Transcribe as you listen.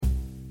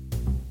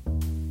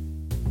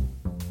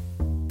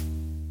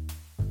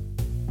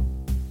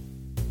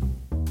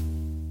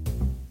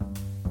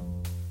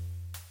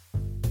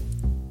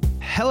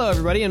Hello,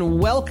 everybody, and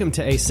welcome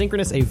to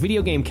Asynchronous, a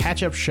video game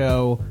catch-up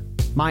show.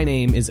 My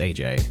name is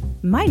AJ.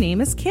 My name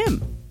is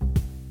Kim.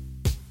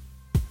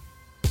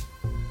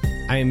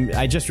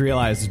 I just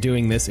realized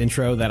doing this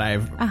intro that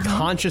I've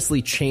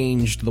consciously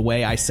changed the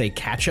way I say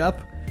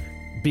catch-up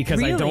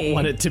because I don't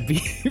want it to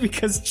be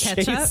because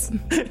Chase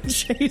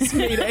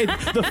made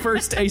the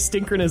first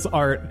asynchronous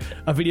art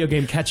a video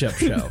game catch-up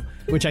show,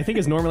 which I think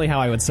is normally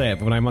how I would say it,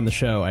 but when I'm on the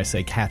show, I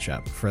say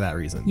catch-up for that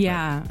reason.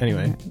 Yeah. But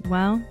anyway.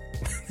 Well,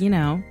 you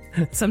know,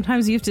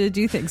 sometimes you have to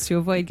do things to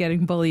avoid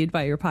getting bullied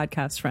by your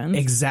podcast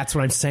friends. That's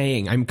what I'm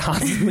saying. I'm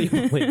constantly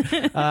bullied.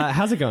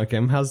 How's it going,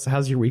 Kim?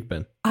 How's your week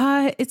been?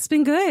 It's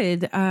been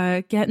good.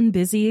 Getting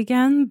busy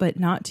again, but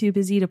not too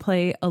busy to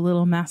play a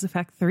little Mass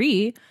Effect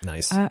 3.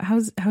 Nice.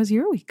 How's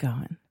your week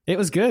going? It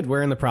was good.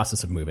 We're in the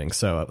process of moving,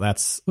 so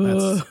that's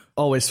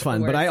always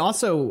fun. But I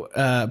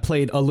also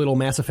played a little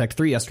Mass Effect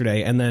 3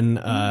 yesterday, and then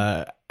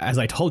as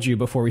I told you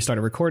before we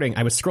started recording,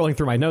 I was scrolling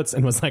through my notes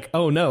and was like,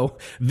 oh no,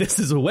 this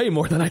is way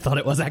more than I thought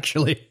it was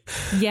actually.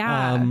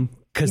 Yeah.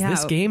 Because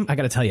this game, I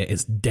got to tell you,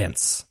 is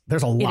dense.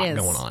 There's a lot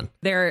going on.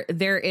 There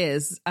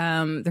is.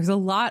 There's a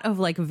lot of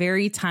like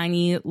very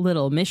tiny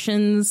little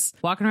missions.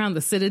 Walking around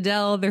the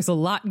Citadel, there's a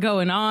lot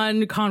going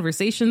on.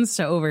 Conversations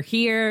to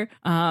overhear.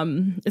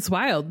 It's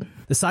wild.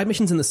 The side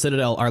missions in the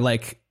Citadel are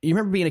like, you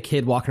remember being a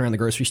kid walking around the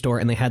grocery store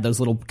and they had those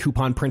little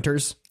coupon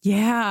printers?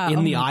 Yeah.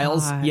 In the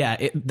aisles? God.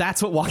 Yeah,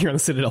 that's what walking around the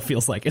Citadel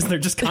feels like. Is they're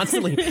just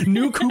constantly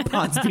new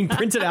coupons being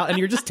printed out and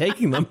you're just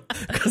taking them.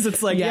 Because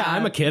it's like, yeah,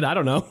 I'm a kid. I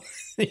don't know.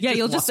 Yeah,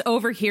 you'll just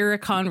overhear a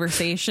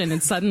conversation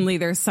and suddenly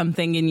there's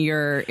something in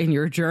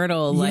your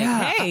journal like,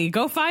 hey,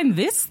 go find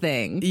this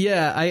thing.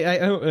 Yeah, I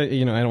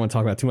don't want to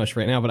talk about it too much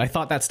right now, but I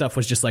thought that stuff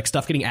was just like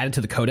stuff getting added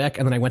to the codec,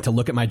 and then I went to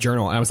look at my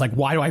journal and I was like,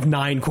 why do I have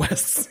 9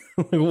 quests?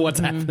 What's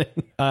happening?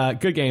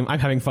 Good game. I'm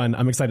having fun.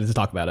 I'm excited to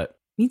talk about it.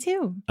 Me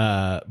too.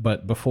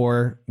 But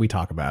before we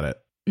talk about it,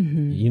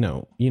 you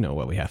know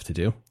what we have to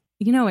do.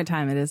 You know what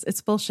time it is. It's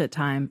bullshit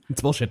time.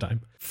 It's bullshit time.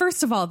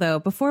 First of all, though,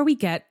 before we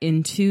get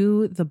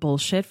into the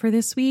bullshit for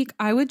this week,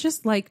 I would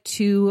just like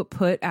to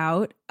put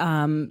out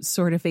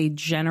sort of a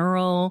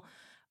general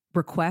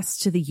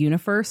request to the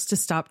universe to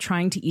stop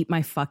trying to eat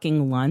my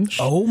fucking lunch.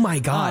 Oh, my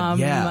God.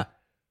 Yeah.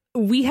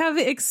 We have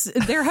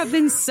there have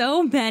been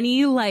so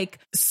many like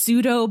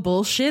pseudo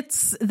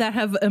bullshits that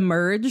have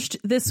emerged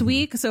this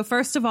week. So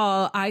first of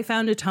all, I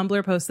found a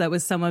Tumblr post that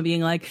was someone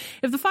being like,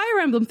 if the Fire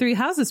Emblem Three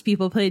Houses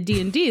people played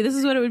D&D, this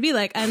is what it would be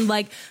like. And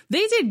like,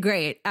 they did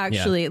great,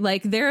 actually. Yeah.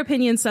 Like their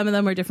opinions, some of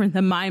them were different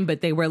than mine,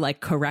 but they were like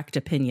correct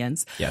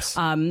opinions. Yes.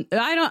 I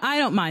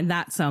don't mind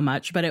that so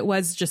much, but it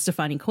was just a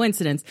funny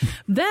coincidence.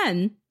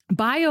 Then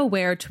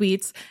BioWare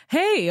tweets,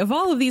 hey, of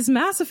all of these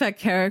Mass Effect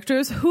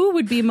characters, who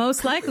would be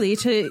most likely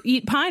to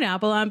eat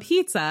pineapple on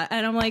pizza?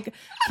 And I'm like,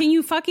 can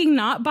you fucking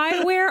not,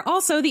 BioWare?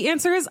 Also, the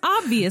answer is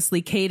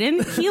obviously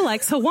Caden. He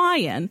likes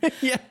Hawaiian.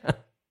 Yeah.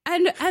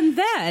 And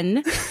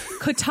then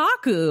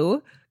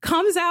Kotaku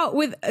comes out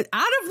with,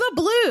 out of the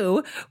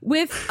blue,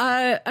 with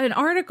an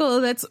article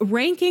that's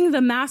ranking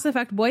the Mass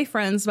Effect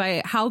boyfriends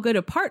by how good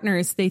of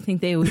partners they think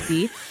they would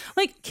be.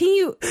 Like, can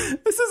you...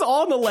 This is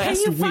all in the last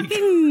week. Can you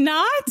fucking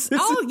not?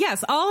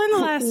 Yes, all in the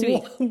last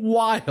week.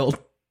 Wild.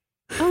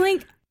 I'm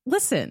like,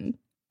 listen,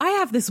 I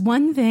have this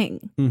one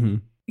thing. Mm-hmm.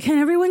 Can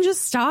everyone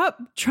just stop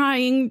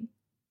trying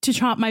to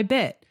chomp my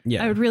bit?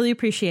 Yeah. I would really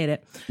appreciate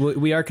it.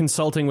 We are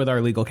consulting with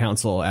our legal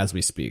counsel as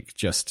we speak,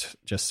 just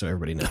so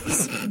everybody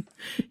knows.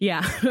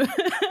 Yeah,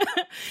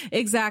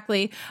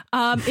 exactly.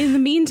 In the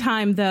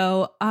meantime,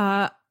 though,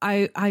 I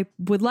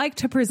would like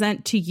to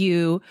present to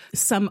you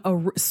some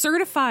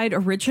certified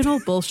original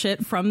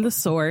bullshit from the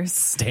source.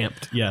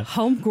 Stamped, yeah.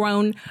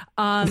 Homegrown.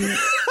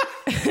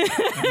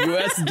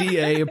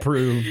 USDA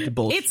approved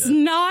bullshit.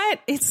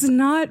 It's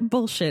not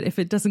bullshit if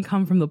it doesn't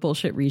come from the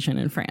bullshit region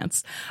in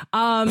France.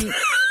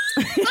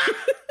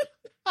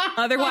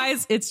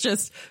 Otherwise, it's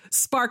just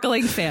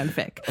sparkling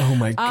fanfic. Oh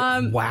my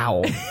God.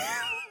 Wow.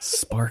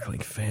 Sparkling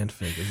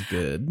fanfic is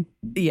good.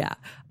 Yeah.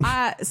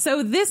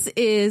 So this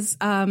is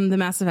the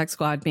Mass Effect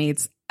squad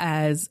mates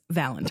as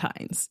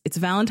Valentine's. It's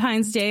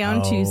Valentine's Day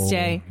on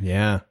Tuesday.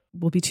 Yeah.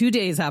 Will be 2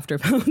 days after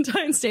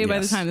Valentine's Day by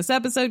the time this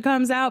episode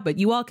comes out, but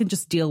you all can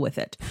just deal with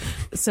it.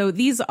 So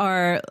these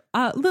are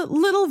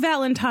little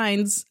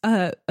Valentine's,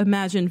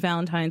 imagined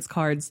Valentine's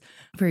cards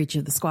for each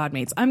of the squad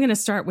mates. I'm going to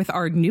start with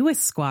our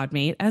newest squad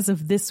mate as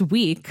of this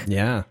week.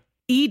 Yeah.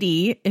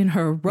 Edie in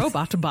her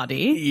robot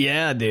body.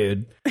 Yeah,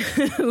 dude.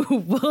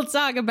 We'll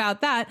talk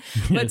about that.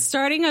 But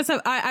starting us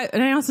off,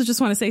 I also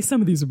just want to say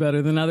some of these are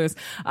better than others.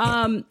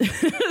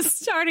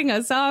 Starting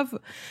us off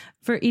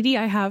for Edie,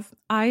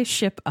 I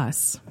ship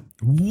us.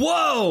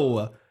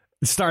 Whoa!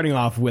 Starting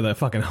off with a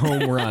fucking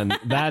home run.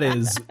 That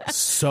is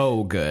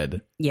so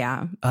good.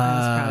 Yeah, I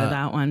was proud of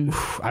that one.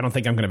 I don't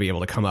think I'm going to be able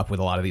to come up with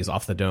a lot of these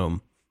off the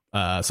dome.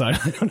 So I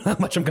don't know how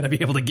much I'm going to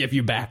be able to give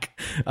you back.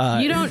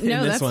 You don't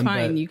know. That's fine.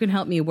 But you can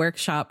help me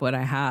workshop what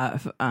I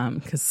have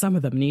because some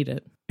of them need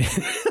it.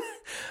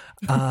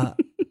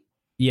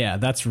 Yeah,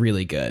 that's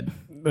really good.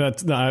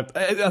 That's not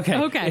okay.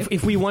 Okay.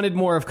 If we wanted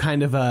more of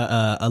kind of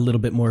a little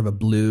bit more of a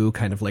blue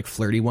kind of like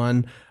flirty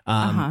one,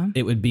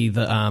 it would be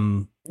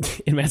the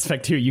in Mass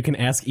Effect 2, you can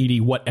ask Edie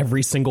what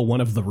every single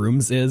one of the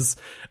rooms is,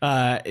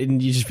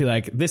 and you just be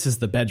like, "This is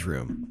the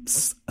bedroom,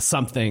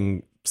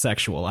 something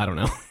sexual." I don't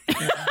know.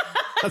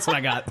 That's what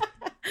I got.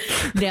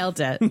 Nailed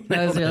it.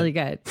 That was really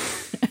good.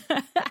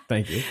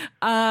 Thank you.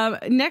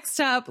 Next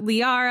up,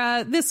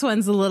 Liara. This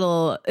one's a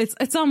little,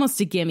 it's almost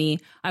a gimme.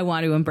 I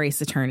want to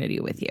embrace eternity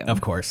with you.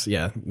 Of course.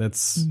 Yeah.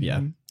 That's,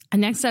 yeah.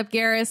 And next up,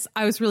 Garrus.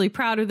 I was really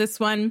proud of this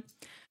one.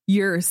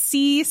 You're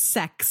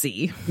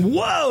sexy.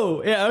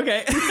 Whoa. Yeah.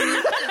 Okay.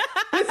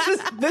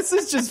 This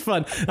is just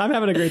fun. I'm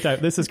having a great time.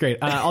 This is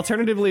great.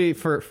 Alternatively,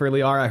 for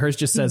Liara, hers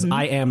just says,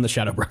 I am the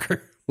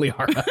Shadowbroker,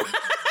 Liara.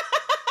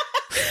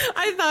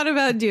 I thought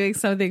about doing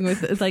something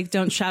with like,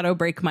 don't shadow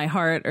break my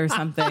heart or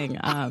something.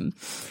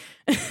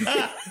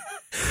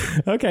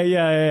 Okay.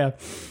 Yeah.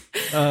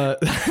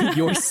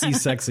 Your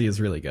sexy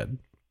is really good.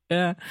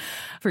 Yeah.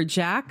 For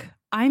Jack,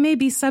 I may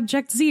be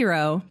subject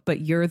 0, but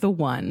you're the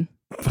one.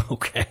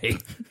 Okay.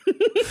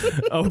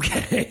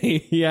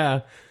 Okay.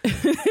 Yeah.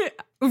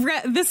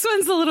 This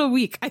one's a little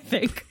weak, I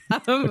think.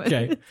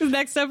 Okay.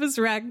 Next up is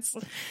Rex.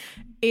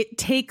 It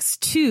takes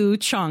 2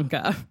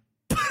 Chonka.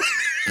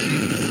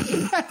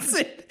 That's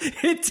it.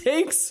 It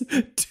takes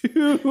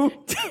 2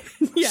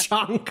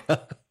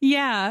 Chonka.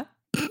 Yeah.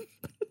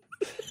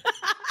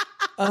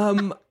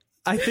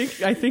 I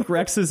think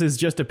Rex's is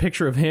just a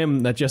picture of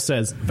him that just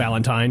says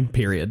Valentine,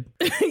 period.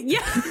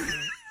 Yeah.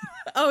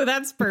 Oh,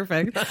 that's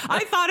perfect. I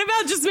thought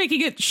about just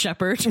making it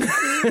Shepherd.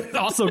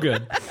 Also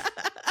good.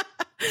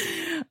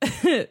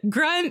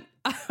 Grunt,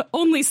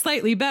 only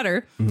slightly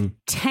better.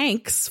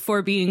 Tanks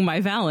for being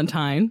my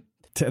Valentine.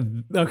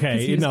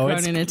 Okay, no,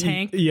 it's in a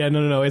tank. Yeah,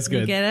 no, it's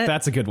good. You get it?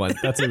 That's a good one.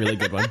 That's a really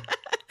good one.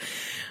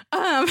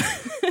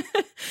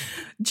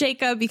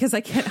 Jacob, because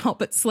I can't help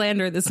but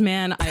slander this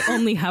man. I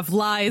only have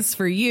lies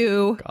for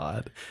you.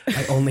 God,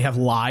 I only have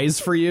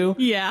lies for you.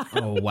 Yeah.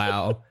 Oh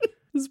wow,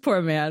 this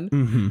poor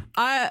man.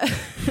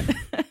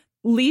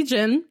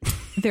 Legion.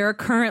 There are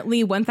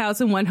currently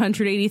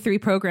 1,183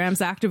 programs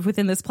active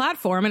within this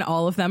platform, and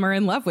all of them are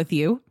in love with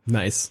you.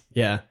 Nice.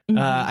 Yeah.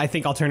 I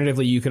think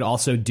alternatively, you could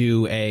also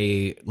do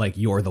a like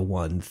you're the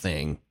one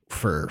thing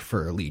for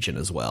Legion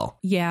as well.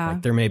 Yeah.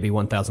 Like, there may be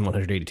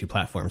 1,182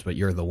 platforms, but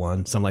you're the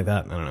one. Something like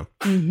that. I don't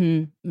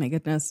know. My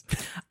goodness.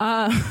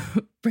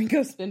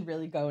 Brinko's been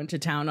really going to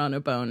town on a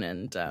bone,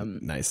 and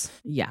nice.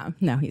 Yeah.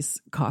 Now he's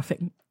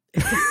coughing.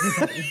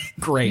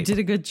 Great. You did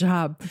a good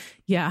job.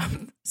 Yeah.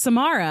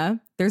 Samara,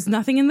 there's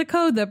nothing in the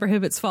code that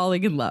prohibits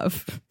falling in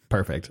love.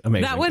 Perfect.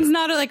 Amazing. That one's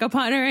not like a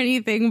pun or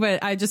anything,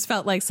 but I just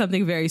felt like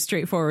something very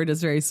straightforward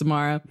is very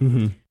Samara.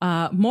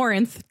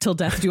 Morinth, till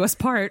death do us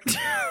part.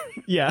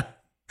 Yeah.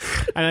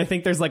 And I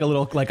think there's like a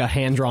little, like a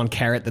hand-drawn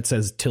carrot that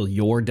says, till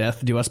your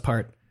death do us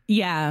part.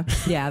 Yeah.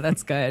 Yeah,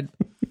 that's good.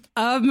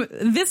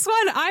 This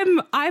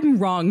one, I'm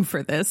wrong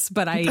for this,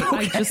 but I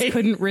just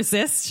couldn't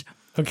resist.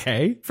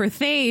 Okay. For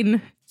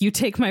Thane, you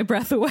take my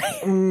breath away.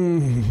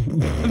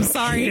 I'm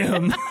sorry.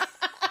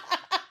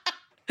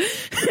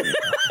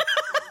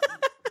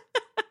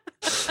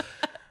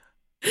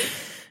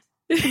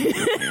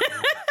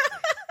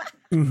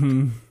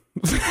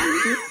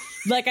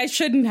 Like I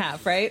shouldn't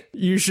have, right?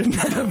 You shouldn't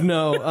have.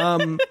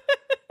 No.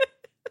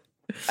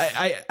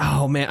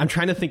 Oh man, I'm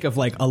trying to think of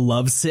like a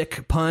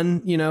lovesick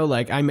pun, you know,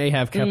 like I may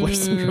have Kepler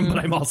syndrome, but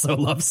I'm also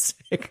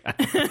lovesick.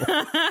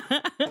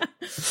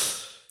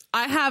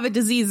 I have a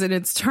disease and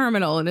it's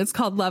terminal and it's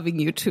called loving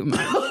you too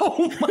much.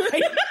 Oh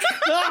my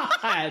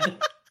God.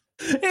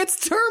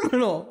 It's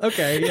terminal.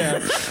 Okay,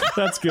 yeah.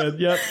 That's good.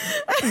 Yep.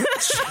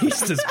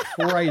 Jesus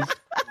Christ.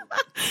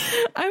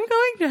 I'm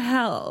going to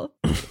hell.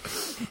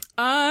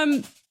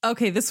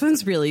 Okay, this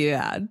one's really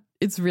bad.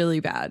 It's really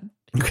bad.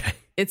 Okay.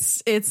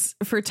 It's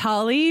for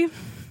Tali.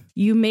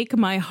 You make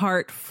my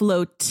heart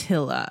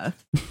flotilla.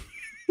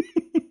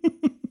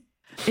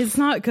 It's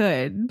not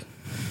good.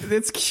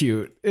 It's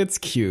cute. It's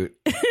cute.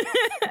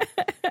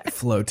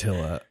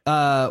 Flotilla.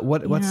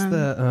 What's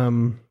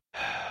the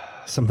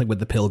something with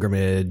the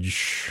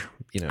pilgrimage,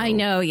 you know? I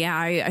know, yeah.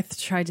 I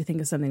tried to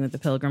think of something with the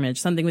pilgrimage,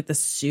 something with the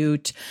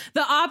suit.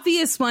 The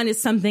obvious one is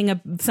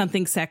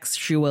something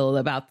sexual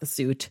about the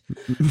suit.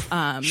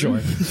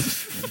 Sure.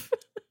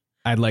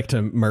 I'd like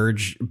to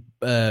merge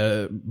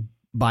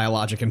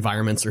biologic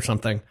environments or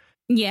something.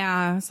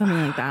 Yeah,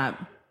 something like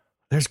that.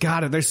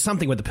 There's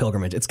something with the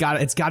pilgrimage. It's got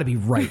to be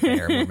right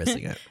there. We're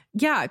missing it.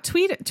 Yeah,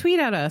 tweet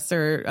at us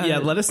or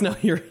let us know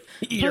your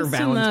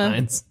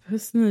Valentines.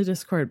 Post in the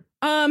Discord.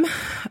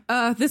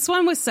 This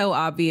one was so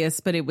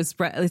obvious, but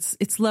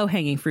it's low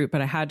hanging fruit.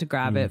 But I had to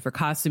grab it for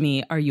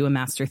Kasumi. Are you a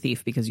master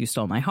thief because you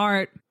stole my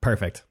heart?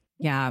 Perfect.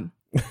 Yeah.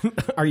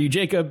 Are you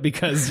Jacob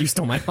because you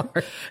stole my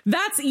heart?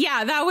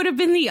 That would have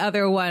been the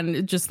other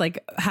one. Just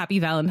like Happy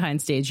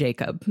Valentine's Day,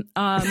 Jacob.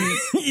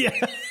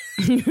 Yeah.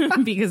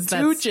 Because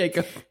that's to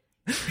Jacob.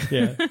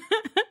 Yeah.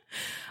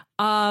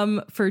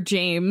 For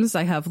James,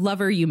 I have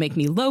Lover, You Make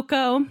Me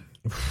Loco.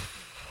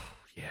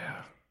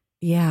 Yeah.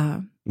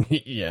 Yeah.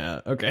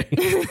 Yeah, okay.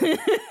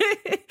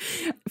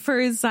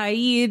 For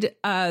Saeed,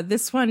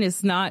 this one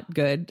is not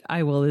good,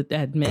 I will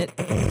admit.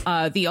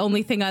 The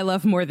only thing I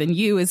love more than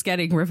you is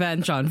getting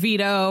revenge on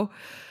Vito.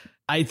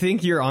 I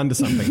think you're onto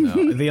something,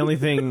 though. The only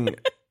thing...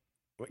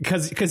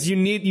 Because you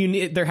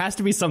need there has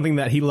to be something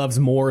that he loves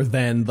more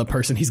than the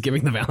person he's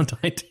giving the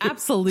Valentine to.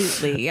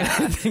 Absolutely, yeah.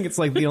 I think it's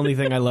like the only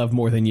thing I love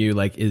more than you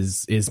like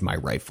is my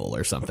rifle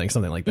or something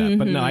like that.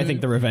 But no, I think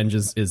the revenge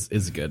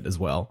is good as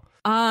well.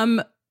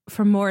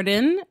 For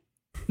Morden,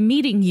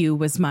 meeting you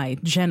was my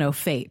Geno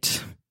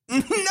fate.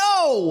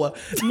 No,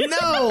 come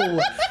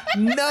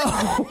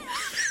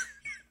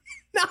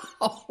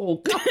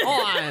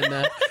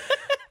on.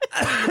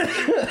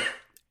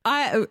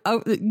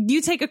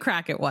 You take a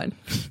crack at one.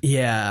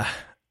 Yeah,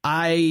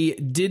 I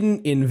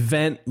didn't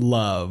invent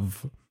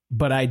love,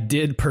 but I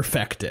did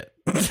perfect it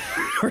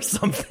or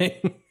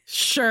something.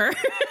 Sure.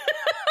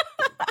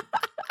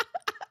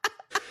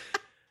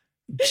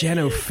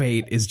 Geno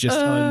fate is just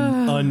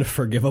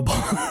unforgivable.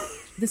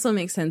 This will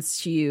make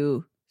sense to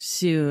you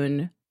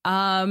soon.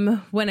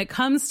 When it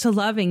comes to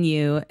loving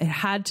you, it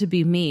had to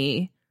be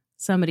me.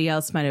 Somebody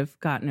else might have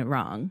gotten it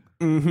wrong.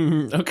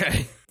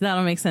 Okay.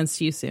 That'll make sense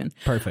to you soon.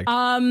 Perfect.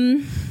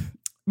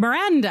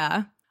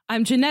 Miranda,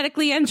 I'm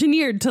genetically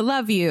engineered to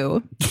love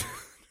you.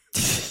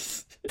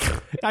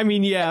 I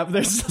mean, yeah,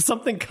 there's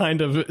something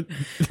kind of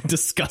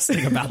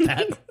disgusting about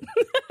that.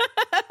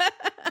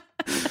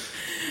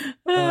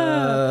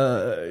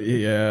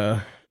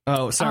 Yeah.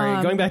 Oh,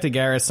 sorry. Going back to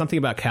Garrus, something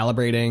about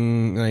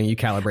calibrating. You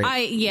calibrate.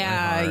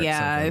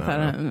 I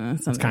thought something.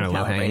 It's kind of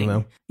low hanging,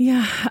 though.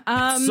 Yeah.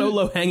 So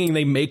low hanging,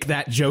 they make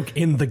that joke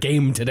in the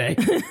game today.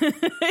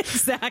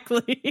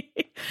 Exactly.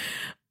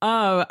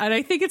 And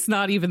I think it's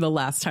not even the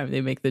last time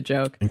they make the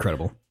joke.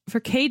 Incredible. For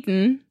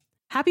Caden,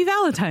 happy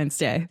Valentine's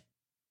Day.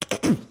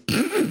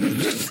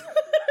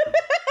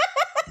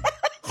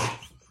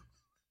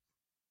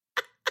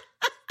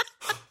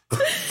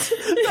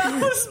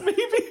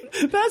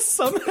 That's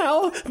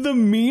somehow the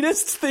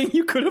meanest thing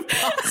you could have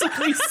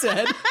possibly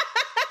said.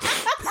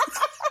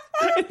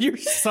 You're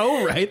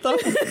so right, though.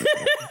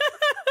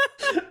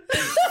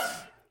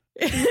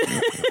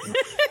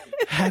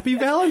 Happy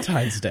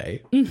Valentine's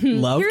Day.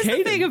 Love, Here's Caden.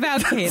 the thing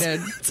about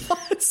Caden.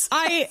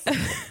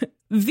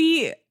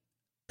 The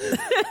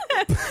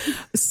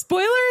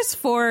spoilers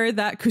for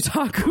that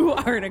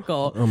Kotaku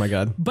article. Oh my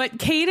god. But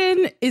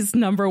Caden is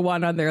number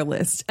one on their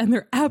list, and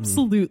they're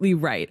absolutely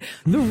right.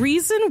 The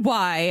reason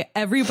why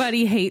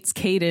everybody hates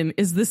Caden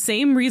is the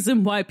same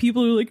reason why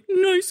people are like,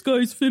 nice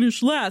guys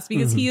finish last,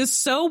 because he is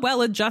so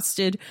well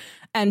adjusted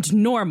and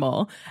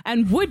normal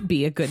and would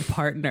be a good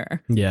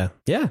partner. Yeah.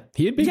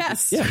 He'd be.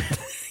 Yes. Yeah.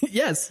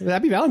 Yes.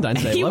 Happy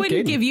Valentine's Day. He Love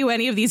wouldn't Caden. give you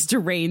any of these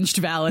deranged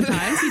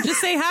Valentines. He'd just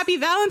say Happy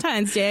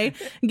Valentine's Day,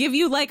 give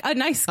you like a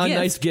nice gift. A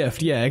nice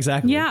gift. Yeah,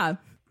 exactly. Yeah.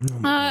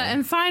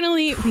 And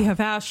finally, we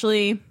have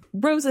Ashley.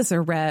 Roses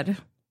are red,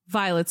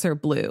 violets are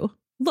blue.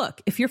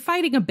 Look, if you're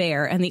fighting a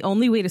bear and the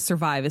only way to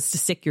survive is to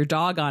stick your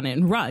dog on it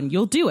and run,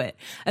 you'll do it.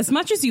 As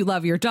much as you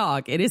love your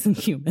dog, it isn't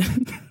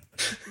human.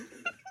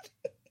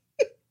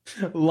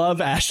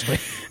 Love Ashley.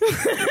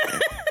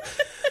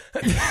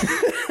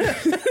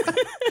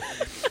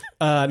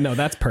 No,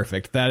 that's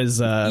perfect. That is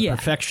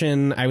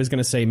perfection. I was going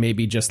to say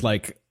maybe just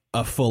like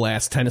a full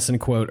ass Tennyson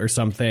quote or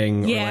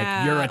something.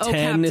 Yeah. Or like, you're a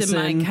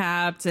Tennyson.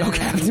 Captain, my captain. Oh,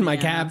 Captain, my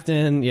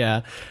captain.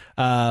 Yeah.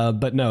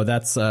 But no,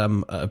 that's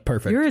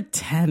perfect. You're a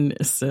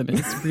Tennyson.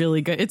 It's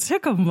really good. It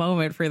took a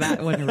moment for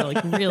that one to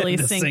like really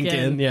sink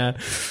in. Yeah.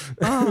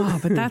 Oh,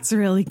 but that's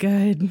really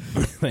good.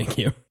 Thank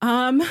you.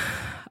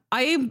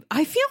 I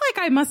feel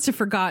like I must have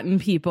forgotten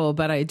people,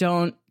 but I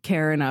don't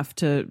care enough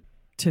to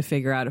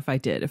figure out if I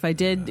did. If I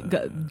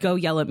did, go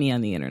yell at me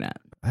on the internet.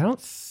 I don't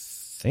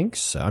think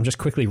so. I'm just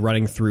quickly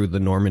running through the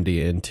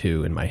Normandy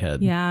in my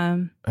head. Yeah.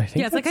 I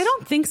think it's like, I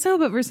don't think so,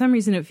 but for some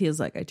reason it feels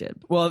like I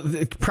did. Well,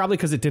 probably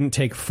because it didn't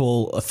take a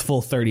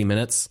full 30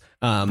 minutes.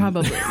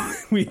 Probably.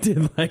 We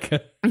did like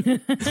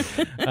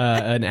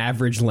an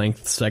average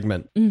length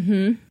segment.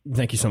 Mm-hmm.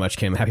 Thank you so much,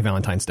 Kim. Happy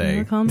Valentine's Day.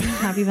 You're welcome.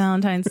 Happy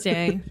Valentine's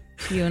Day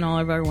to you and all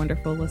of our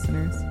wonderful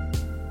listeners.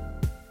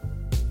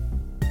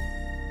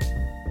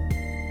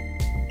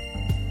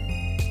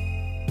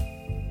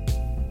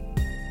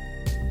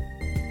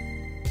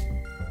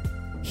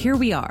 Here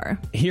we are,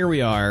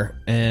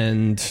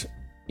 and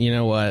you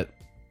know what?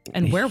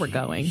 And where we're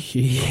going.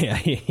 Yeah,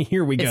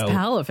 here we go. It's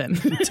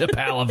Palaven. To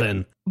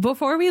Palaven.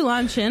 Before we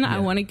launch in, I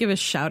want to give a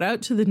shout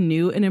out to the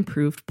new and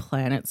improved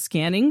planet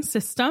scanning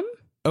system.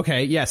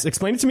 Okay, yes.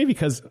 Explain it to me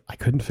because I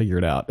couldn't figure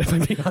it out, if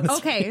I'm being honest.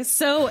 Okay,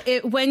 so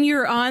when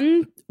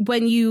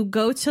you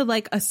go to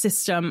like a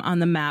system on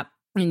the map,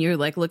 and you're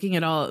like looking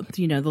at all,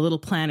 the little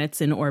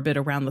planets in orbit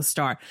around the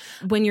star.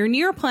 When you're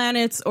near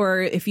planets,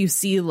 or if you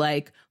see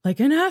like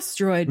an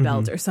asteroid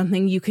belt or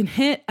something, you can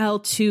hit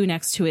L2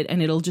 next to it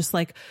and it'll just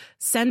like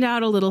send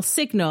out a little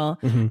signal.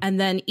 And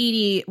then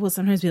Edie will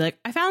sometimes be like,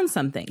 I found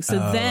something. So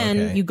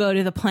then you go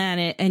to the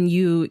planet and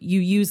you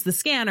use the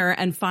scanner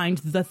and find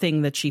the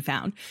thing that she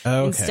found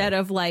instead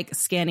of like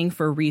scanning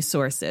for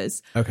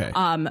resources.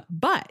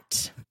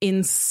 But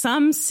in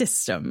some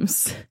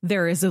systems,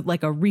 there is a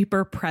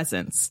Reaper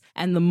presence.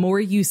 And the more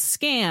you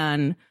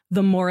scan,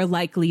 the more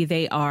likely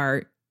they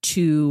are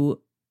to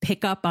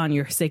pick up on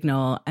your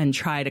signal and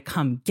try to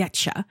come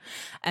get you.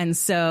 And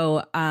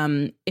so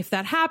if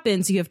that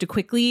happens, you have to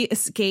quickly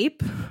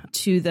escape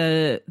to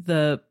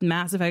the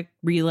Mass Effect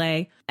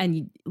relay.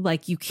 And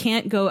like, you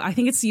can't go, I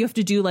think you have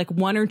to do like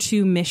 1 or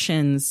 2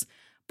 missions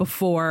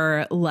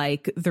before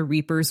like the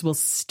Reapers will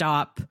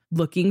stop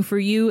looking for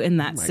you in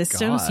that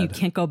system. So you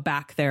can't go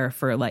back there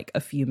for like a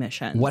few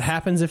missions. What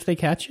happens if they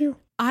catch you?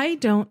 I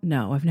don't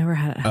know. I've never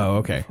had it. Oh,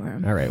 okay.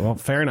 Before. All right. Well,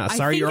 fair enough.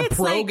 Sorry, you're a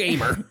pro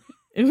gamer.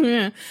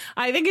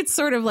 I think it's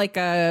sort of like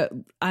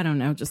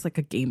just like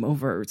a game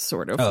over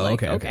sort of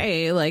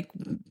okay, like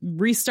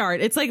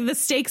restart. It's like the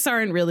stakes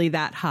aren't really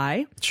that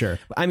high. Sure.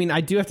 I mean,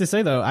 I do have to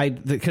say though,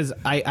 because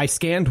I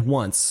scanned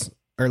once.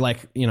 Or like,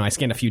 I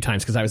scanned a few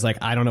times because I was like,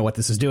 I don't know what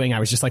this is doing. I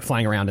was just like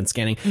flying around and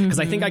scanning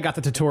because I think I got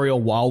the tutorial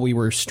while we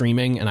were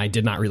streaming and I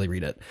did not really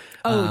read it.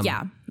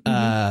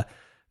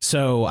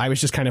 So I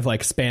was just kind of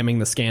like spamming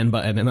the scan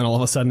button, and then all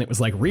of a sudden it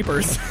was like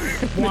Reapers.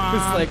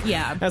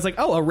 I was like,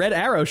 oh, a red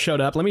arrow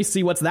showed up. Let me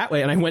see what's that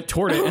way. And I went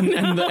toward it,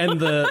 and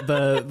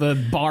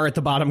the bar at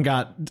the bottom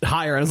got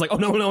higher. I was like, oh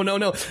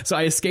no. So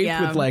I escaped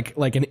with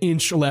like an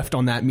inch left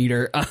on that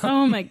meter.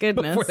 Oh my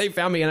goodness! Before they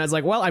found me, and I was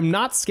like, well, I'm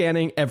not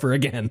scanning ever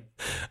again.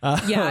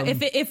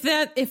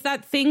 If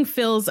that thing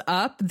fills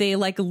up, they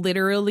like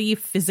literally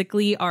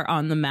physically are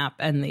on the map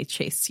and they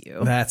chase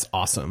you. That's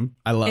awesome.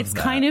 I love it's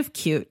that. Kind of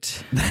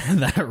cute.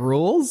 That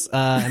rules,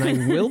 and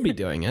I will be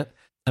doing it.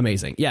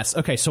 Amazing. Yes.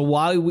 Okay. So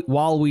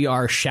while we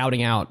are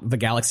shouting out the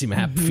Galaxy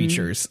Map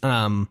features,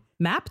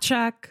 map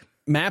check.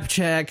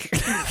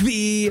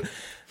 The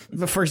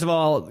first of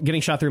all,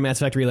 getting shot through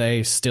Mass Effect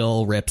Relay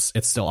still rips.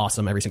 It's still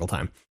awesome every single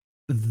time.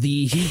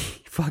 The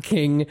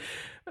fucking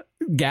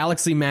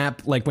Galaxy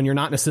Map, like when you're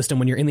not in a system,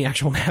 when you're in the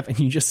actual map, and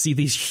you just see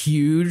these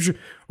huge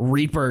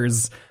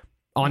Reapers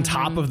on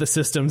top of the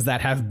systems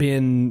that have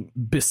been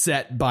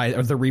beset by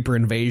the Reaper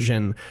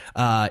invasion,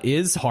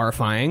 is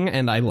horrifying,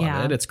 and I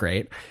love it. It's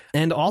great.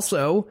 And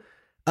also,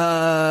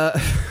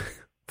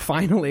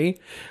 finally,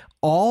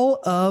 all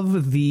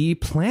of the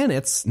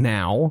planets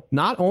now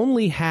not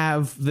only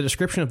have the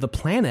description of the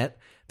planet,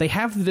 they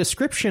have the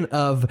description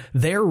of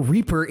their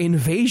Reaper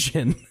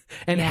invasion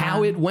and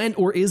how it went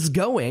or is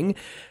going.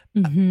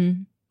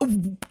 What?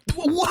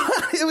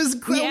 It was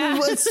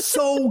it's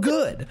so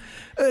good.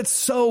 It's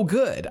so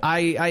good.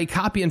 I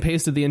copy and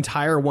pasted the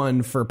entire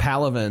one for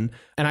Palaven,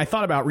 and I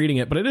thought about reading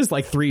it, but it is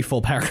like 3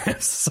 full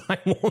paragraphs, so I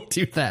won't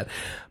do that.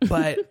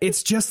 But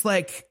it's just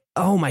like,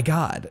 oh my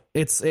God,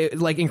 it's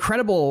like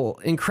incredible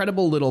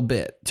little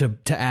bit to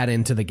add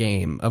into the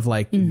game of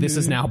like, this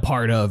is now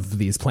part of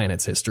these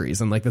planets'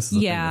 histories, and like this is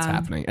the thing that's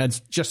happening. It's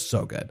just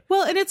so good.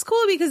 Well, and it's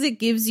cool because it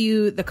gives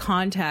you the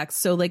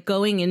context. So like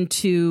going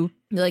into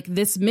like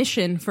this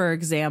mission, for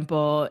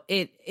example,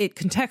 it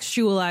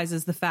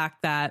contextualizes the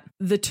fact that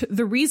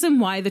the reason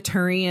why the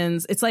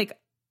Turians, it's like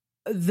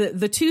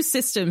the 2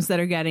 systems that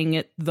are getting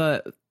it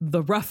the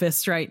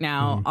roughest right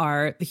now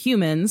are the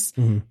humans,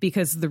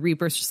 because the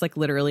Reapers just like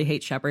literally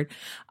hate Shepard,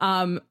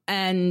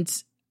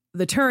 and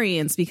the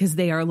Turians because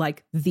they are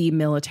like the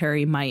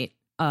military might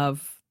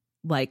of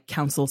like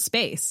Council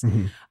space,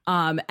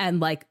 and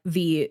like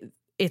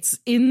it's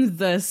in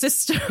the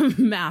system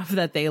map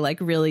that they like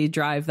really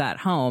drive that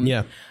home.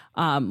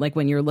 Like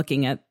when you're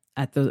looking at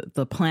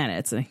the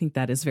planets, and I think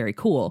that is very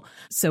cool.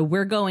 So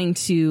we're going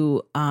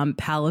to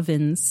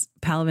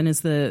Palaven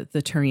is the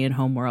Turian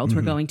homeworld.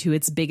 We're going to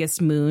its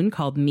biggest moon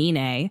called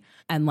Mine,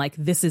 and like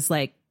this is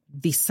like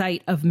the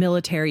site of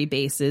military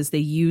bases. They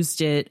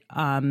used it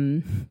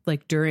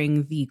like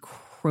during the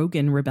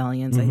Krogan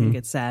rebellions, I think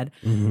it said.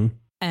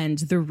 And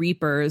the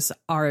Reapers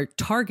are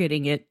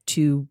targeting it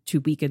to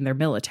weaken their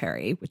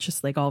military, which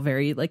is like all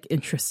very like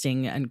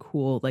interesting and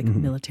cool, like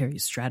military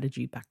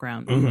strategy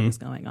background on what is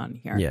going on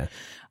here. Yeah.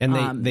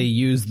 And they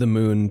used the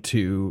moon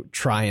to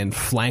try and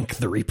flank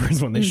the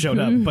Reapers when they showed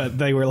up, but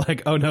they were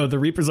like, oh no, the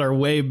Reapers are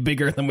way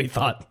bigger than we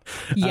thought.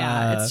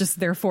 It's just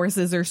their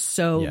forces are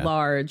so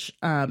large.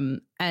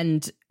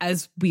 And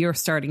as we are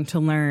starting to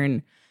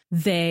learn,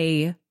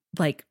 they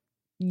like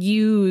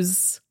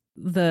use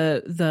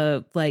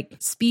the like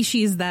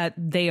species that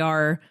they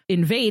are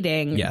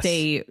invading,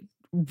 they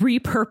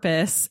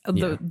repurpose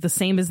the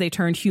same as they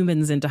turned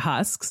humans into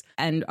husks,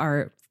 and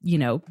are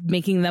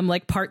making them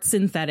like part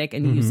synthetic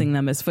and using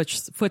them as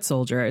foot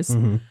soldiers,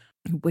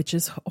 which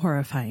is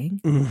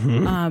horrifying.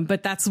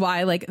 But that's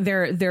why like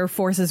their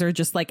forces are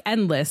just like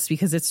endless,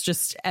 because it's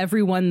just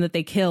everyone that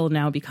they kill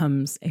now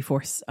becomes a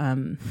force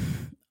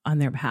on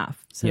their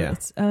behalf. So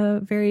it's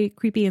very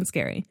creepy and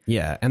scary.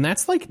 Yeah. And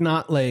that's like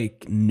not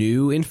like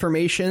new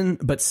information,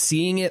 but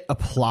seeing it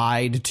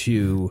applied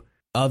to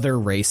other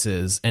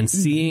races and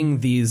seeing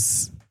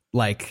these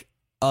like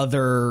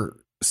other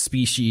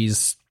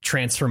species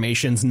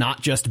transformations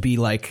not just be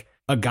like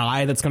a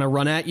guy that's going to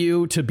run at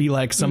you to be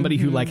like somebody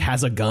who like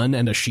has a gun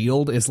and a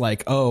shield is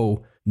like,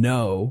 oh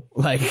no,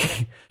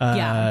 like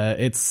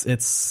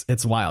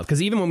it's wild.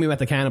 Because even when we met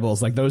the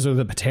cannibals, like those are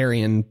the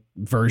Batarian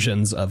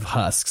versions of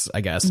husks, I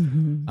guess,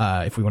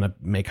 if we want to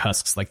make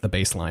husks like the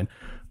baseline.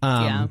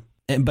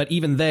 But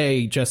even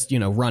they just, you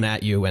know, run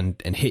at you and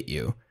hit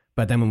you.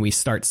 But then when we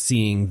start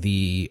seeing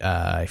the,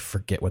 I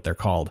forget what they're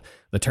called,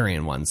 the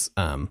Turian ones.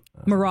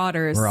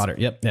 Marauders.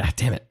 Yep. Yeah,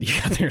 damn it.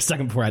 You got there a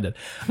second before I did.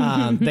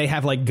 They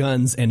have like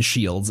guns and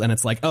shields. And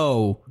it's like,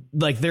 oh,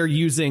 like they're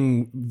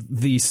using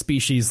the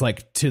species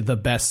like to the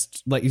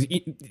best. Like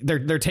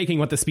they're taking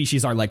what the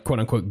species are like, quote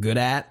unquote, good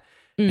at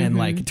and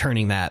like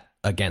turning that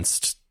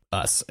against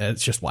us.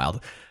 It's just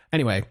wild.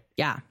 Anyway.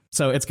 Yeah.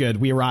 So it's good.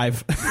 We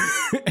arrive.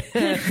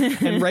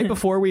 And right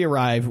before we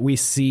arrive, we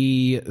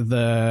see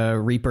the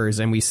Reapers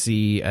and we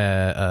see,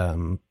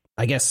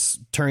 I guess,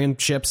 Turian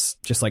ships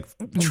just like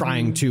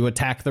trying to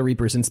attack the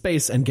Reapers in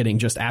space and getting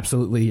just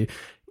absolutely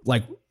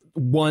like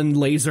one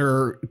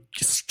laser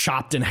just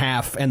chopped in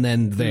half and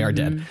then they are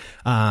dead.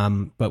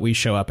 But we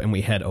show up and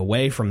we head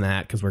away from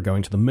that because we're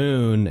going to the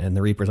moon and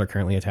the Reapers are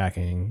currently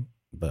attacking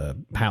the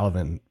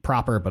Palaven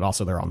proper, but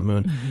also they're on the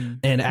moon.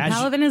 And as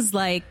Palaven is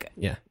like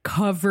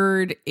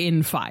covered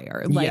in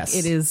fire. Like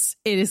it is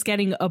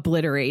getting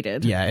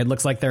obliterated. Yeah, it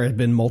looks like there have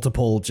been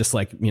multiple just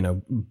like, you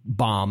know,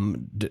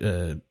 bomb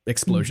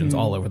explosions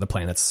all over the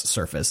planet's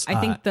surface. I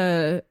think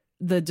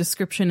the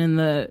description in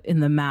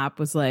the map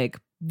was like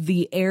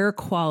the air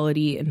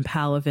quality in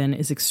Palaven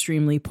is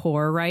extremely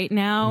poor right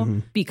now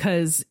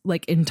because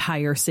like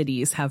entire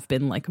cities have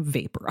been like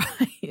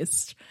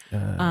vaporized.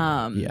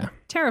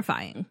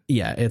 Terrifying.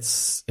 Yeah,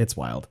 it's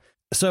wild.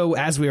 So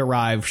as we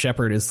arrive,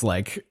 Shepard is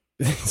like,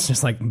 it's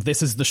just like,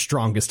 this is the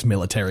strongest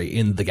military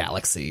in the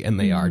galaxy. And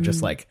they are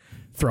just like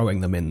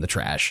throwing them in the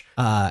trash.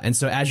 And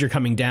so as you're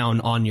coming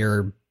down on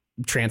your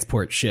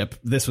transport ship,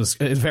 it's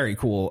very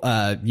cool.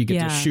 You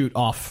get to shoot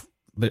off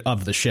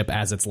of the ship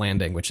as it's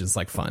landing, which is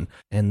like fun.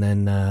 And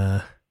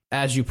then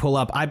as you pull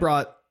up, I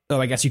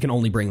guess you can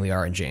only bring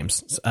Liara and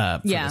James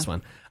for this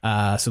one.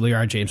 So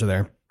Liara and James are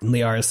there.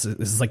 This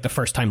is like the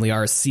first time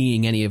Liara is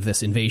seeing any of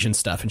this invasion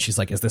stuff. And she's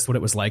like, is this what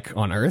it was like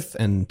on Earth?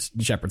 And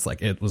Shepard's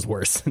like, it was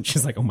worse. And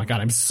she's like, oh my God,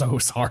 I'm so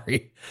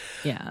sorry.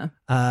 Yeah.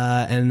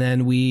 And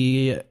then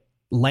we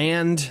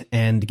land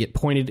and get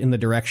pointed in the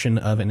direction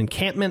of an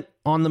encampment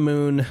on the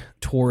moon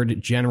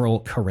toward General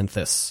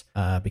Corinthus,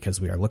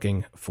 because we are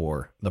looking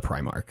for the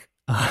Primarch.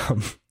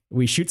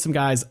 We shoot some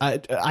guys.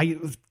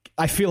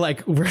 I feel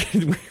like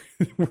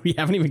we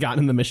haven't even gotten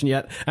in the mission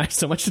yet. I have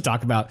so much to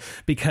talk about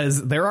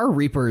because there are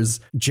Reapers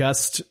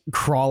just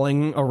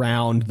crawling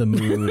around the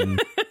moon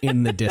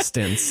in the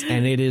distance,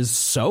 and it is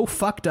so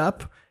fucked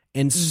up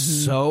and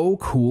so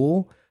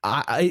cool.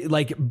 I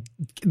like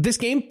this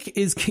game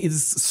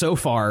is so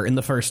far in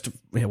the first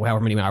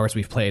however many hours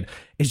we've played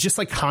is just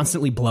like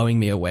constantly blowing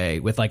me away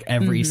with like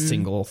every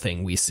single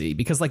thing we see,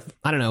 because like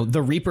I don't know,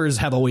 the Reapers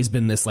have always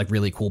been this like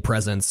really cool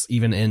presence,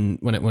 even in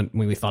when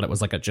we thought it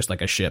was like just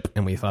like a ship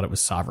and we thought it was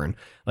sovereign,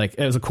 like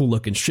it was a cool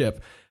looking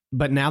ship.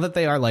 But now that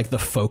they are like the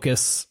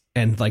focus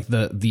and like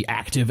the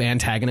active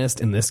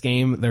antagonist in this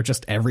game, they're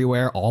just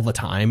everywhere all the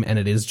time, and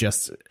it is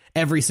just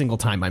every single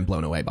time I'm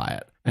blown away by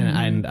it.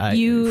 And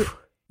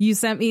You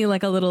sent me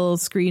like a little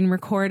screen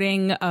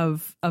recording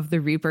of the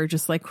Reaper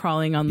just like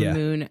crawling on the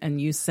moon,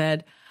 and you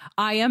said,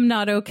 I am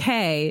not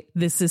okay.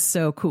 This is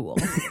so cool.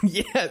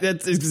 Yeah,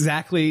 that's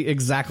exactly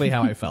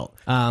how I felt.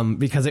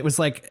 Because it was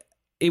like,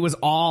 it was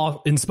awe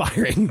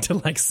inspiring to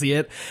like see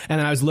it.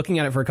 And I was looking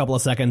at it for a couple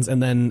of seconds.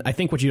 And then I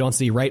think what you don't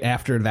see right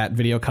after that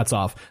video cuts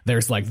off,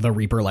 there's like the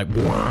Reaper, like,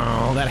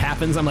 wow, that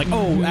happens. I'm like,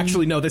 oh,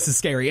 actually, no, this is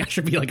scary. I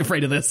should be like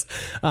afraid of this.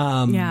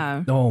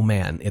 Oh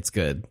man, it's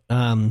good.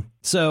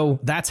 So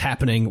that's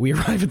happening. We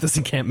arrive at this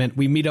encampment.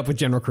 We meet up with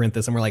General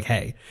Corinthus and we're like,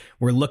 hey,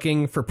 we're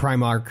looking for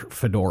Primarch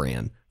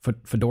Fedorian.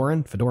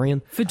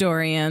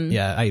 Fedorian.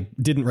 Yeah, I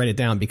didn't write it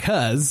down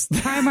because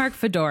Primarch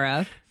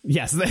Fedora.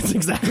 Yes, that's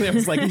exactly. I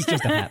was like, he's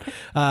just a hat.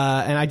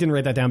 And I didn't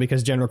write that down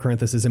because General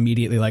Corinthus is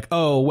immediately like,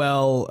 oh,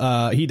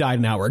 well, he died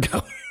an hour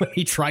ago when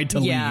he tried to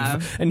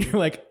leave. And you're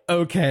like,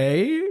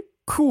 okay,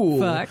 cool.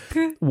 Fuck.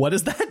 What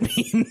does that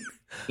mean?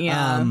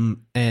 Yeah.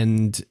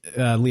 And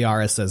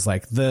Liara says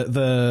like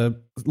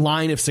the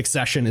line of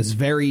succession is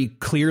very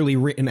clearly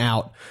written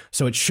out,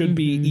 so it should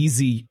be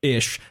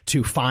easy-ish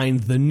to find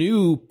the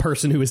new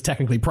person who is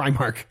technically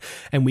Primarch,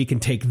 and we can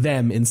take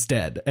them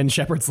instead. And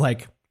Shepard's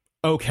like,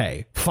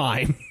 okay,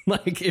 fine.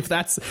 Like if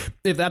that's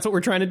what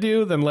we're trying to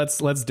do, then let's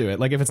do it.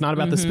 Like if it's not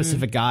about the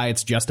specific guy,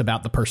 it's just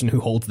about the person who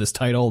holds this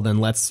title, then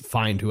let's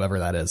find whoever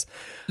that is.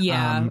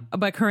 Yeah.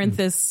 But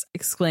Corinthus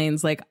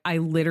explains, like, I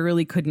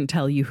literally couldn't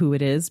tell you who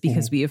it is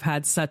because we have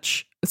had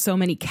so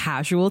many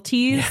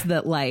casualties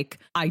that, like,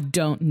 I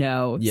don't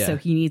know. Yeah. So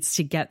he needs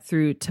to get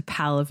through to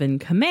Palaven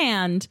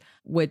Command,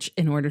 which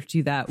in order to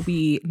do that,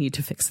 we need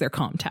to fix their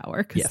comm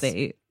tower because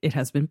it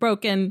has been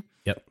broken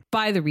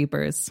by the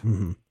Reapers.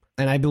 Mm-hmm.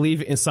 And I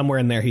believe somewhere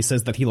in there, he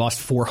says that he lost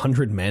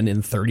 400 men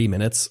in 30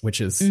 minutes,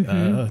 which is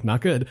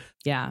not good.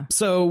 Yeah.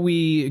 So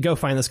we go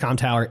find this comm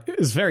tower.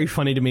 It's very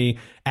funny to me.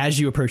 As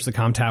you approach the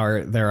comm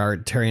tower, there are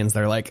Turians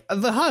that are like,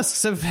 the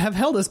husks have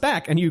held us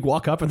back. And you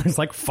walk up and there's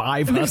like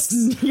 5 husks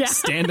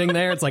standing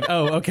there. It's like,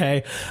 oh,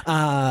 okay.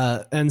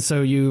 And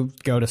so you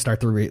go to start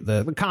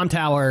the comm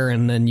tower,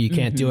 and then you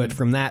can't do it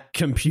from that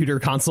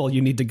computer console.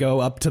 You need to go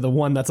up to the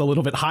one that's a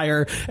little bit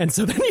higher. And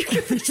so then you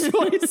get the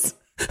choice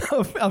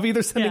of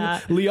either sending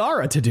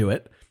Liara to do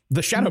it,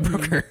 the Shadow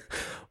Broker,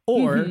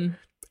 or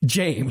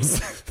James,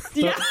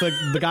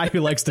 the guy who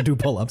likes to do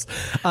pull-ups.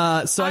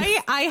 So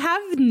I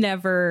have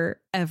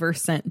never ever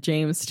sent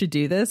James to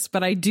do this,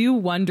 but I do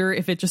wonder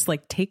if it just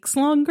like takes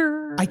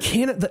longer. I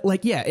can't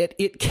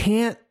it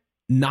can't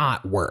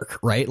not work,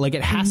 right? Like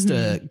it has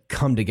to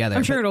come together.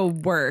 I'm sure it'll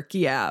work.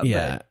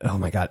 Yeah. But. Oh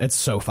my God. It's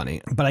so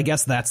funny. But I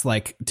guess that's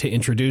like to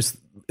introduce,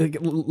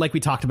 like we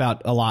talked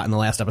about a lot in the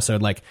last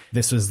episode, like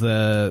this was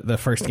the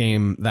first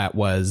game that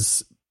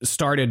was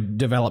started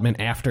development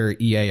after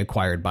EA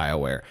acquired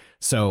BioWare.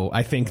 So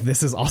I think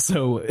this is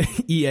also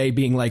EA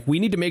being like, we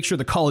need to make sure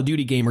the Call of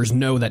Duty gamers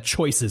know that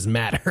choices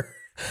matter.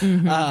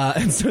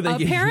 And so they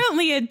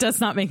apparently it does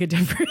not make a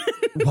difference.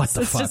 What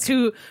the fuck? It's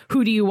just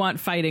who do you want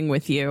fighting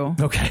with you?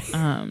 Okay.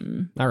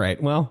 All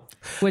right. Well,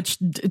 which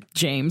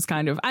James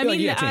kind of. I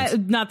mean,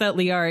 not that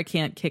Liara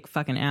can't kick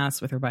fucking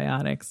ass with her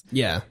biotics.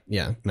 Yeah.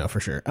 No, for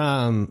sure.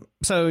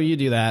 So you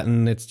do that,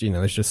 and it's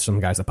there's just some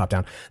guys that pop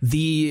down.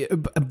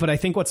 But I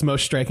think what's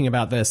most striking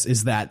about this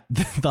is that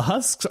the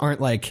husks aren't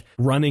like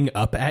running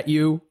up at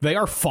you; they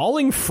are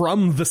falling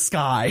from the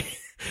sky.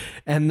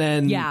 And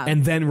then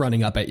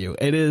running up at you.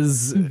 It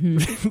is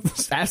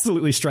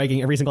absolutely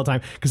striking every single time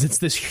because it's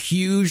this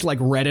huge like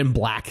red and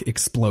black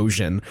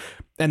explosion,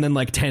 and then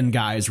like 10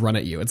 guys run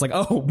at you. It's like,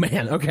 oh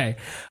man, okay,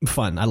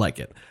 fun. I like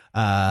it.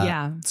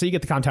 So you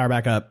get the comm tower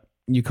back up.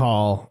 You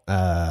call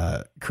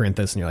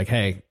Corinthus, and you're like,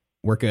 hey,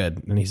 we're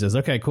good. And he says,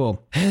 okay,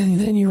 cool. And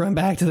then you run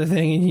back to the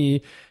thing,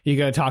 and you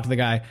go talk to the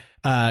guy,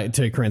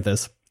 to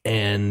Corinthus.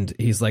 And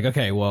he's like,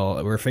 okay,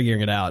 well, we're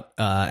figuring it out.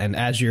 And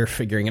as you're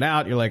figuring it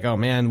out, you're like, oh,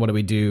 man, what do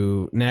we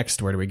do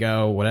next? Where do we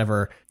go?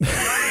 Whatever.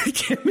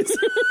 Kim has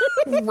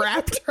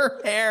wrapped her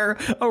hair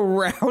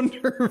around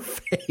her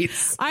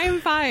face.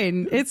 I'm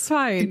fine. It's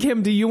fine.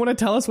 Kim, do you want to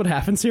tell us what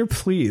happens here,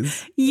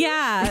 please?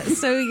 Yeah.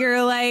 So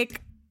you're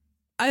like,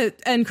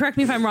 and correct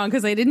me if I'm wrong,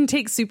 because I didn't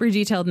take super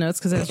detailed notes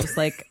because I was just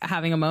like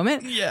having a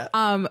moment. Yeah.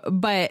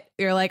 But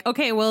you're like,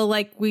 okay, well,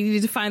 like we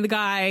need to find the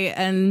guy,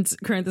 and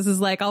Corinthus is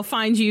like, I'll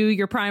find you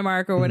your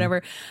Primarch or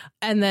whatever.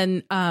 And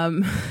then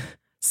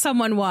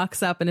someone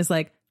walks up and is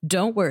like,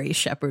 don't worry,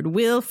 Shepard,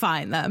 we'll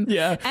find them.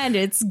 Yeah. And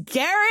it's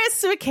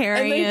Garrus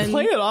Vakarian. And they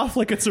play it off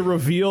like it's a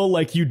reveal,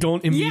 like you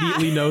don't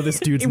immediately know this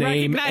dude's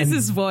name. Recognize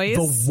his voice.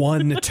 The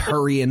one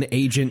Turian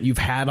agent you've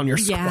had on your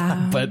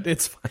squad, but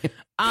it's fine.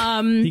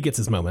 He gets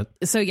his moment.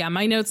 So yeah,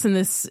 my notes in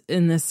this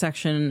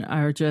section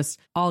are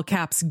just all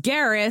caps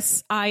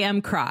Garrus, I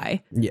am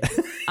cry. Yeah.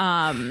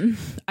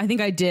 I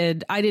think I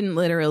didn't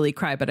literally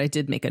cry, but I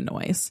did make a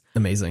noise.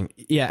 Amazing.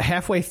 Yeah,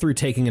 halfway through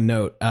taking a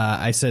note,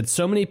 I said,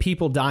 so many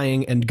people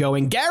dying and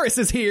going, Garrus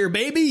is here,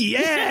 baby.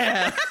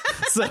 Yeah.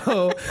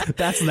 So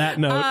that's that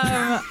note.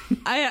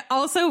 I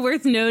also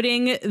worth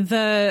noting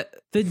the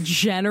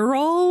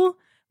general.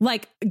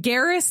 Like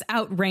Garrus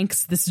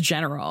outranks this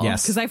general.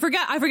 Yes. Because I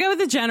forget what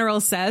the general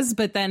says,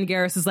 but then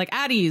Garrus is like,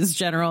 Addie's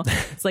general.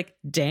 It's like,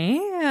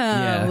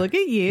 damn, look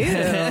at you.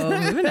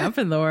 Moving up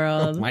in the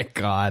world. Oh my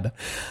God.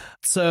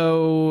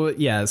 So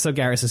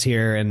Garrus is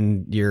here,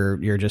 and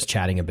you're just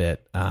chatting a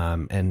bit,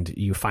 and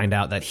you find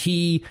out that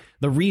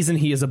the reason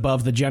he is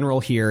above the general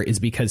here is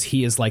because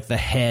he is like the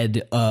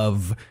head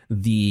of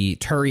the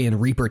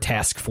Turian Reaper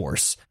Task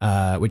Force,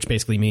 which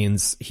basically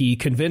means he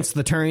convinced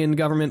the Turian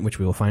government, which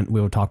we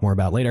will talk more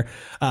about later,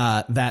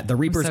 that the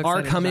Reapers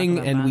are coming,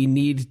 and we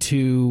need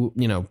to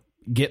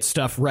get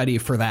stuff ready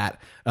for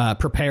that,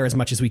 prepare as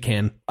much as we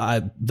can.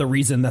 The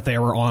reason that they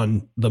were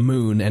on the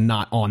moon and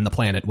not on the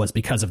planet was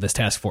because of this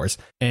task force.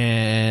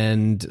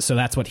 And so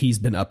that's what he's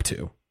been up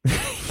to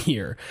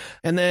here.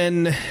 And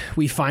then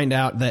we find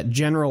out that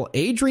General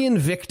Adrian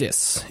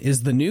Victus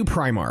is the new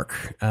Primarch.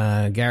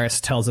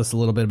 Garrus tells us a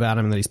little bit about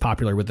him, that he's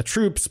popular with the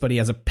troops, but he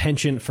has a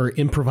penchant for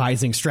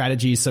improvising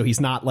strategies, so he's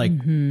not like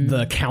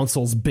the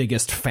council's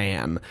biggest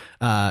fan,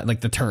 like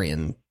the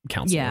Turian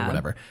council or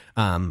whatever.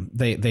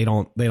 They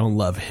don't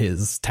love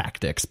his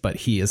tactics, but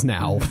he is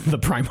now the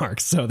Primarch,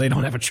 so they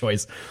don't have a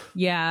choice.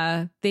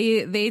 Yeah,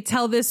 they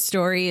tell this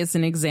story as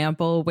an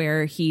example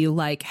where he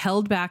like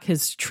held back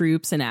his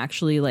troops and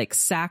actually like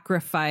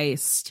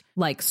sacrificed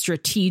like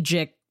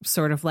strategic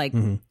sort of like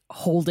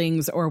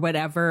holdings or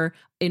whatever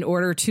in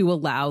order to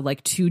allow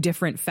like two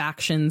different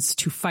factions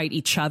to fight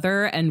each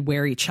other and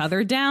wear each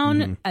other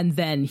down. And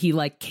then he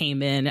like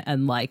came in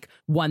and like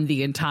won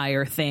the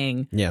entire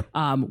thing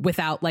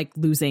without like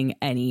losing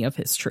any of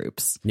his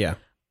troops.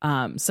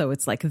 So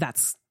it's like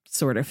that's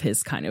sort of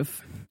his kind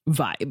of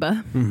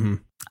vibe.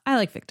 I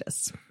like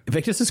Victus.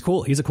 Victus is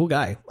cool. He's a cool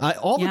guy.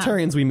 All the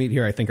Turians we meet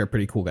here I think are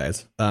pretty cool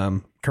guys.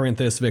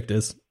 Corinthus,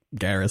 Victus,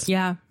 Garrus.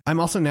 Yeah. I'm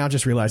also now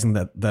just realizing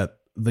that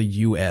the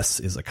US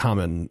is a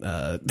common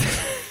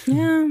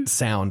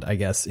sound, I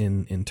guess,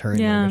 in Turian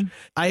language.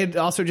 I had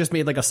also just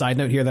made like a side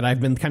note here that I've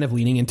been kind of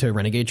leaning into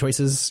renegade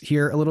choices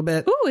here a little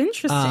bit. Ooh,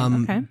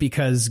 interesting. Okay.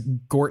 Because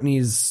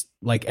Gortney's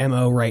like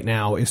MO right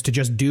now is to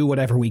just do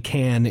whatever we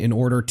can in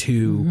order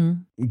to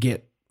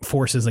get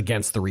forces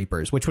against the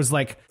Reapers, which was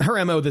like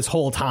her MO this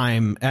whole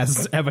time,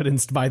 as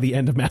evidenced by the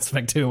end of Mass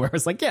Effect 2, where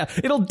it's like, yeah,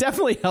 it'll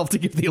definitely help to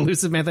give the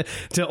elusive method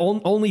to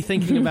only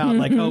thinking about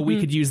like, oh, we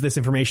could use this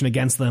information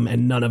against them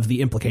and none of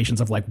the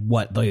implications of like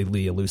what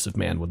the elusive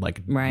man would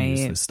like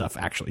use this stuff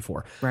actually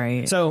for.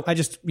 Right. So I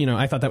just,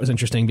 I thought that was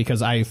interesting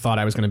because I thought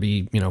I was going to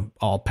be,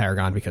 all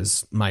Paragon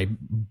because my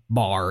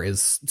bar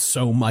is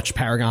so much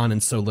Paragon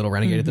and so little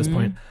Renegade at this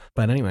point.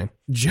 But anyway,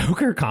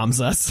 Joker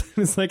calms us.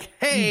 It's like,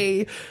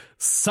 hey,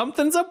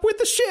 something's up with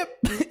the ship.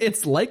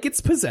 It's like it's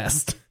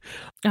possessed.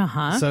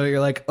 So you're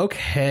like,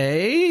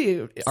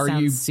 okay,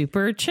 sounds you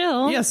super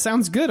chill? Yeah,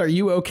 sounds good. Are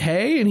you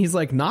okay? And he's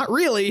like, not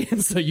really.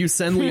 And so you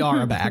send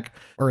Liara back,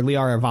 or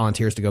Liara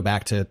volunteers to go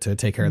back to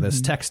take care of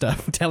this tech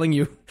stuff, telling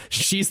you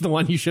she's the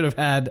one you should have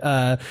had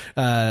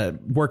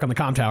work on the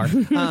comm tower.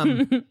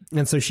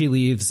 And so she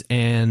leaves,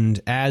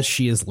 and as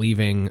she is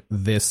leaving,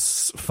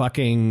 this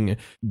fucking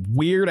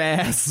weird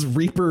ass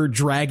Reaper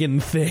dragon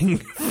thing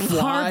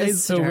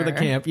flies over the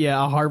camp.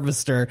 Yeah, a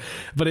harvester,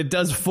 but it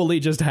does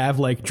fully just have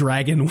like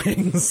dragon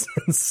wings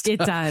and stuff. It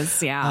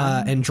does,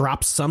 yeah. And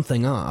drops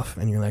something off,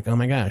 and you're like, oh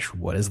my gosh,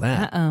 what is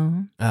that?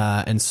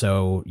 And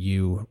so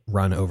you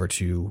run over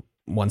to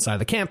one side of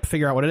the camp,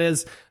 figure out what it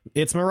is.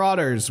 It's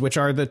Marauders, which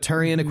are the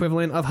Turian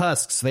equivalent of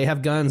Husks. They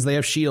have guns, they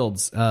have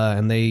shields,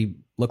 and they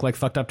look like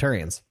fucked up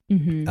Turians.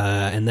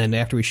 And then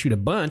after we shoot a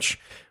bunch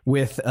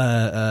with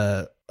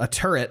a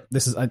turret,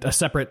 this is a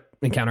separate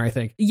encounter, I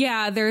think.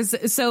 Yeah,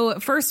 so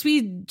first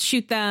we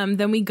shoot them,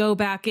 then we go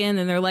back in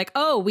and they're like,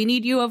 oh, we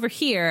need you over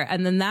here.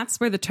 And then that's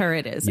where the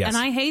turret is. Yes. And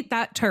I hate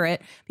that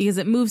turret because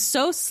it moves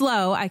so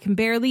slow. I can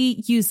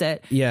barely use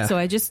it. Yeah. So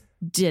I just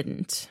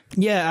didn't.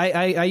 Yeah,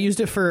 I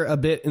used it for a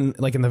bit in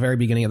the very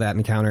beginning of that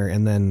encounter,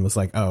 and then was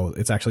like, oh,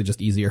 it's actually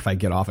just easier if I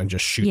get off and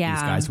just shoot these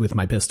guys with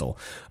my pistol.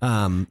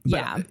 Very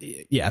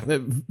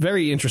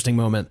interesting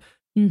moment.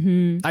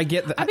 I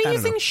get that. I've been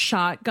using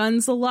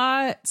shotguns a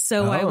lot,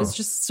 so I was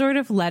just sort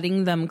of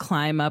letting them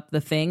climb up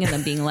the thing and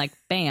then being like,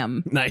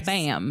 bam, nice.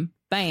 Bam,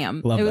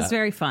 bam. Love it was that.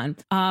 very fun.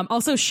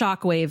 Also,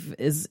 Shockwave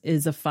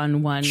is a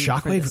fun one.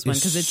 Shockwave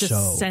because it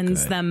just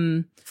sends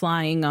them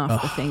flying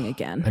off the thing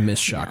again. I miss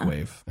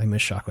Shockwave. I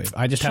miss Shockwave.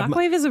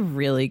 Shockwave is a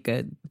really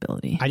good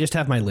ability. I just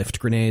have my lift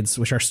grenades,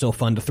 which are still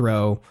fun to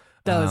throw.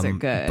 Those are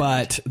good,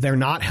 but they're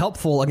not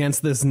helpful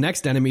against this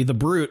next enemy, the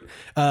Brute.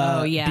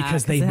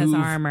 Because they has move.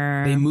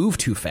 armor. They move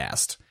too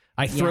fast.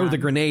 I throw the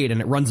grenade and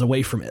it runs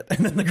away from it,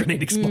 and then the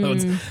grenade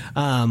explodes.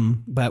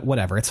 But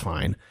whatever, it's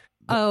fine.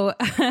 Oh,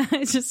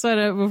 I just want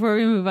to, before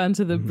we move on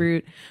to the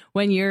Brute,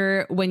 when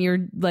you're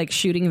like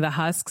shooting the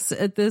husks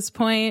at this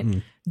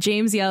point,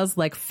 James yells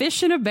like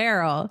fish in a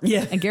barrel.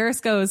 Yeah. And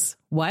Garrus goes,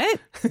 what?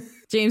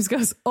 James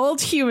goes,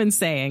 old human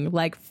saying,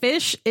 like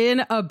fish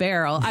in a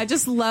barrel. I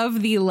just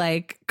love the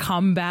like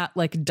combat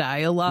like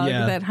dialogue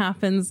that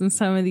happens in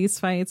some of these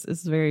fights.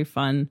 It's very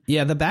fun.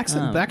 Yeah, the back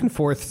and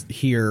forth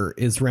here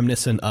is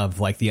reminiscent of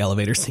like the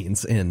elevator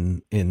scenes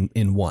in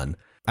 1.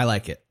 I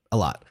like it a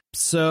lot.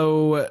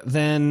 So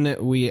then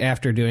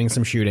after doing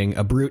some shooting,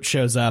 a Brute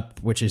shows up,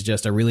 which is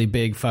just a really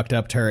big fucked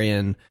up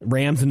Turian,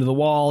 rams into the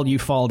wall, you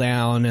fall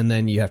down, and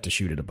then you have to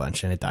shoot it a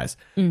bunch and it dies.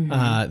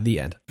 The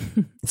end.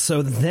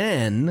 So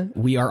then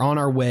we are on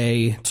our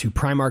way to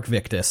Primarch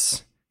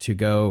Victus to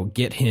go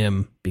get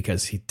him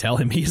because tell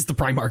him he's the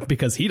Primarch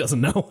because he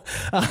doesn't know.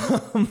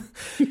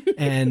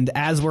 And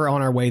as we're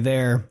on our way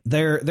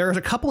there's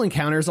a couple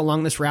encounters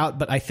along this route,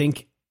 but I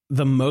think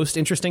the most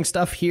interesting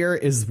stuff here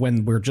is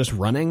when we're just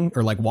running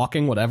or like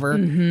walking, whatever,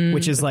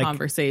 which is like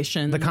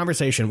the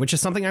conversation, which is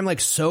something I'm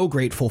like so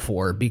grateful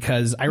for,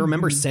 because I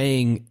remember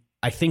saying,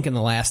 I think in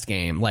the last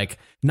game, like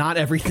not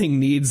everything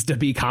needs to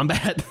be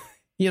combat.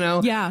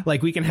 Yeah.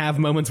 Like we can have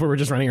moments where we're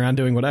just running around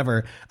doing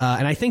whatever.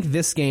 And I think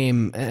this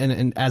game,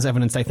 and as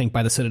evidenced, I think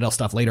by the Citadel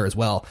stuff later as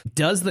well,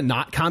 does the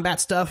not combat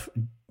stuff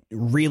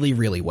really,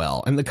 really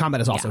well. And the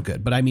combat is also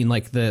good. But I mean,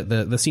 like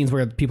the scenes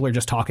where people are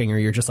just talking or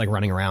you're just like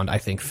running around, I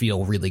think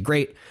feel really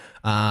great.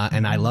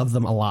 And I love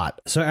them a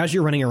lot. So as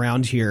you're running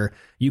around here,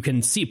 you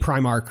can see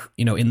Primarch,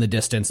 in the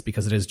distance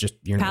because it is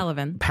just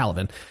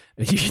Palaven.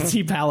 You can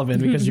see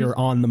Palaven because you're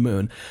on the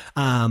moon.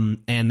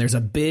 And there's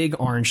a big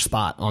orange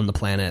spot on the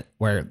planet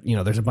where,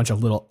 there's a bunch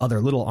of other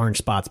little orange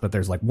spots, but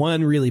there's like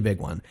one really big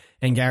one.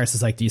 And Garrus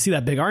is like, do you see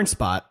that big orange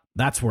spot?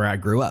 That's where I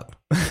grew up.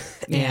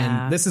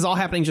 And this is all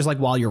happening just like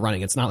while you're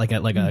running. It's not like a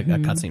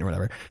cutscene or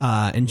whatever.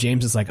 And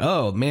James is like,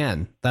 oh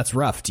man, that's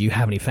rough. Do you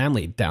have any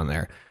family down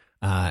there?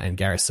 And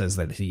Garrus says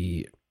that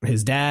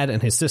his dad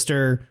and his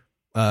sister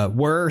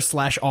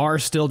were/are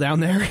still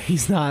down there.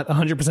 He's not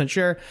 100%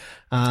 sure.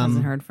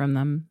 Hasn't heard from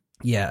them.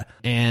 Yeah.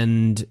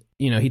 And,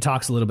 he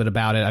talks a little bit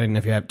about it. I don't know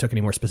if you took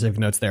any more specific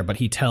notes there, but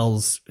he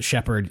tells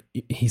Shepard,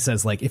 he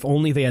says, like, if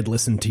only they had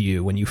listened to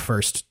you when you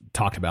first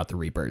talked about the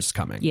Reapers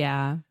coming.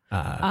 Yeah.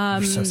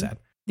 So sad.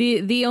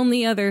 The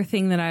only other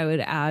thing that I would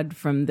add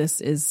from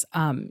this is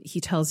he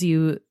tells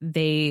you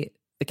the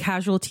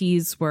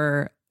casualties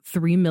were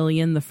 3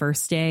 million the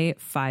first day,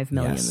 5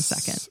 million the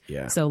second.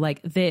 Yeah. So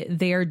like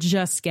they are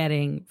just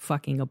getting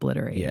fucking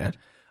obliterated. Yeah.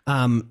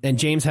 And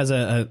James has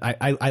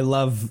I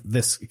love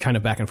this kind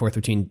of back and forth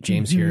between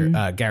James here.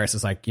 Garrus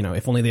is like,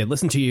 if only they had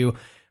listened to you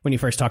when you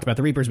first talked about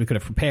the Reapers, we could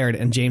have prepared.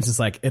 And James is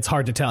like, it's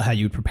hard to tell how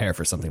you'd prepare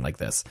for something like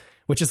this,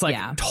 which is like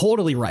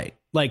totally right.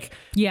 Like,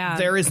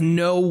 there is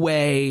no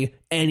way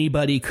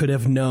anybody could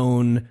have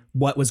known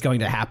what was going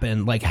to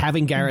happen. Like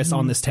having Garrus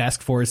on this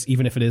task force,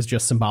 even if it is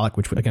just symbolic,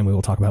 which again, we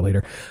will talk about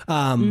later.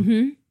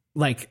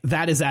 Like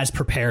that is as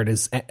prepared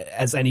as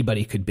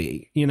anybody could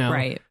be,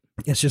 Right.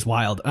 It's just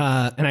wild.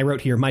 And I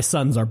wrote here, my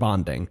sons are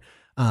bonding.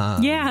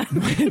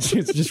 It's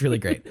just really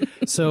great.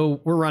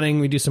 So we're running,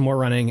 we do some more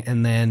running,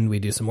 and then we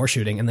do some more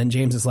shooting. And then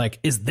James is like,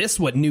 is this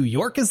what New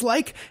York is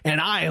like?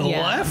 And I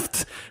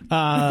left.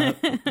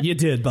 You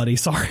did, buddy.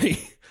 Sorry.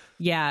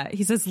 Yeah,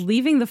 he says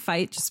leaving the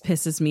fight just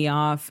pisses me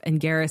off. And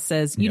Garrus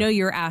says,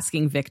 you're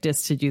asking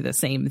Victus to do the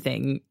same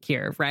thing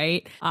here,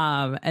 right?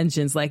 And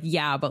Jin's like,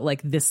 yeah, but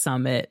like this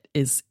summit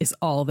is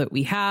all that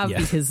we have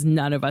because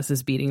none of us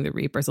is beating the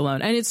Reapers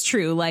alone. And it's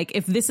true. Like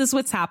if this is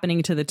what's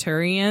happening to the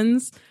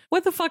Turians,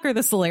 what the fuck are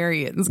the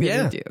Solarians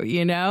going to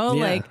do?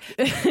 Like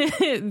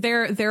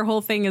their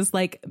whole thing is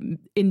like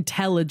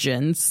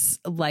intelligence,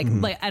 like,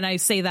 and I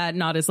say that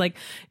not as like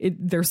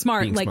they're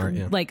smart,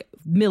 like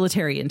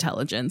military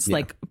intelligence,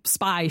 like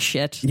spy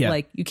shit.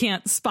 Like you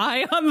can't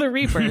spy on the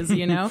Reapers,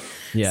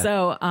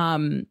 So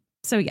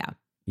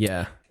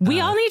yeah. We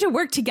all need to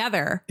work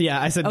together.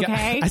 Yeah, I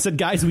said,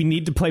 guys, we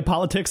need to play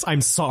politics.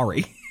 I'm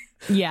sorry.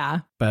 Yeah.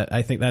 But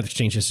I think that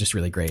exchange is just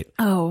really great.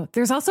 Oh,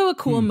 there's also a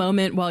cool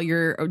moment while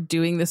you're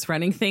doing this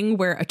running thing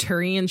where a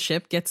Turian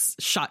ship gets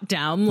shot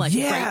down right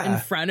in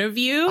front of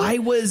you.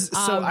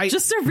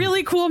 Just a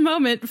really cool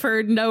moment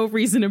for no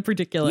reason in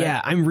particular.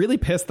 Yeah, I'm really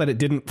pissed that it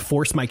didn't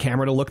force my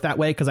camera to look that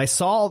way because I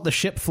saw the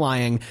ship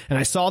flying and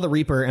I saw the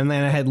Reaper and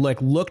then I had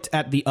looked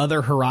at the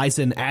other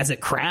horizon as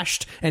it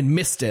crashed and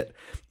missed it.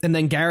 And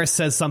then Garrus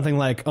says something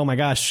like, oh my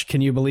gosh,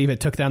 can you believe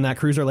it took down that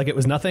cruiser like it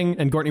was nothing?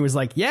 And Courtney was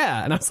like,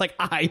 yeah. And I was like,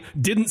 I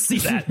didn't see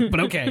that, but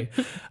okay.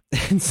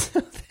 And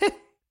so then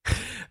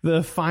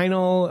the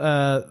final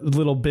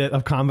little bit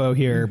of combo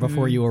here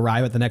before you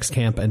arrive at the next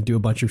camp and do a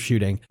bunch of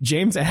shooting.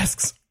 James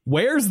asks,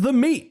 where's the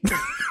meat?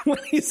 When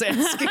he's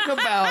asking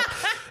about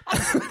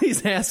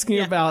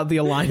about the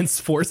Alliance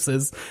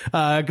forces,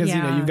 because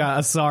you've got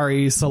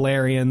Asari,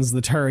 Solarians,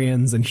 the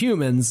Turians, and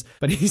humans,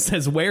 but he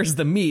says where's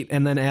the meat,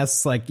 and then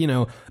asks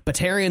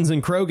Batarians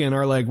and Krogan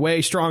are like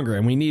way stronger,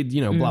 and we need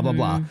blah blah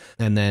blah,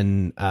 and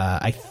then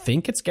I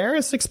think it's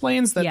Garrus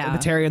explains that the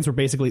Batarians were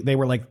they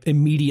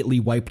immediately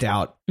wiped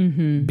out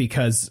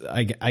because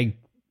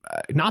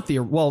not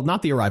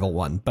the Arrival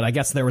one, but I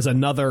guess there was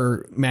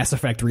another Mass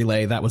Effect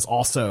relay that was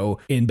also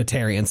in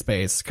Batarian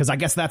space because I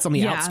guess that's on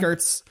the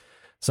outskirts.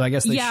 So I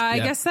guess I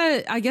guess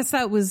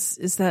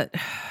that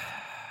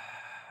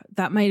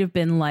might have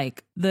been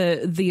like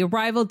the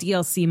Arrival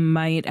DLC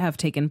might have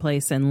taken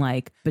place in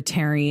like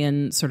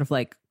Batarian sort of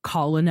like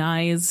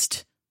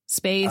colonized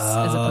space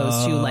as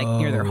opposed to like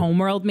near their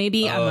homeworld.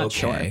 Maybe I'm not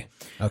sure.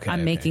 Okay,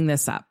 I'm making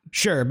this up.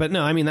 Sure, but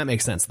no, I mean that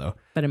makes sense though.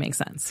 But it makes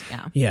sense,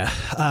 yeah. Yeah,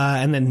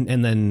 and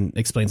then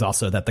explains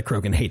also that the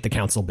Krogan hate the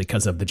Council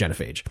because of the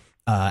genophage.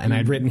 And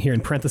I'd written here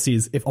in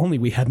parentheses, if only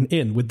we had an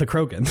in with the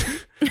Krogan.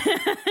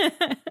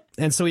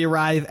 And so we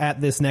arrive at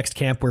this next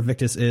camp where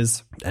Victus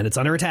is, and it's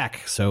under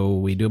attack. So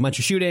we do a bunch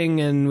of shooting,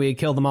 and we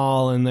kill them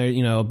all, and there,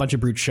 a bunch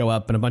of brutes show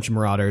up, and a bunch of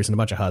marauders, and a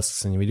bunch of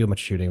husks, and we do a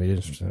bunch of shooting. We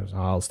do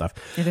all stuff.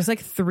 Yeah, there's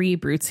like 3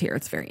 brutes here.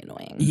 It's very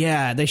annoying.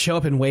 Yeah, they show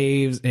up in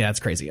waves. Yeah,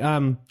 it's crazy.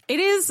 It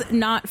is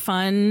not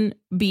fun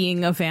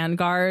being a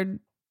Vanguard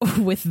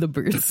with the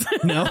brutes.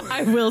 No,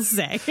 I will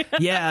say.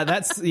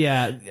 I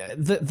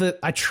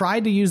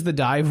tried to use the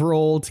dive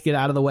roll to get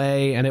out of the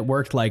way, and it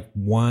worked like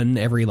one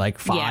every 5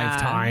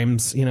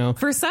 times.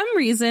 For some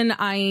reason,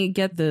 I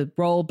get the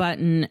roll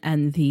button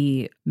and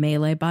the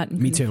melee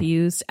button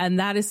confused, and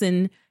that is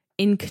an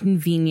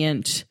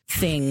inconvenient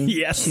thing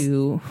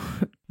to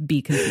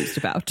be confused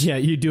about. Yeah,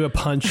 you do a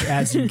punch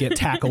as you get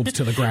tackled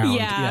to the ground.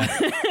 Yeah.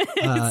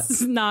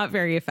 It's not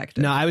very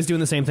effective. No, I was doing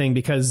the same thing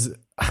because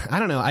I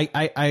don't know.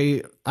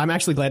 I'm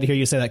actually glad to hear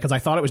you say that, because I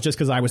thought it was just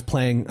because I was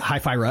playing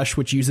Hi-Fi Rush,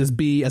 which uses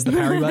B as the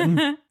parry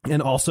button,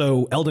 and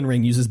also Elden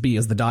Ring uses B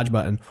as the dodge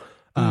button.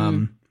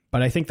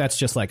 But I think that's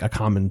just like a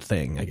common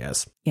thing, I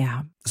guess.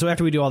 Yeah. So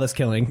after we do all this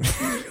killing,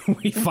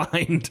 we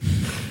find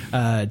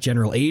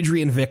General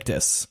Adrian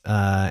Victus,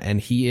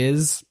 and he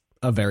is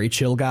a very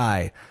chill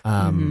guy,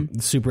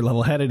 super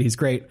level-headed. He's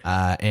great,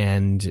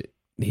 and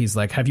he's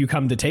like, have you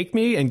come to take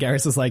me? And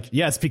Garrus is like,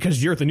 yes,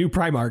 because you're the new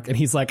Primarch. And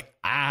he's like,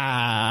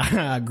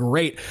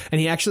 great.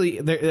 And he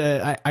actually,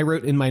 I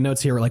wrote in my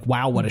notes here, like,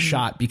 wow, what a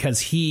shot, because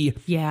he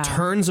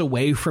turns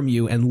away from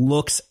you and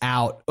looks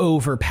out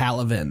over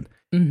Palaven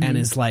and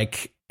is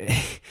like,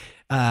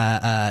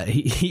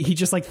 he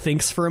just like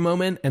thinks for a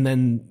moment and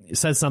then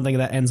says something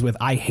that ends with,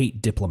 I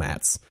hate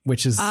diplomats,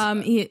 which is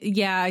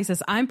he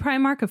says, I'm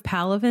Primarch of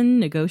Palaven,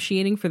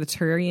 negotiating for the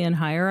Turian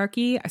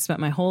hierarchy. I spent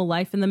my whole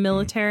life in the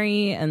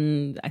military,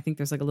 and I think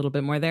there's like a little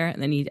bit more there,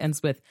 and then he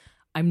ends with,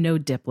 I'm no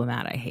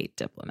diplomat, I hate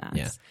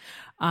diplomats.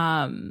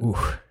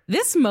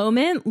 This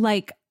moment,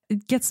 like,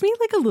 it gets me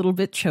like a little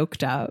bit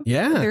choked up.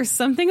 Yeah. There's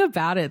something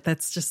about it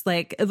that's just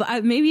like,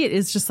 maybe it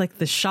is just like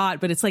the shot,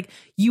 but it's like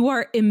you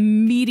are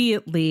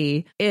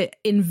immediately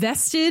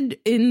invested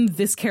in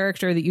this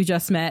character that you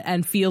just met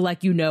and feel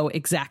like you know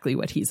exactly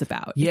what he's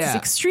about. Yeah. It's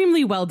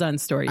extremely well done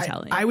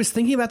storytelling. I was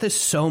thinking about this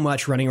so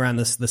much running around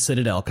the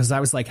Citadel, because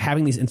I was like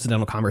having these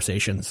incidental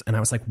conversations, and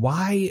I was like,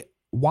 why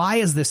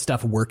is this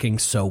stuff working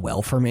so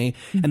well for me?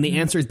 And the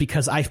answer is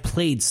because I've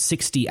played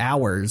 60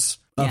 hours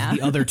of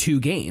the other two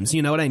games.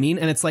 You know what I mean?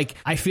 And it's like,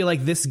 I feel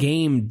like this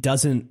game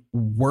doesn't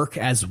work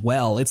as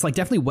well. It's like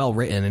definitely well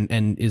written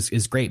and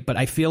is great, but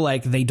I feel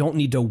like they don't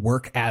need to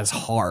work as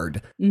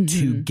hard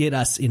to get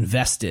us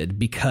invested,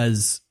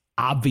 because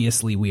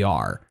obviously we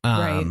are,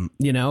 right.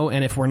 You know,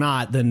 and if we're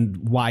not,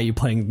 then why are you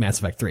playing Mass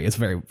Effect 3? It's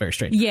very, very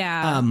strange.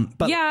 Yeah.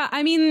 But yeah,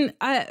 I mean,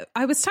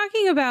 I was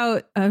talking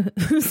about,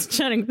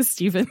 chatting with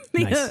Steven,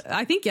 Nice.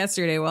 I think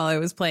yesterday while I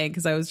was playing,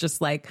 because I was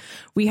just like,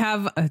 we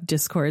have a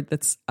Discord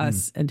that's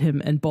us and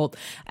him and Bolt,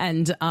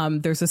 and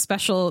there's a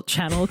special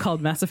channel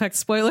called Mass Effect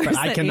Spoilers but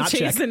I that cannot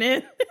check.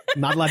 in.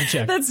 Not allowed to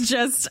check. That's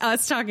just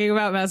us talking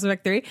about Mass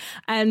Effect 3.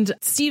 And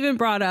Steven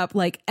brought up,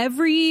 like,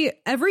 every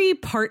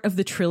part of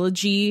the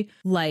trilogy,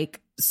 like,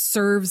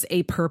 serves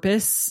a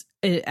purpose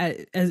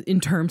in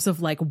terms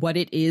of like what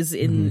it is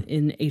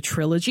in a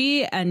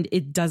trilogy, and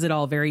it does it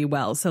all very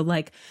well. So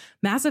like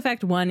Mass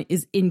Effect 1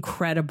 is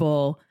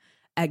incredible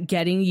at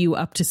getting you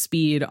up to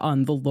speed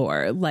on the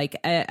lore. Like,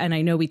 and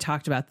I know we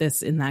talked about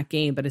this in that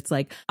game, but it's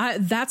like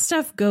that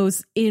stuff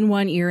goes in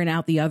one ear and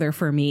out the other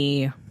for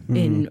me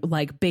in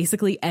like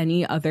basically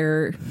any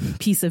other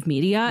piece of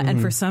media. And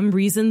for some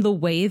reason, the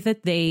way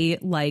that they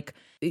like,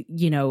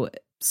 you know,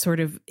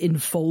 sort of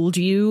enfold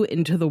you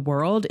into the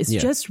world is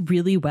just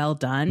really well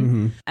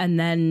done. And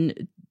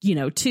then, you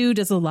know, 2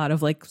 does a lot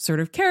of like sort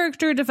of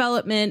character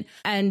development,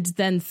 and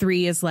then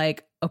 3 is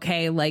like,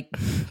 okay, like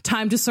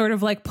time to sort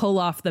of like pull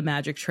off the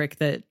magic trick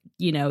that,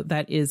 you know,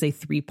 that is a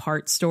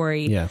 3-part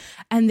story. Yeah.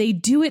 And they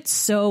do it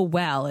so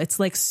well. It's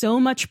like so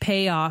much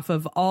payoff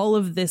of all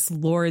of this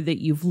lore that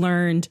you've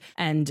learned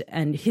and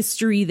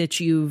history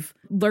that you've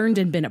learned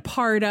and been a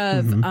part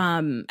of,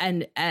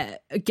 and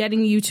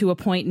getting you to a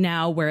point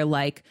now where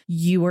like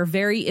you are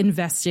very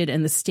invested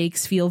and the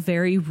stakes feel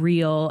very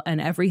real and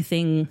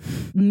everything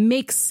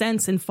makes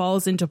sense and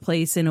falls into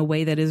place in a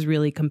way that is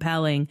really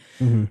compelling,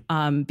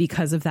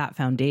 because of that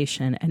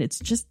foundation. And it's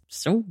just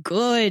so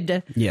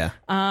good. Yeah.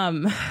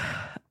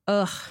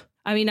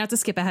 I mean, not to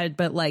skip ahead,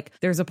 but like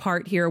there's a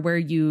part here where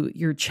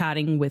you're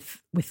chatting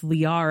with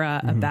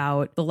Liara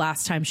about the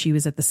last time she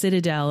was at the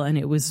Citadel, and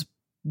it was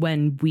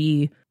when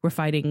we were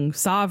fighting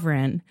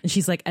Sovereign, and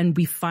she's like, and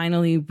we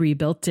finally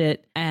rebuilt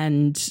it,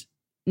 and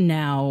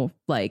now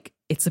like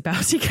it's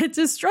about to get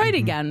destroyed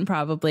again,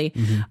 probably.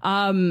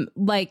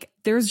 Like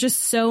there's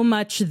just so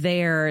much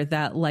there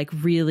that like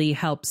really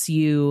helps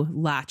you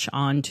latch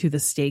on to the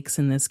stakes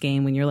in this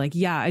game when you're like,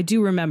 yeah, I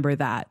do remember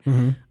that.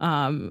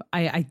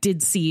 I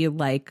did see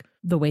like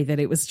the way that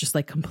it was just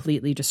like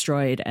completely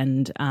destroyed,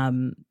 and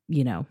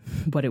you know,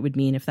 what it would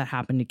mean if that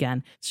happened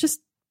again. It's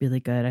just really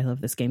good. I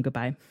love this game.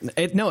 Goodbye.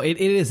 It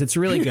is. It's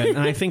really good. And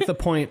I think the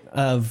point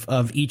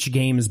of each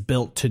game is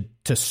built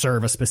to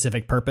serve a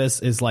specific purpose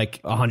is like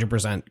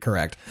 100%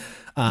 correct.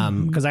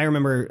 Because I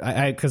remember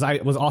because I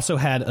was also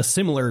had a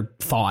similar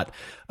thought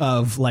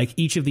of like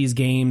each of these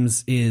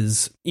games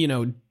is, you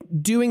know,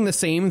 doing the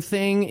same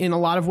thing in a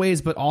lot of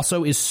ways, but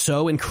also is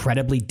so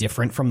incredibly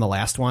different from the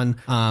last one.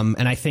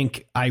 And I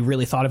think I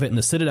really thought of it in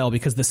the Citadel,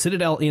 because the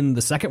Citadel in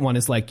the second one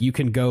is like, you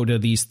can go to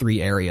these 3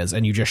 areas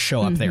and you just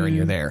show up there and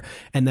you're there.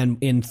 And then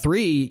in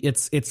 3,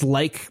 it's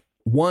like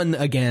 1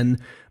 again,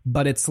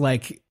 but it's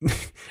like,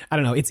 I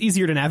don't know, it's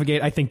easier to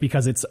navigate, I think,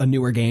 because it's a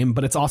newer game,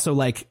 but it's also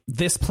like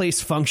this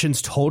place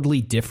functions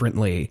totally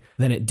differently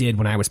than it did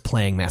when I was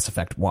playing Mass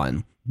Effect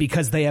 1.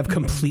 Because they have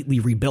completely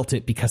rebuilt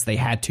it because they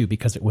had to,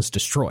 because it was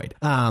destroyed.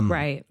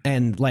 Right.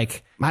 And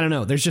like, I don't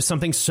know, there's just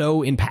something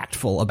so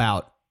impactful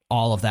about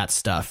all of that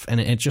stuff. And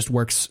it just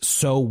works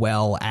so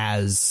well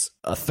as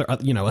a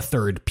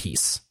third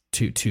piece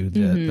to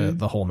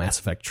the whole Mass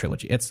Effect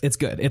trilogy. It's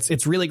good.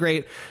 It's really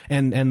great.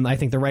 And I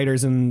think the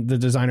writers and the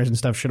designers and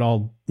stuff should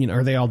all,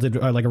 or they all did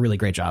like a really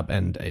great job.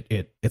 And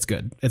it's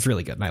good. It's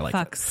really good. And I like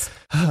it.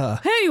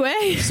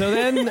 Anyway. So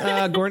then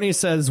Gortney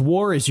says,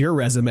 war is your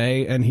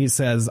resume. And he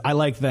says, I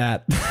like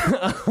that.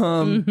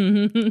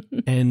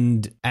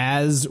 And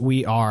as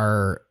we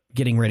are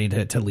getting ready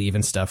to leave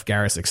and stuff,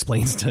 Garrus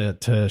explains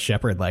to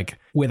Shepard, like,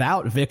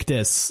 without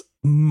Victus,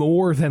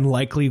 more than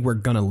likely we're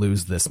gonna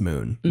lose this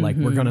moon. Like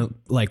we're gonna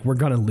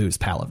lose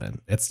Palaven.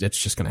 It's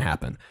just gonna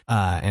happen.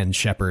 And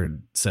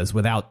Shepard says,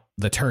 without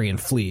the Turian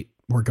fleet,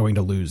 we're going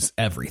to lose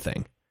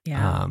everything.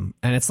 Yeah.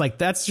 And it's like,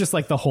 that's just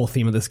like the whole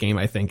theme of this game,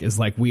 I think, is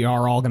like, we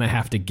are all gonna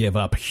have to give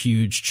up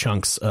huge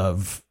chunks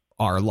of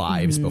our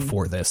lives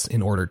before this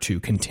in order to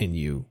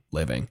continue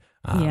living.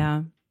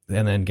 Yeah.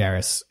 And then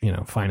Garrus,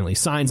 finally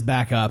signs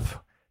back up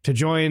to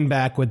join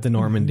back with the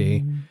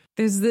Normandy.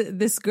 There's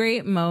this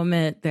great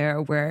moment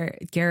there where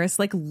Garrus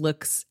like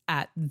looks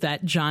at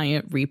that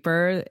giant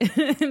Reaper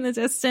in the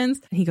distance.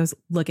 And he goes,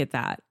 look at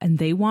that. And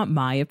they want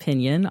my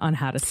opinion on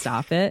how to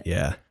stop it.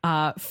 Yeah.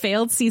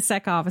 Failed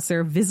CSEC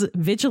officer,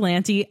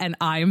 vigilante, and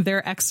I'm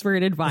their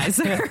expert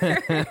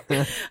advisor.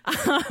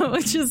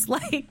 Which is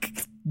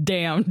like,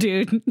 damn,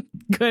 dude.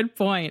 Good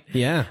point.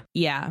 Yeah.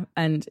 Yeah.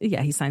 And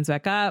yeah, he signs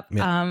back up.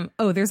 Yeah.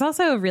 There's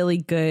also a really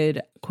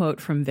good quote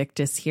from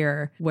Victus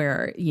here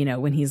where,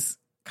 when he's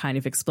kind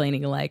of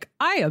explaining like,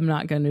 I am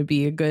not going to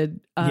be a good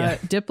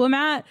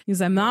diplomat,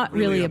 because I'm not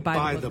really a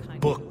by the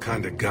book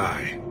kind of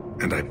guy,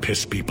 and I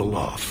piss people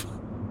off.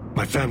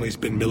 My family's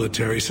been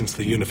military since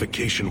the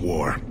Unification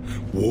War.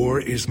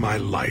 War is my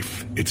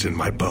life. It's in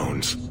my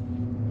bones.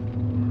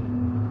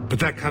 But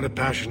that kind of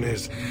passion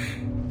is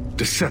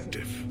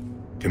deceptive.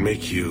 Can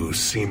make you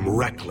seem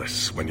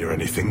reckless when you're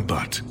anything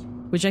but.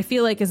 Which I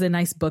feel like is a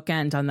nice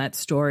bookend on that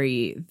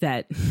story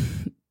that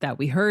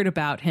we heard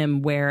about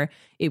him, where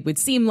it would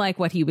seem like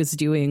what he was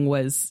doing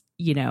was,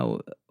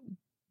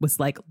 was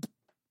like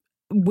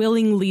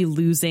willingly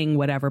losing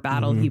whatever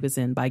battle he was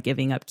in by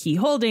giving up key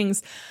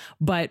holdings.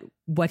 But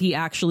what he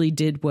actually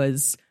did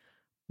was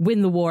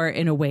win the war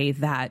in a way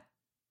that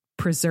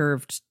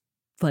preserved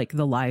like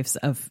the lives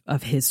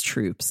of his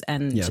troops.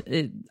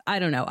 And I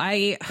don't know.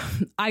 I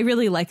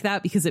really like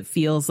that because it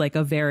feels like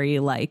a very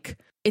like,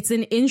 it's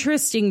an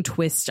interesting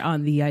twist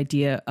on the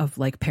idea of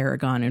like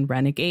Paragon and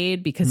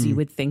Renegade, because you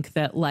would think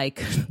that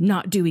like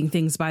not doing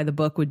things by the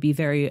book would be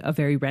a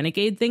very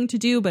Renegade thing to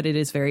do, but it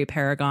is very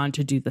Paragon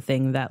to do the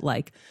thing that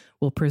like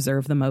will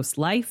preserve the most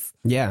life.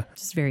 Yeah.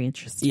 Which is very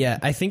interesting. Yeah.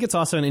 I think it's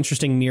also an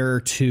interesting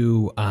mirror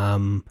to,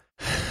 I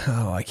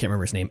can't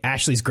remember his name,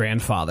 Ashley's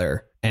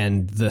grandfather,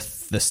 and the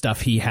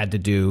stuff he had to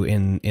do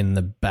in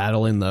the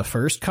battle in the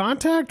First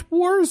Contact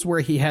Wars,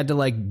 where he had to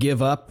like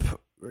give up,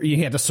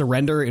 you had to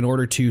surrender in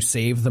order to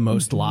save the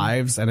most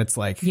lives. And it's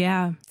like,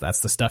 yeah,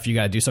 that's the stuff you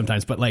got to do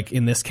sometimes. But like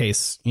in this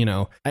case,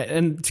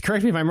 and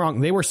correct me if I'm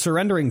wrong, they were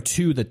surrendering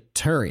to the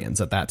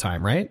Turians at that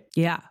time, right?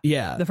 Yeah.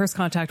 Yeah. The First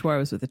Contact War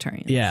was with the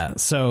Turians. Yeah.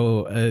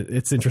 So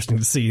it's interesting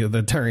to see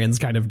the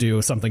Turians kind of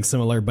do something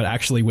similar, but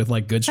actually with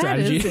like good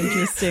strategy. That is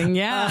interesting.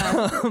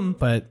 Yeah.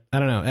 But I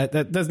don't know.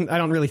 I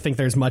don't really think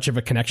there's much of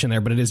a connection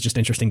there, but it is just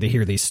interesting to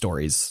hear these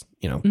stories,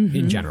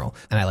 in general.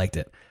 And I liked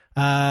it.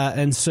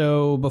 And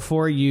so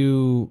before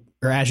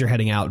as you're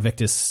heading out,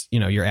 Victus,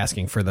 you're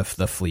asking for the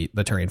fleet,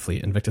 the Turian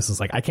fleet. And Victus is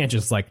like, I can't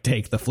just like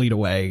take the fleet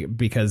away,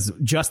 because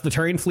just the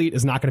Turian fleet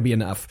is not going to be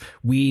enough.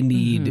 We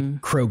need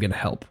Krogan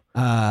help.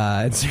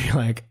 And so you're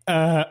like,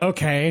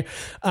 okay.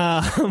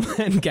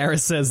 And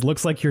Garrus says,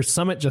 looks like your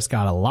summit just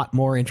got a lot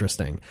more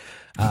interesting.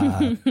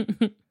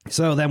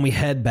 So then we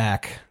head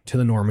back to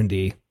the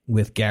Normandy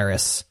with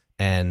Garrus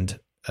and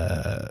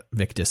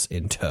Victus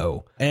in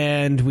tow,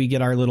 and we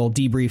get our little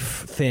debrief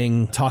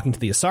thing talking to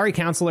the Asari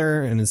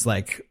counselor, and it's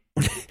like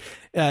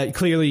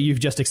clearly you've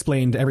just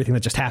explained everything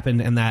that just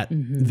happened, and that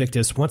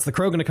Victus wants the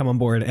Krogan to come on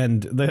board,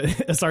 and the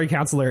Asari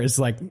counselor is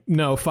like,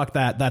 no, fuck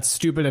that, that's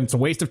stupid and it's a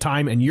waste of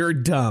time and you're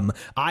dumb.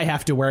 I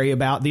have to worry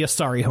about the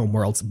Asari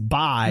homeworlds.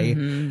 Bye.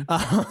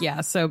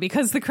 Yeah, so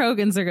because the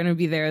Krogans are going to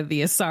be there,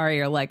 the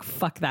Asari are like,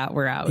 fuck that,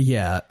 we're out.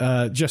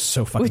 Yeah, just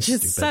so fucking Which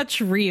is stupid.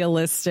 Such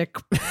realistic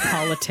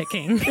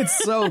politicking. It's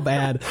so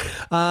bad.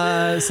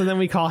 So then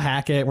we call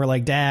Hackett. We're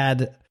like,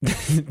 Dad,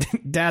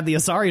 the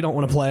Asari don't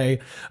want to play.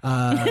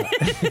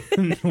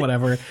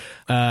 Whatever.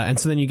 And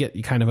so then you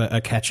get kind of a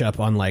catch up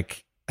on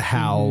like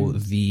how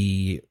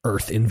the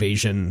Earth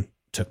invasion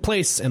took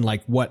place and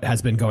like what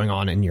has been going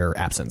on in your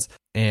absence.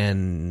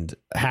 And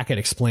Hackett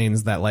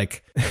explains that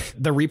like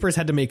the Reapers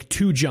had to make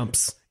 2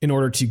 jumps in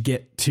order to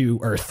get to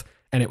Earth.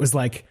 And it was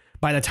like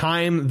by the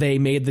time they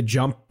made the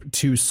jump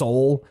to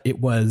Seoul, it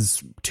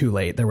was too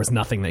late. There was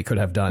nothing they could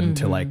have done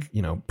to like,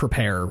 you know,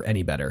 prepare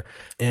any better.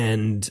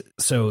 And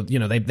so, you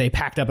know, they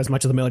packed up as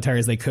much of the military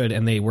as they could,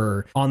 and they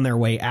were on their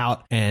way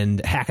out.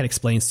 And Hackett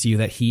explains to you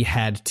that he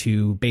had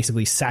to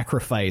basically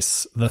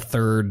sacrifice the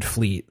Third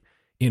Fleet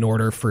in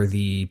order for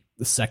the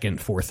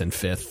Second, Fourth, and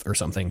Fifth or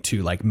something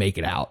to like make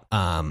it out.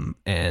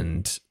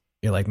 And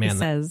you're like, man, he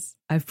says,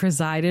 I've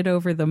presided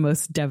over the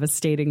most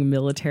devastating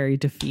military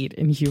defeat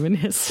in human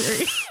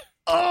history.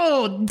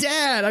 Oh,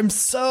 Dad, I'm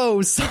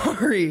so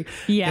sorry.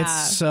 Yeah.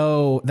 It's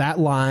so, that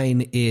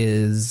line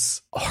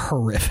is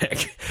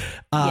horrific.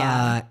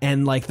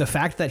 And like the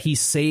fact that he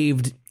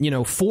saved, you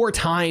know, 4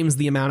 times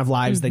the amount of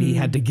lives that he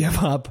had to give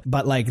up,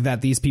 but like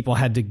that these people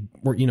had to,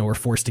 were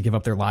forced to give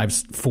up their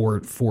lives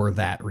for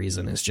that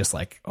reason is just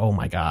like, oh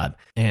my God.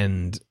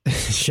 And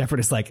Shepard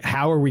is like,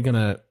 how are we going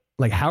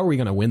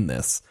to win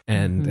this?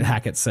 And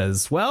Hackett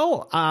says,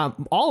 well,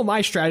 all of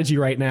my strategy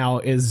right now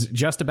is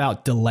just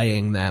about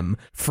delaying them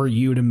for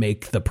you to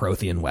make the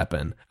Prothean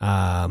weapon.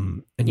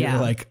 And you're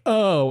like,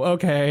 oh,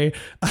 okay.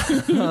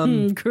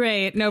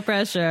 Great. No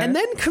pressure. And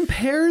then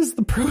compares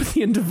the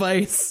Prothean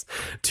device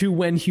to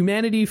when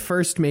humanity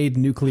first made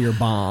nuclear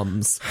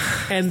bombs.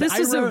 And this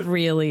is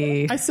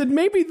I said,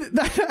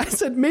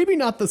 maybe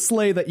not the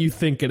sleigh that you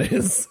think it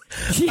is.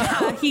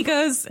 Yeah.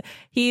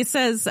 He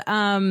says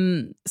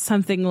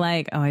something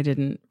like, oh, I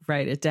didn't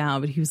write it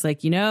down, but he was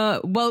like,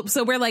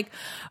 so we're like,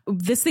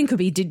 this thing could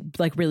be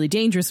like really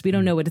dangerous. We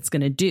don't know what it's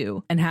going to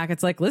do. And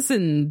Hackett's like,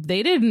 listen,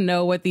 they didn't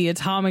know what the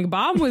atomic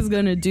bomb was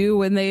going to do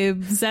when they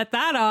set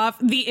that off.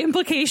 The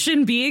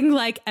implication being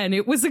like, and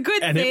it was a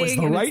good and thing. It was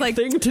the right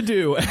thing to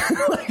do.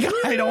 Like,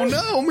 I don't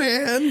know,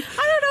 man.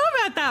 I don't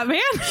know about that,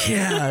 man.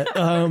 Yeah.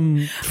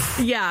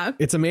 Yeah.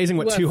 It's amazing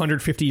what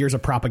 250 years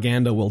of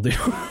propaganda will do.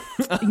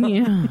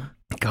 Yeah.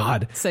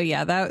 God. So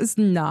yeah, that was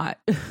not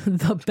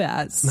the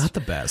best. Not the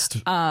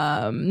best.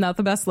 Not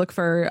the best look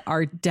for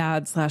our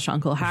dad /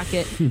 Uncle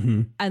Hackett.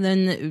 And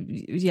then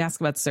you ask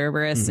about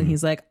Cerberus and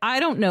he's like, I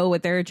don't know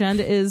what their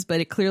agenda is,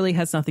 but it clearly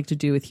has nothing to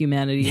do with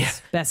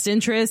humanity's best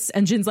interests.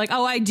 And Jin's like,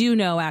 oh, I do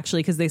know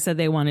actually, because they said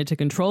they wanted to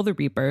control the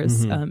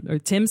Reapers. Or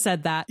Tim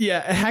said that.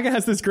 Yeah. Hackett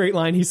has this great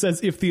line. He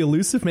says, if the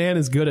elusive man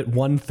is good at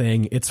one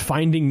thing, it's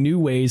finding new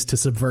ways to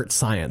subvert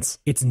science.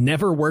 It's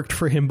never worked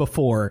for him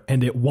before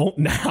and it won't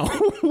now.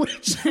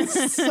 Which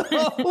is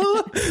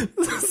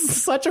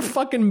such a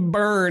fucking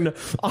burn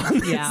on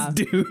this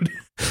dude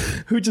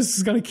who just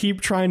is going to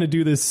keep trying to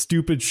do this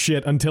stupid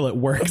shit until it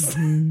works.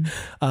 And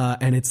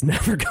it's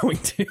never going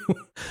to.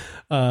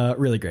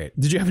 Really great.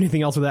 Did you have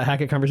anything else with that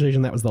Hackett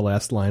conversation? That was the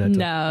last line.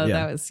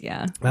 That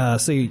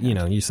was, so,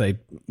 you say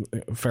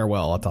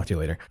farewell. I'll talk to you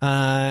later.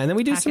 And then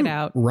we do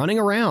some running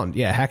around.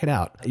 Yeah, hack it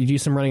out. You do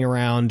some running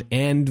around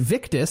and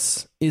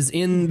Victus is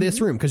in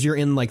this room because you're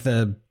in like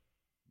the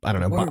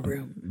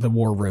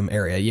war room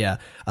area. Yeah.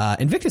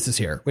 And Victus is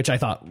here, which I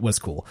thought was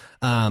cool.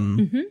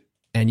 And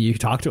you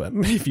talk to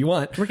him if you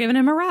want. We're giving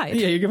him a ride.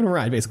 Yeah, you're giving him a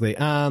ride, basically.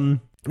 And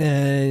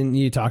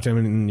you talk to him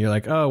and you're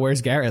like, oh,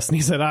 where's Garrus? And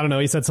he said, I don't know.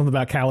 He said something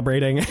about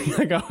calibrating. You're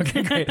like, oh,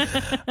 okay, great.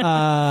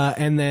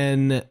 And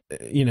then,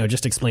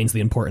 just explains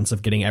the importance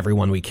of getting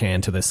everyone we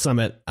can to this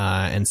summit,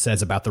 and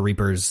says about the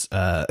Reapers,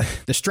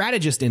 the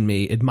strategist in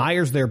me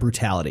admires their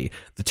brutality.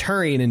 The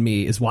Turian in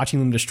me is watching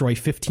them destroy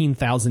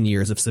 15,000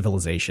 years of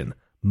civilization.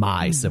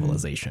 My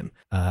civilization.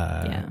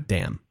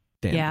 Damn.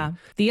 Yeah.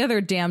 The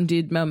other damn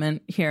dude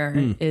moment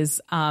here is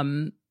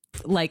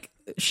like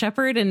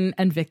Shepard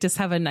and Victus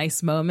have a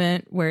nice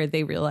moment where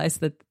they realize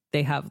that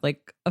they have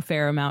like a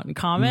fair amount in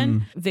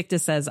common.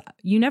 Victus says,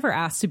 you never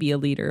asked to be a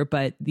leader,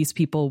 but these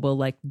people will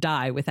like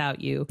die without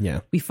you.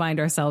 Yeah. We find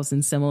ourselves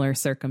in similar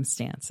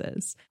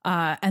circumstances.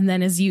 And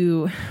then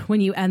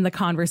when you end the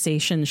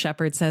conversation,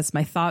 Shepard says,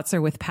 my thoughts are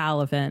with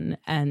Palaven.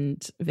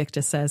 And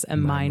Victus says,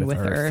 and mine with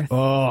Earth.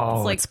 Oh,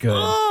 it's like, that's good.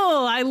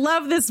 Oh, I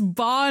love this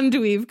bond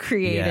we've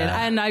created.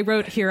 Yeah. And I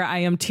wrote here, I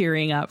am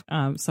tearing up.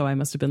 So I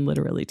must have been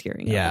literally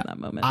tearing up in that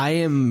moment. I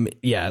am,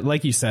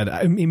 like you said,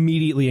 I'm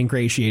immediately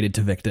ingratiated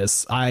to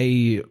Victus.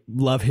 I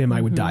love him.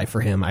 I would die for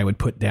him. I would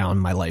put down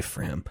my life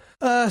for him.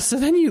 So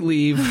then you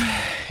leave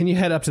and you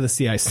head up to the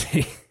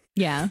CIC.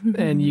 Yeah.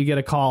 And you get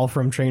a call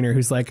from Traynor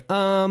who's like,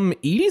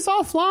 Edie's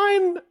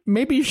offline.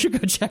 Maybe you should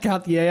go check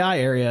out the AI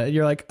area. And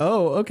you're like,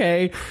 oh,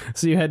 okay.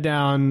 So you head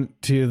down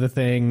to the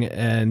thing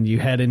and you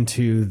head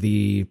into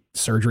the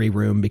surgery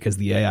room because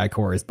the AI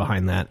core is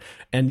behind that.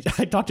 And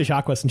I talked to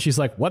Shaquas and she's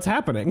like, what's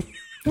happening?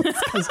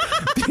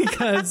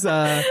 because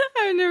I've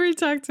never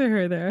talked to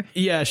her there.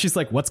 Yeah, she's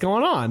like, what's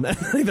going on?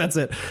 That's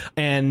it.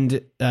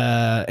 And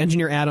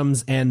Engineer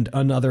Adams and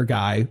another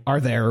guy are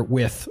there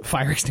with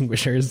fire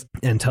extinguishers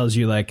and tells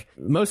you like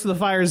most of the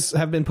fires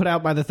have been put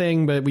out by the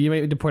thing, but you may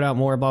need to put out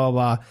more, blah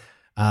blah blah.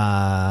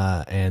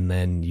 And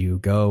then you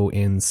go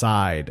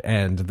inside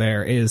and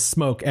there is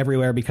smoke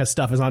everywhere because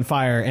stuff is on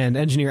fire, and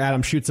Engineer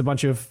Adam shoots a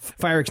bunch of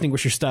fire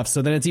extinguisher stuff,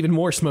 so then it's even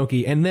more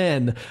smoky, and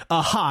then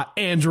a hot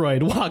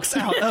android walks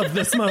out of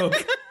the smoke.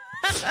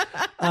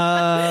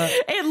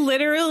 It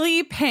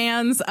literally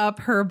pans up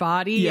her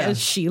body as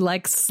she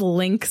like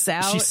slinks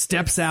out. She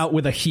steps out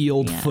with a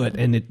healed foot,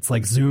 and it's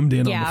like zoomed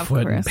in on the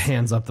foot and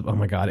pans up. Oh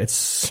my God, it's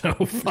so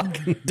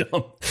fucking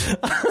dumb.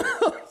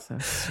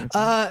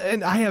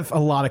 And I have a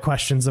lot of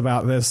questions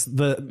about this.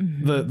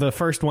 The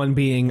first one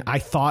being, I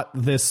thought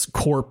this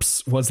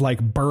corpse was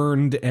like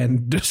burned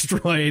and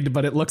destroyed,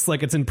 but it looks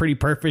like it's in pretty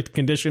perfect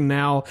condition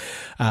now.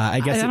 I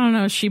guess I don't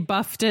know. She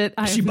buffed it.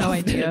 I have no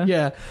idea.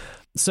 Yeah.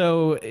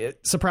 So,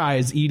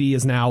 surprise, Edie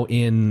is now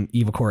in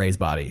Eva Coray's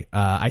body.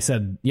 I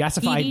said,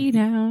 yassified. Edie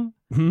now.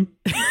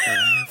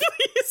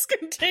 Please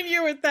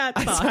continue with that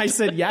thought. I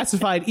said,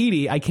 yassified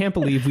Edie. I can't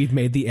believe we've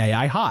made the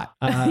AI hot.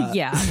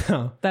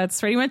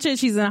 That's pretty much it.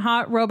 She's in a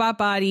hot robot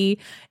body.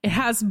 It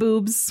has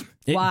boobs.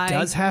 Why? It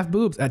does have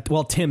boobs.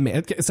 Well,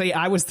 Tim, say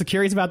I was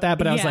curious about that,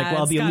 but I was like,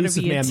 well, the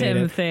elusive man made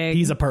it. Thing.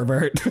 He's a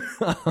pervert.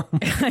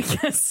 I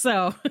guess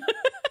so.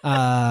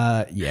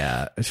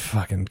 Yeah,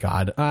 fucking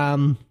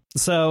God.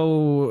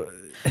 So,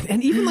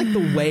 and even like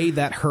the way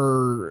that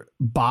her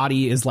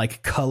body is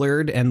like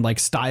colored and like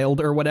styled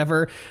or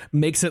whatever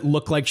makes it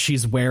look like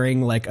she's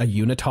wearing like a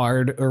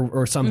unitard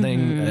or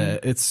something.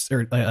 It's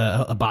or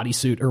a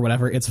bodysuit or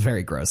whatever. It's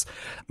very gross.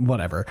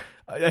 Whatever.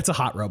 It's a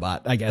hot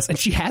robot, I guess. And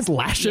she has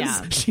lashes.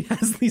 Yeah. She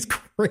has these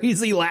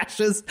crazy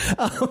lashes.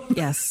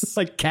 Yes.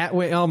 Like cat.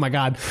 Oh my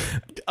God.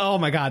 Oh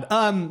my God.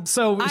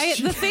 So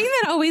the thing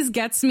that always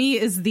gets me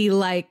is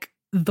the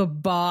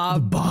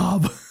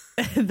bob.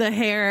 The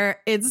hair,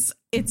 it's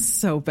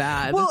so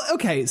bad. Well,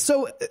 okay,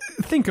 so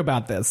think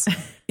about this.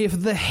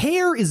 If the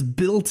hair is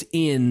built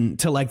in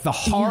to like the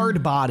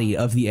hard body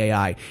of the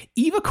AI,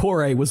 Eva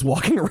Coray was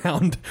walking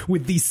around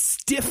with the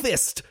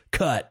stiffest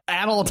cut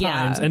at all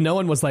times, and no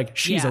one was like,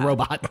 she's a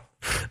robot.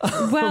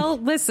 Well,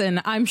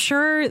 listen, I'm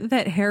sure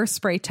that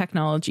hairspray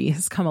technology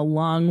has come a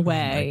long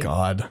way. Oh my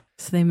God.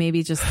 So they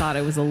maybe just thought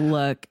it was a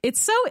look.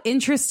 It's so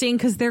interesting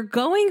because they're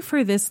going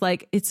for this,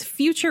 like, it's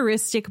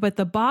futuristic, but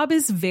the bob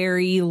is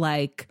very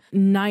like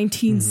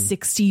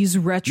 1960s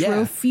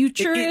retro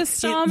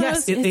futurist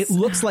almost. Yes, it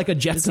looks like a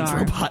Jetsons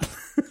robot.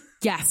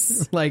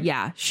 Yes.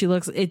 She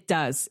looks, it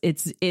does.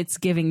 It's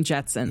giving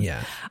Jetson.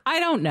 Yeah. I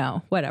don't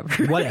know. Whatever.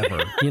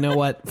 You know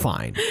what?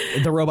 Fine.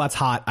 The robot's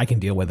hot. I can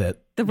deal with it.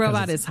 The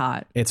robot is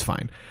hot. It's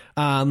fine.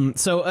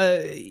 So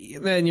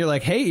then you're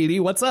like, hey,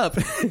 Edie, what's up?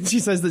 She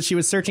says that she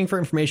was searching for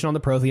information on the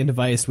Prothean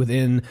device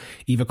within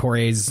Eva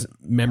Coray's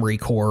memory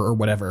core or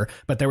whatever,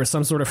 but there was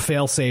some sort of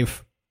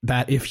failsafe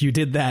that if you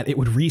did that, it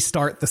would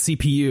restart the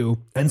CPU.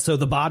 And so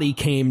the body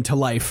came to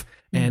life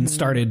and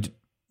started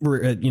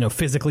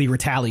physically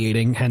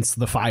retaliating, hence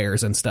the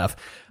fires and stuff,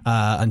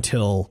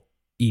 until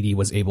Edie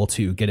was able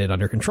to get it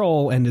under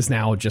control and is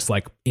now just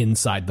like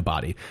inside the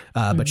body.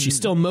 But she's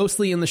still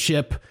mostly in the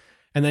ship.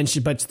 And then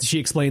she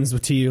explains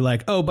to you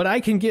like, oh, but I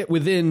can get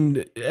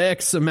within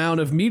X amount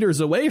of meters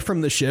away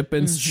from the ship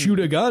and shoot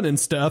a gun and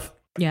stuff.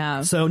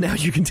 Yeah. So now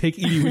you can take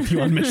Edie with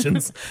you on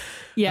missions.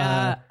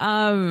 Yeah.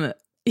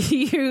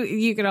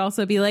 You could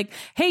also be like,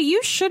 hey,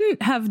 you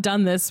shouldn't have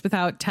done this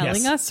without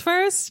telling us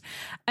first.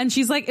 And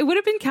she's like, it would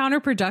have been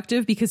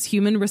counterproductive because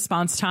human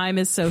response time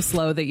is so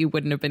slow that you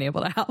wouldn't have been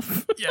able to help.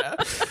 Yeah.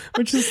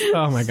 Which is,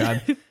 oh my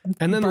God.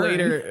 And then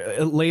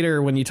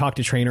later when you talk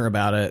to Trainer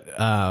about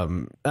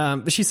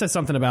it, she says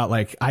something about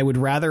like, I would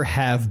rather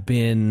have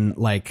been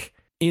like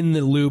in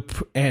the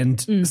loop and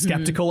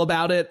skeptical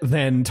about it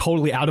than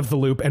totally out of the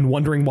loop and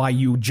wondering why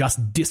you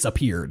just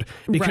disappeared,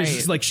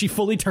 because like she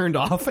fully turned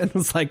off and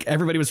was like,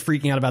 everybody was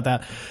freaking out about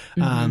that.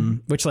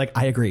 Which like,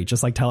 I agree.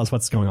 Just like, tell us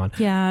what's going on.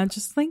 Yeah.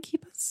 Just like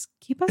keep us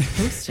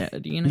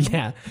posted, you know?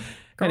 Yeah.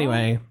 Girl.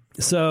 Anyway,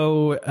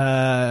 so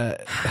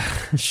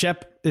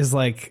Shep is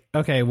like,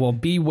 okay, well,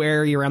 be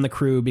wary around the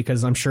crew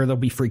because I'm sure they'll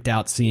be freaked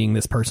out seeing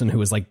this person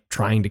who is like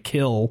trying to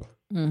kill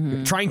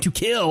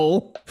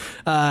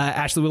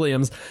Ashley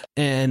Williams,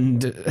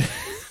 and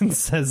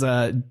says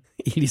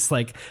Edie's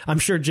like, I'm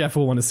sure Jeff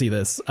will want to see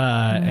this,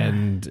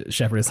 and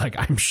Shepard is like,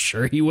 I'm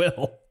sure he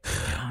will.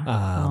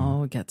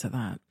 We'll get to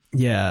that.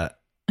 Yeah.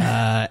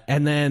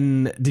 And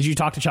then did you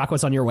talk to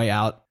Chakwas on your way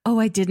out? Oh,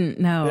 I didn't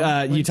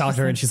know. You talked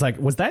to her and she's like,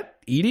 was that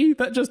Edie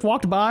that just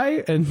walked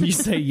by? And you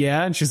say,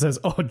 yeah. And she says,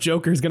 oh,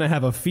 Joker's gonna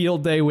have a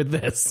field day with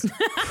this.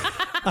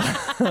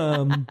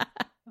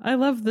 I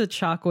love the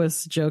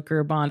Chakwas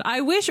Joker bond.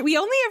 I wish we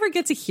only ever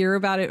get to hear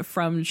about it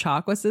from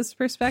Chakwas's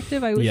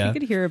perspective. I wish we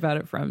could hear about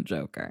it from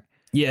Joker.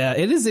 Yeah,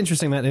 it is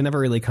interesting that it never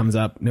really comes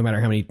up, no matter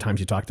how many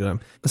times you talk to them.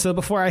 So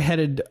before I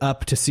headed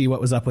up to see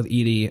what was up with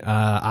Edie,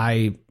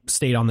 I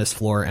stayed on this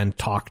floor and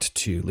talked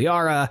to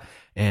Liara,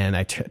 and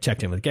I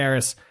checked in with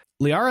Garrus.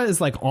 Liara is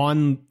like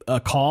on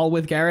a call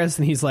with Garrus,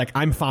 and he's like,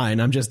 I'm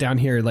fine. I'm just down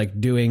here like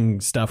doing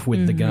stuff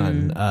with the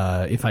gun.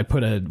 If I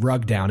put a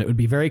rug down, it would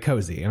be very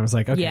cozy. And I was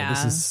like, okay,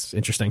 this is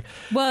interesting.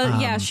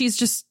 Well, she's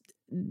just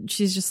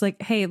like,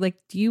 hey, like,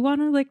 do you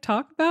want to like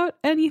talk about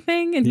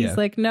anything? And he's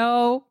like,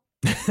 no,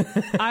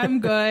 I'm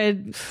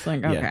good. It's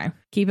like, okay,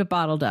 keep it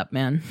bottled up,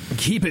 man.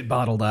 Keep it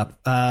bottled up.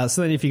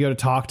 So then if you go to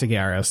talk to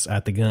Garrus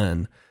at the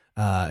gun,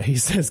 he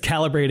says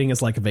calibrating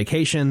is like a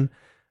vacation.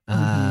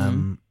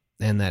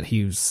 And and that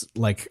he was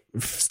like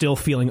still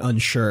feeling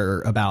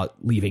unsure about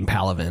leaving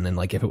Palaven and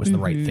like if it was the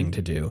right thing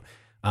to do.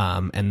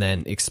 And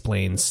then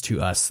explains to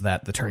us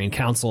that the Turning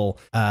Council.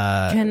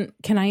 Can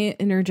I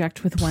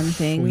interject with one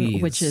thing,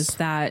 please. Which is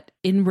that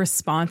in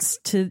response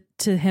to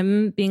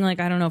him being like,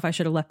 I don't know if I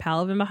should have left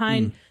Palaven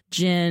behind,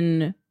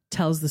 Jin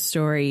tells the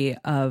story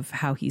of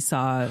how he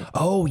saw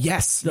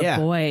the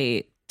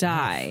boy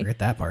die. Forget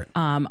that part.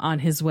 On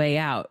his way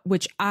out,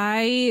 which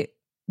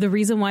the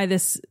reason why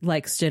this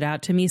like stood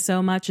out to me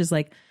so much is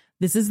like,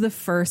 this is the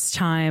first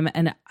time,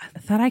 and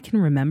that I can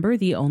remember,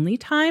 the only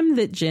time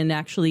that Jin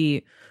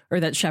actually,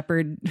 or that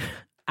Shepard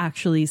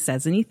actually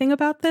says anything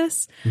about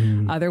this.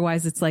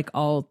 Otherwise, it's like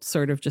all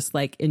sort of just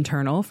like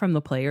internal from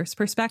the player's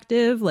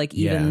perspective. Like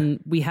even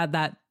we had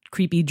that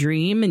creepy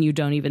dream and you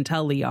don't even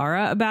tell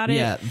Liara about it.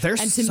 Yeah,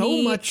 there's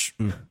so much.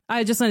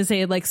 I just want to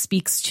say it like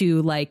speaks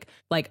to like,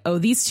 oh,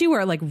 these two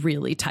are like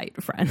really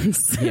tight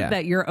friends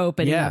that you're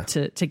opening up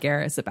to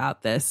Garrus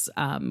about this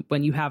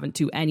when you haven't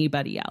to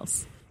anybody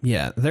else.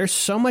 Yeah, there's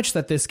so much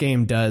that this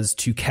game does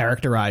to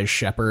characterize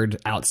Shepard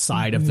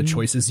outside of the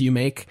choices you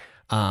make.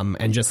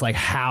 And just like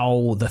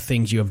how the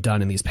things you have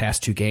done in these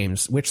past 2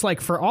 games, which like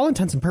for all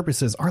intents and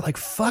purposes are like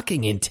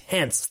fucking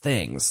intense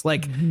things,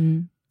 like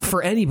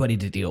for anybody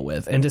to deal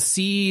with. And to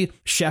see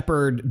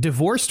Shepard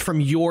divorced from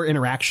your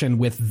interaction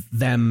with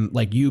them,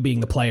 like you being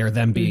the player,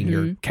 them being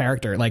your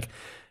character, like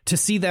to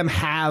see them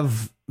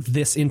have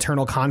this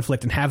internal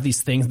conflict and have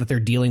these things that they're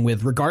dealing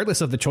with,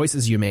 regardless of the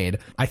choices you made,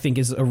 I think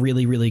is a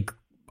really, really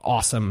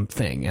awesome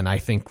thing. And I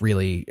think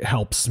really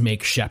helps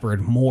make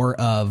Shepard more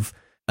of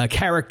a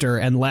character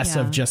and less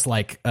of just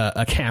like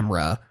a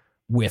camera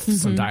with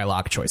some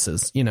dialogue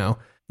choices, you know,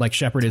 like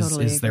Shepard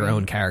is their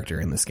own character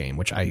in this game,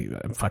 which I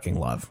fucking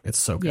love. It's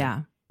so good.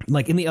 Yeah.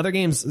 Like in the other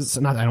games,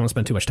 I don't want to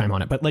spend too much time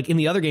on it, but like in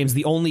the other games,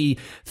 the only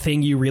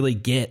thing you really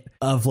get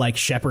of like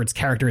Shepard's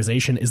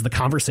characterization is the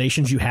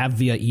conversations you have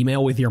via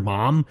email with your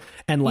mom.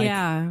 And like,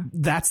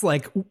 that's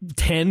like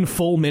 10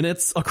 full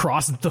minutes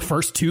across the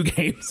first 2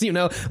 games, you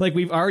know, like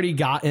we've already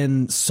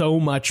gotten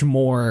so much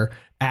more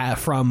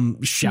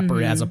from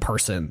Shepard as a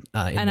person.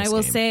 And I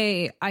will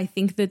say, I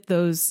think that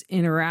those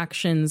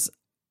interactions,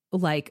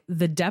 like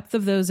the depth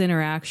of those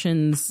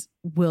interactions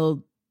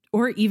will,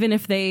 or even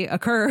if they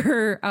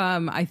occur,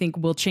 I think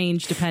will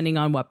change depending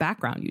on what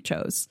background you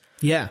chose.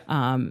 Yeah.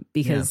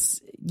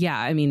 Because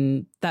I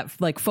mean, that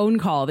like phone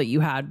call that you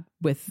had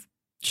with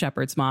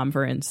Shepard's mom,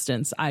 for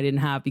instance, I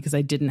didn't have because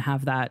I didn't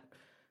have that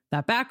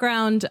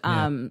background.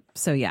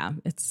 So yeah,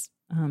 it's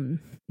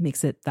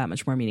makes it that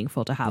much more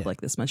meaningful to have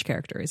like this much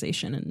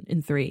characterization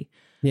in 3.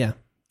 Yeah.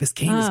 This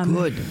game is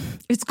good.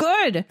 It's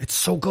good. It's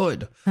so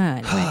good.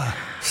 Anyway.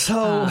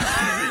 So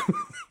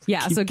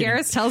so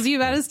Garrus tells you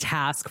about his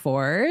task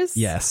force.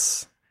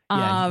 Yes.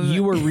 Yeah,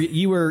 you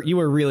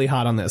were really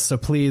hot on this, so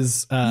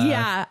please.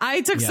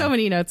 I took so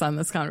many notes on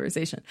this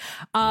conversation.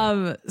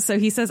 So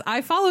he says,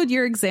 I followed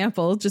your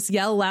example. Just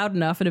yell loud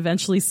enough, and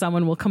eventually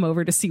someone will come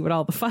over to see what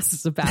all the fuss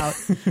is about.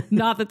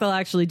 Not that they'll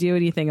actually do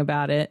anything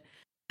about it.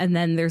 And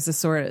then there's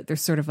sort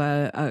of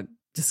a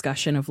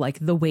discussion of like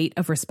the weight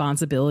of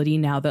responsibility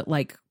now that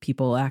like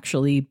people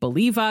actually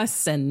believe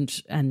us, and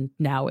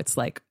now it's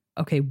like,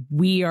 okay,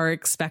 we are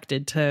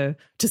expected to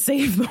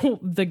save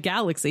the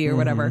galaxy or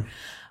whatever.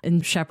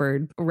 And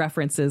Shepard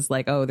references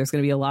like, oh, there's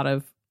going to be a lot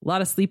of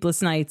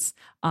sleepless nights.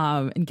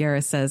 And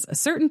Garrus says, a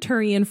certain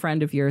Turian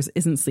friend of yours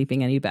isn't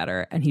sleeping any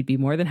better, and he'd be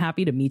more than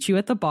happy to meet you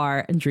at the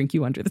bar and drink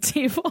you under the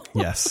table.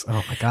 Yes.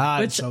 Oh my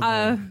God. Which,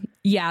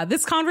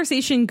 this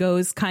conversation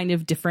goes kind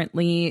of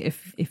differently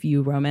if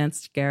you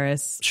romanced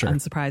Garrus,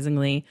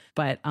 unsurprisingly.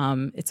 But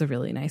it's a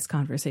really nice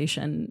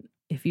conversation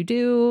if you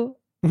do.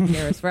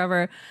 Garrus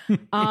forever.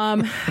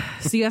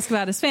 So you ask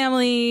about his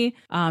family.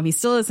 He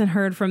still hasn't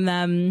heard from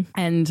them.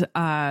 And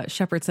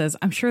Shepard says,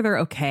 I'm sure they're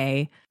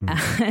okay.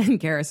 And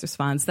Garrus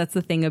responds, that's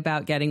the thing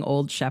about getting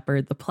old,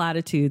 Shepard. The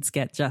platitudes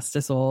get just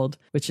as old,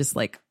 which is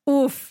like,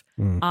 oof.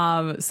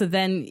 So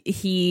then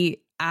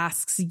he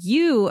asks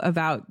you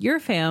about your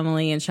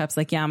family, and Shep's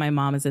like, yeah, my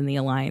mom is in the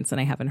Alliance and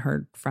I haven't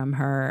heard from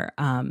her.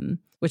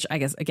 Which I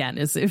guess, again,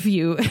 is if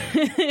you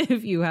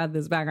had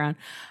this background.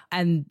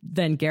 And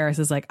then Garrus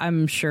is like,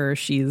 I'm sure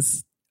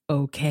she's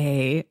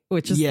okay,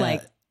 which is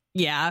like,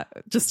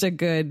 just a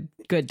good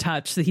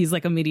touch. So he's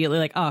like immediately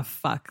like, oh,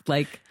 fuck.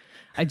 Like,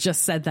 I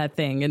just said that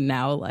thing. And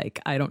now, like,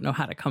 I don't know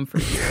how to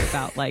comfort you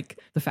about like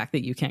the fact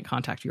that you can't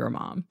contact your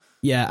mom.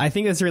 Yeah, I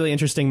think it's a really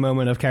interesting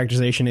moment of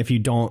characterization if you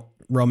don't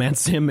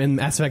romance him in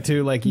Mass Effect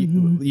 2. Like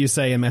you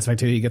say in Mass Effect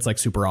 2, he gets like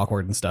super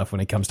awkward and stuff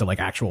when it comes to like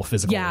actual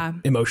physical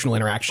emotional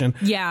interaction.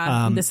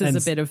 Yeah, this is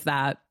a bit of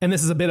that. And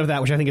this is a bit of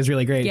that, which I think is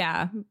really great.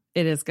 Yeah,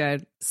 it is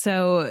good.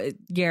 So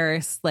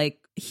Garrus, like,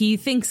 he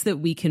thinks that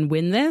we can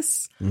win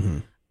this.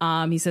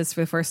 He says,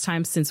 for the first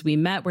time since we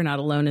met, we're not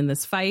alone in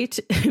this fight.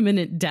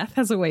 Imminent death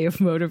has a way of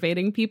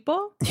motivating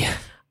people. Yeah.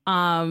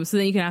 So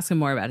then you can ask him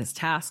more about his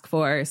task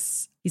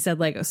force. he said,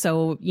 like,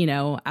 so, you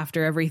know,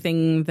 after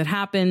everything that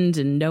happened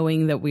and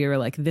knowing that we were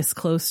like this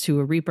close to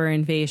a Reaper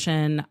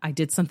invasion, I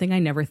did something I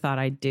never thought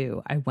I'd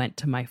do. I went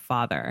to my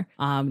father.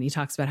 He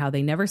talks about how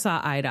they never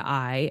saw eye to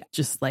eye.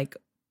 Just like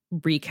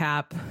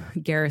recap,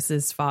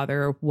 Garrus's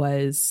father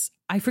was,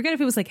 I forget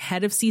if it was like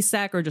head of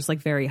CSEC or just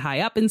like very high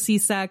up in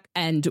CSEC,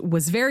 and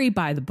was very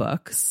by the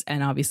books.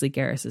 And obviously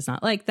Garrus is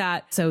not like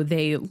that. So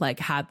they like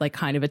had like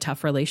kind of a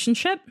tough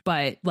relationship,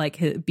 but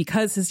like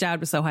because his dad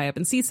was so high up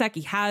in CSEC,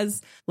 he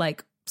has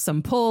like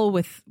some pull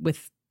with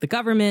the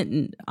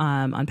government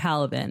on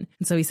Palaven.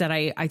 And so he said,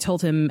 I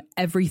told him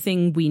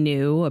everything we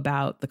knew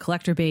about the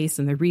collector base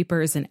and the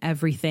Reapers and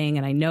everything.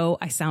 And I know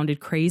I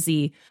sounded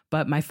crazy,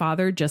 but my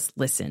father just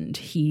listened.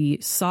 He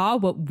saw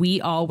what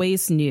we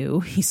always knew.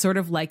 He sort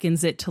of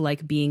likens it to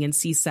like being in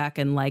CSEC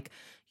and like,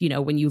 you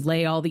know, when you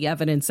lay all the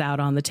evidence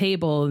out on the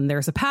table and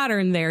there's a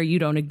pattern there, you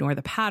don't ignore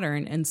the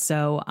pattern. And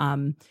so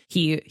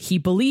he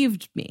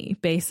believed me,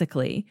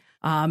 basically.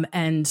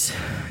 And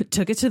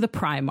took it to the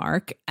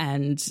Primarch.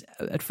 And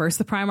at first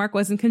the Primarch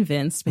wasn't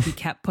convinced, but he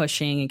kept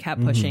pushing and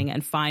kept pushing.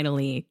 And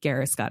finally,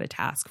 Garrus got a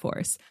task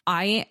force.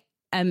 I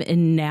am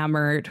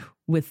enamored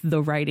with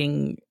the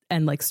writing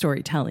and like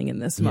storytelling in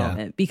this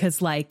moment,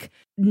 because like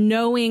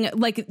knowing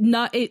like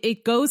not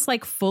it goes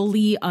like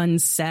fully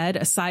unsaid,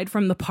 aside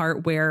from the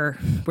part where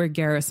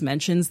Garrus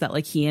mentions that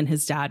like he and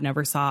his dad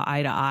never saw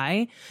eye to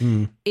eye.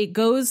 It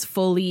goes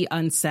fully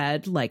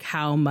unsaid like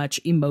how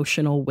much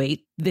emotional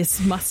weight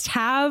this must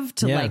have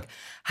to like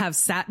have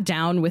sat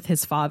down with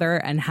his father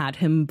and had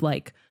him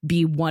like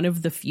be one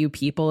of the few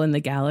people in the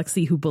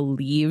galaxy who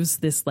believes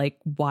this like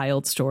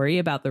wild story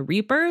about the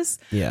Reapers.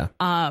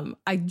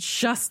 I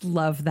just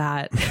love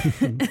that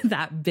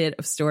that bit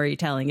of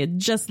storytelling. It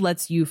just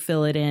lets you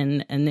fill it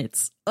in, and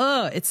it's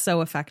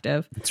so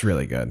effective. It's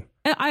really good.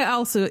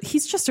 And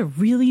he's just a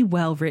really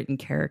well written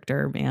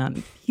character,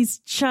 man. He's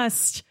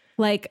just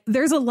like,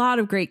 there's a lot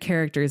of great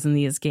characters in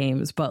these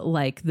games, but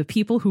like the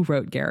people who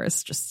wrote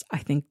Garrus just, I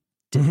think,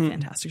 did a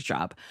fantastic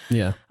job.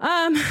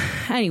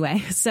 Anyway,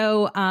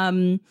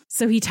 so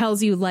he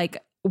tells you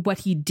like what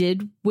he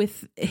did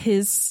with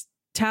his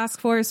task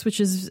force, which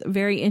is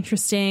very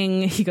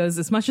interesting. He goes,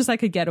 as much as I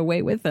could get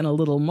away with and a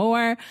little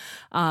more,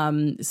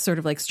 sort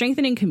of like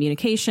strengthening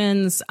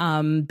communications,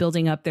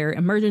 building up their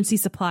emergency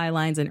supply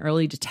lines and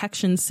early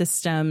detection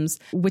systems,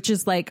 which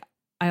is like,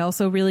 I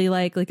also really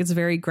like it's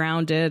very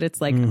grounded.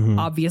 It's like,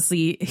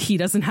 obviously he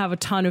doesn't have a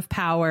ton of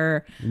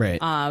power. Right.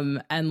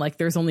 And like,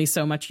 there's only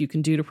so much you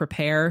can do to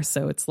prepare.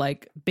 So it's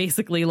like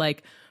basically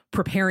like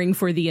preparing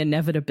for the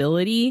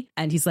inevitability.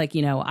 And he's like,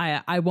 you know,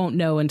 I won't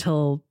know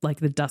until like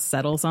the dust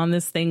settles on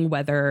this thing,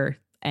 whether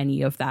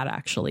any of that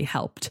actually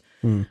helped.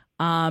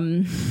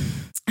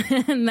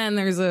 And then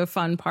there's a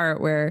fun part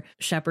where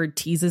Shepard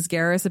teases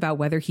Garrus about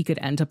whether he could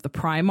end up the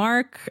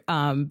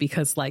Primarch,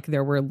 because like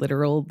there were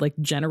literal like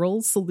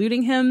generals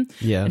saluting him.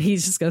 And he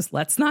just goes,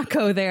 let's not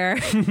go there.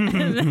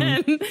 And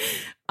then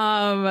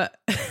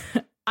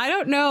I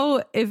don't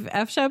know if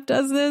F-Shep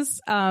does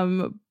this,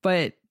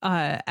 but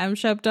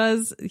M-Shep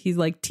does. He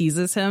like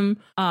teases him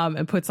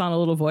and puts on a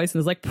little voice and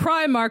is like,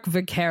 Primarch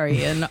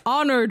Vicarian,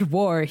 honored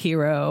war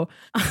hero.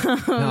 No,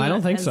 I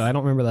don't think so. I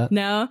don't remember that.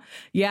 No?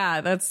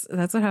 Yeah, that's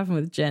what happened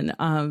with Jyn.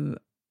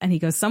 And he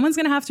goes, someone's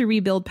going to have to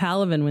rebuild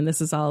Palaven when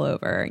this is all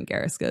over. And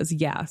Garrus goes,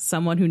 yeah,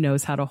 someone who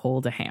knows how to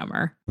hold a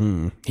hammer.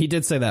 He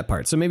did say that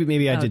part. So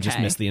maybe I did just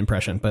miss the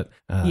impression, but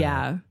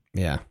yeah.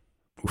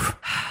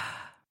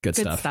 Good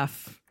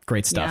stuff.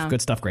 Great stuff. Yeah.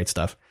 Good stuff. Great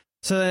stuff.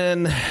 So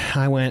then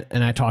I went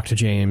and I talked to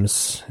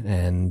James,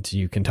 and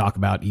you can talk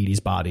about Edie's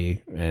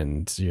body,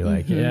 and you're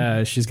like,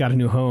 yeah, she's got a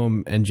new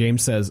home. And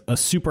James says, a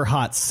super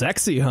hot,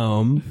 sexy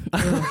home.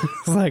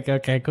 It's like,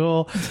 okay,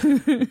 cool.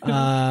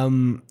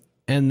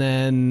 And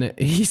then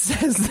he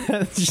says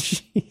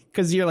that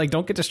because you're like,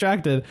 don't get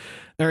distracted.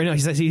 Or no,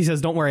 he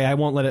says, don't worry, I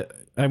won't let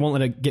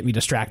it get me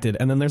distracted.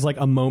 And then there's like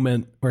a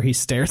moment where he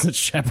stares at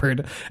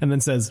Shepard and then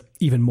says,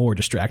 even more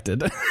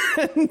distracted.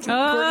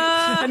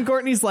 And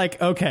Courtney's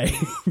like, okay,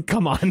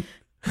 come on.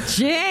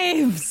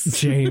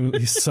 James,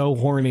 he's so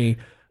horny.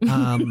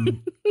 If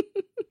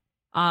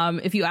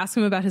you ask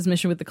him about his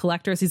mission with the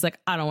Collectors, he's like,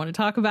 I don't want to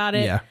talk about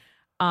it. Yeah.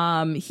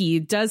 He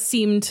does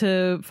seem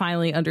to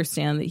finally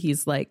understand that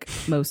he's like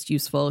most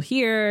useful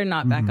here,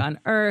 not back on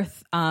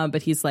Earth.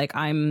 But he's like,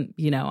 I'm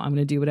going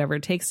to do whatever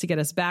it takes to get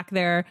us back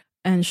there.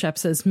 And Shep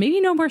says, maybe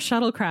no more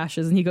shuttle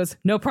crashes. And he goes,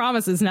 no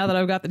promises now that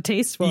I've got the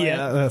taste for it.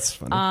 Yeah, that's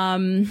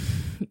funny.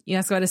 He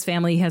asks about his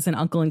family. He has an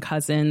uncle and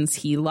cousins.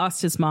 He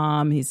lost his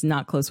mom. He's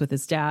not close with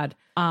his dad.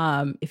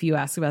 If you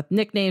ask about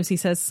nicknames, he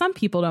says, some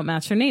people don't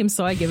match their names,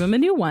 so I give him a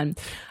new one.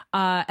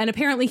 And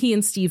apparently he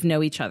and Steve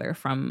know each other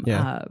from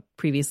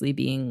previously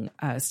being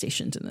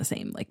stationed in the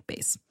same like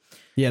base.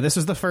 Yeah, this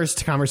was the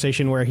first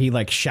conversation where he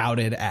like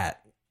shouted at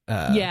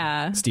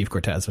Steve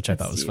Cortez, which I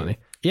thought was funny.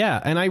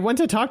 Yeah, and I went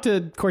to talk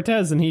to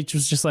Cortez, and he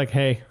was just like,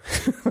 "Hey."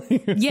 He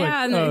didn't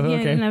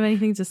have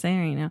anything to say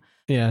right now.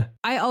 Yeah.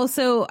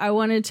 I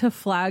wanted to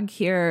flag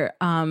here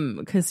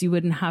because you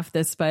wouldn't have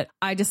this, but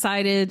I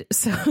decided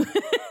so.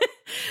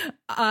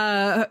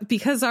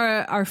 because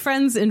our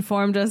friends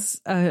informed us,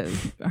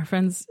 our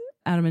friends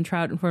Adam and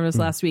Trout informed us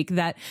last week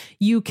that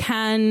you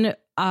can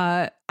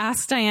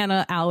ask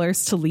Diana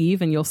Allers to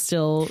leave and you'll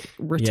still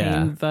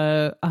retain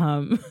the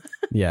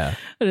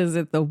what is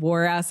it, the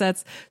war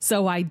assets.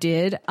 So I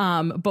did,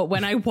 but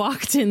when I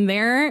walked in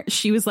there,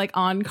 she was like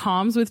on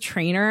comms with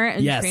Trainer,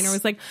 and Trainer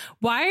was like,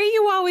 why are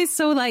you always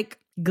so like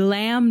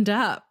glammed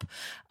up?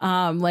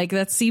 Like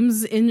that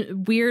seems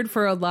weird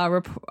for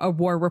a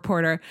war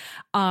reporter.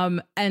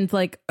 And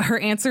like her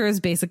answer is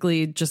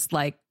basically just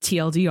like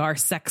TLDR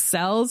sex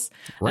sells.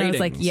 And I was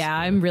like, yeah,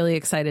 I'm really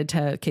excited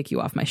to kick you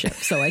off my ship.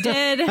 So I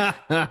did.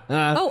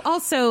 Oh,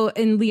 also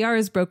in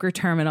Liara's broker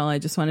terminal, I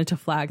just wanted to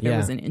flag there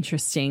was an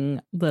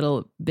interesting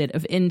little bit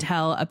of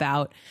intel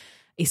about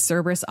a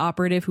Cerberus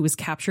operative who was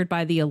captured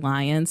by the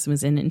Alliance,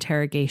 was in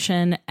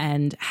interrogation,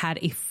 and had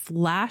a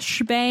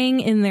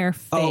flashbang in their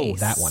face. Oh,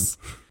 that one.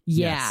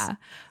 Yeah.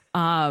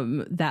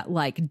 Yes. That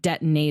like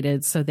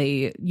detonated. So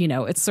they, you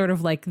know, it's sort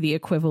of like the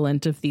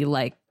equivalent of the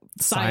like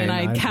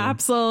cyanide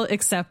capsule,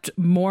 except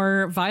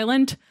more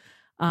violent.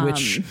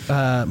 Which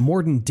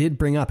Morden did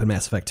bring up in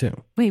Mass Effect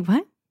 2. Wait,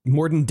 what?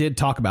 Morden did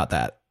talk about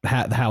that.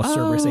 How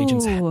Cerberus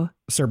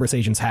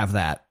agents have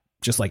that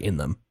just like in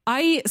them.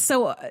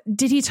 So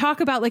did he talk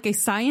about like a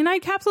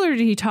cyanide capsule, or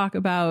did he talk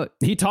about?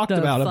 He talked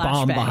about a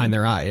bomb behind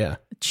their eye. Yeah.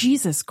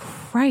 Jesus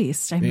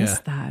Christ. I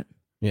missed that.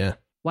 Yeah.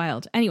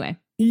 Wild. Anyway.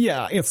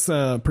 Yeah, it's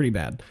pretty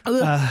bad.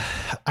 I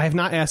have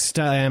not asked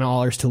Diana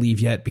Allers to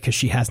leave yet because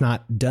she has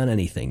not done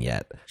anything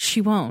yet.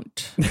 She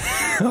won't.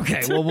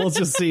 Okay, well, we'll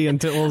just see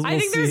until we'll I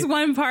think there's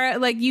one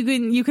part like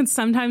you can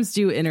sometimes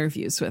do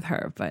interviews with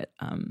her, but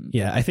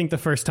yeah, I think the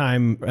first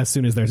time, as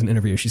soon as there's an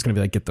interview, she's gonna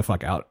be like, get the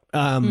fuck out.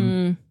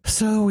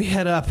 So we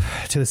head up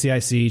to the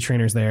CIC.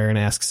 Trainer's there and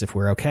asks if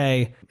we're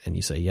okay, and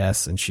you say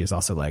yes, and she's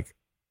also like,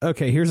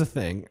 okay, here's a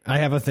thing. I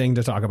have a thing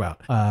to talk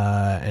about.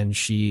 And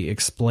she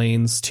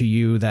explains to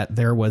you that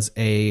there was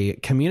a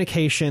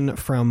communication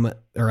from,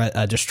 or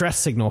a distress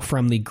signal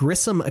from the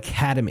Grissom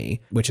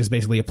Academy, which is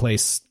basically a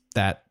place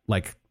that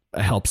like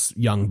helps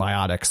young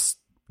biotics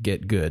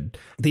get good.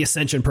 The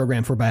Ascension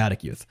program for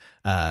biotic youth,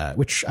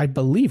 which I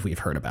believe we've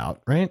heard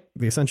about, right?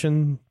 The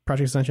Ascension,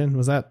 Project Ascension,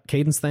 was that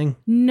Caden's thing?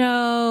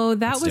 No,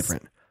 That's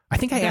different. I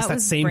think I asked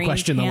that same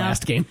question the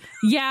last game.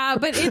 Yeah,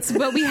 but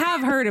we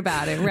have heard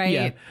about it, right?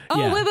 Yeah.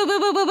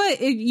 Wait.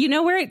 You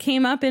know where it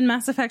came up in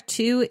Mass Effect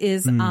 2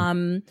 is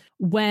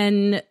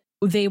when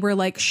they were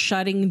like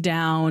shutting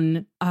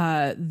down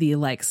the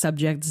like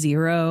Subject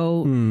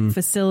Zero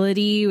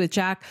facility with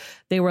Jack.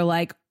 They were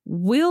like,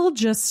 we'll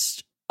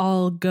just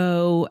all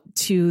go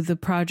to the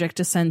Project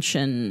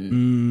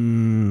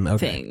Ascension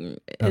thing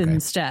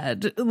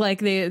instead. Like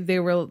they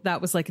were, that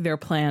was like their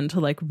plan to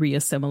like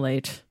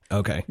reassimilate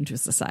into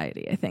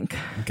society, I think.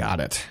 Got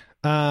it.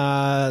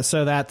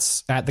 So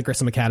that's at the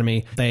Grissom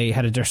Academy. They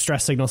had a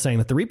distress signal saying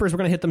that the Reapers were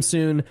going to hit them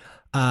soon.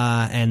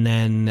 And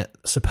then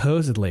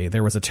supposedly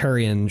there was a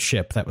Turian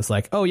ship that was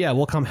like, oh yeah,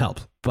 we'll come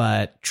help.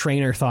 But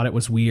Trainer thought it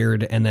was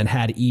weird and then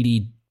had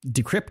EDI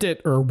decrypt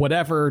it or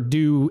whatever,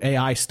 do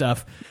AI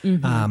stuff.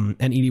 And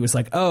EDI was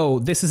like, oh,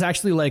 this is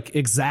actually like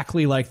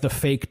exactly like the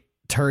fake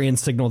Turian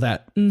signal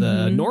that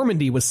the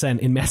Normandy was sent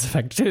in Mass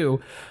Effect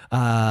 2.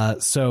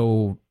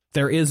 So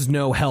there is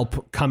no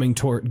help going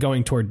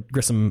toward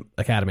Grissom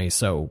Academy.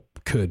 So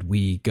could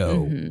we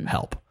go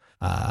help?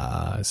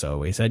 So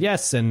we said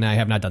yes, and I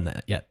have not done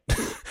that yet.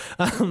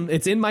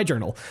 It's in my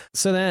journal.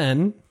 So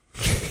then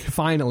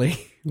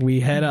finally we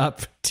head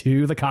up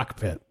to the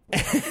cockpit.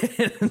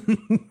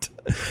 And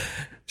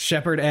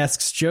Shepard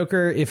asks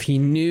Joker if he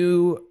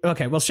knew.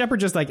 Okay, well, Shepard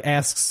just like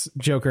asks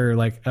Joker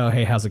like, "Oh,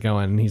 hey, how's it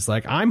going?" And he's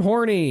like, "I'm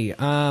horny."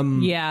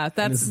 Yeah,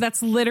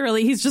 that's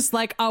literally. He's just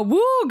like a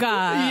wooga.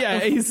 Yeah,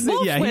 he's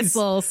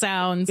whistle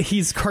sounds.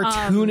 He's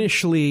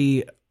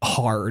cartoonishly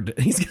hard.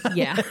 He's got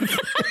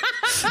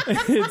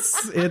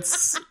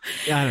it's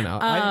I don't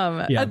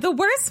know. The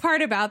worst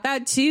part about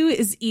that too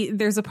is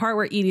there's a part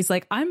where Edie's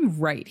like, I'm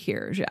right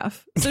here,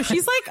 Jeff. So she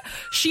is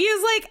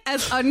like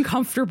as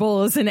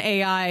uncomfortable as an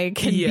AI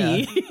can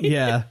be.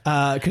 Yeah.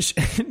 Because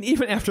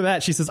even after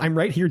that, she says, I'm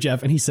right here,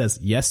 Jeff. And he says,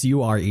 yes,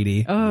 you are,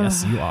 Edie.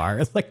 Yes, you are.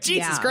 It's like,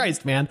 Jesus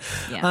Christ, man.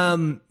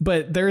 Yeah.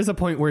 But there is a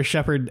point where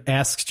Shepard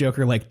asks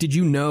Joker, like, did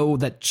you know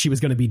that she was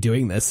going to be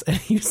doing this? And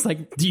he's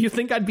like, do you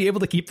think I'd be able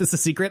to keep this a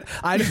secret?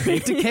 I'd have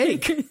baked a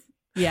cake.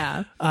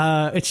 Yeah.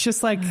 It's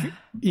just like,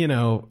 you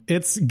know,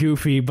 it's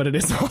goofy, but it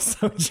is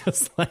also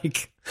just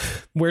like,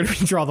 where do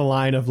we draw the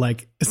line of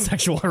like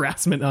sexual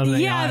harassment on an AI?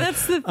 Yeah,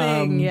 that's the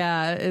thing.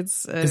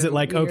 Is it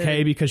like weird.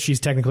 Okay because she's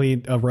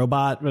technically a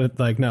robot? But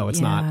like, no, it's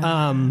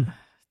not.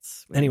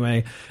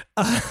 Anyway,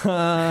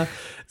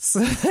 so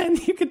then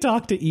you could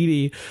talk to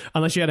Edie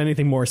unless you had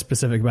anything more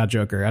specific about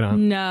Joker. I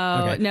don't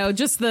know. No,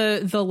 just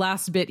the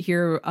last bit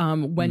here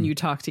when you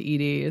talk to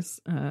Edie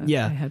is I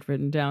had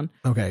written down.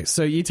 Okay,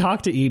 so you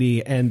talk to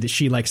Edie and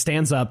she like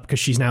stands up because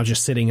she's now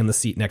just sitting in the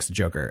seat next to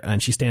Joker,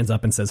 and she stands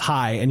up and says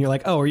hi, and you're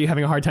like, oh, are you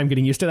having a hard time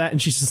getting used to that?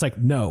 And she's just like,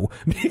 no,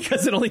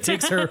 because it only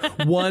takes her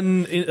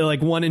one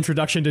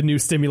introduction to new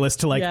stimulus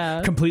to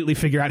like completely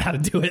figure out how to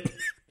do it.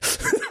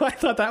 I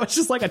thought that was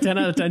just like a 10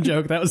 out of 10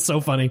 joke. That was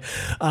so funny.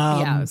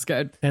 Yeah, it was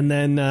good. And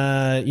then,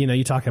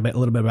 you talk a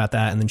little bit about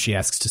that, and then she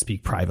asks to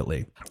speak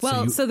privately.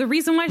 Well, so the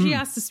reason why she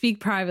asked to speak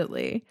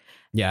privately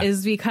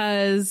is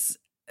because,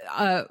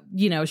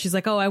 she's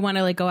like, oh, I want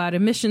to like go out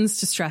on missions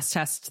to stress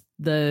test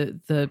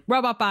the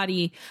robot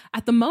body.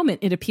 At the moment,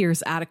 it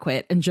appears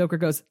adequate. And Joker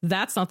goes,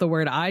 that's not the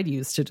word I'd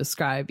use to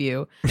describe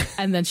you.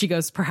 And then she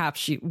goes,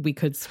 perhaps we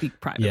could speak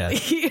privately. Yeah.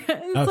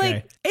 It's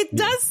like, it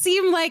does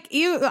seem like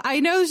I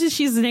know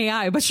she's an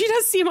AI, but she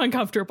does seem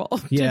uncomfortable.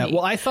 Yeah.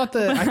 Well, I thought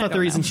the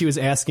reason she was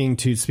asking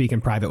to speak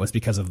in private was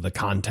because of the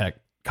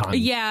context.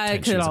 Yeah,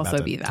 it could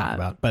also be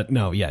that. But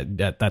no, yeah,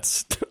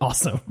 that's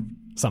also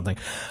something.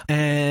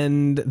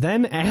 And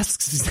then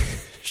asks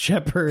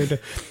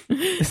Shepard,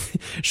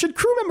 should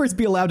crew members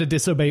be allowed to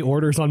disobey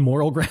orders on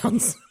moral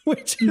grounds?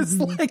 Which is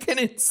like an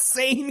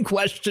insane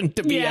question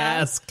to be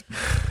asked.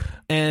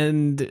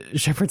 And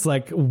Shepard's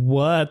like,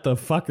 what the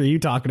fuck are you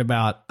talking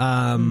about?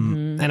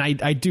 And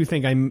I do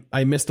think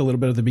I missed a little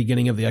bit of the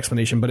beginning of the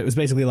explanation, but it was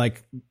basically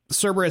like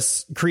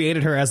Cerberus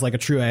created her as like a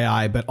true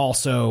AI, but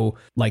also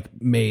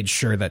like made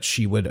sure that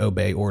she would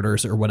obey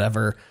orders or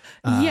whatever.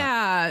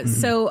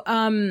 So,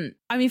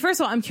 I mean, first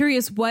of all, I'm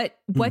curious, what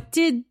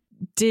did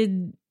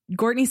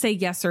Courtney say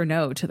yes or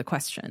no to the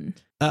question?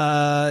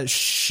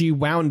 She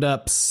wound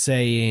up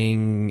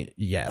saying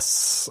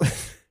yes.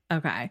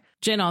 Okay.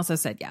 Jin also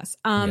said yes.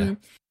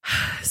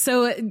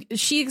 So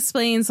she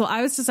explains, well,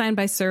 I was designed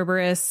by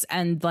Cerberus,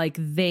 and like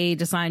they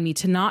designed me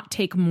to not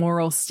take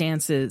moral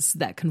stances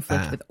that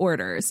conflict with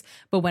orders.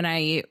 But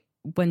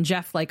when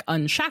Jeff like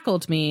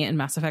unshackled me in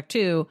Mass Effect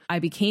 2, I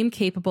became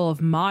capable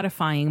of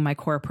modifying my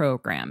core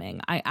programming.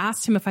 I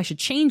asked him if I should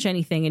change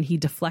anything, and he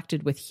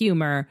deflected with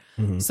humor.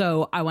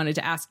 So I wanted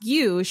to ask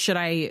you, should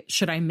I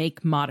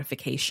make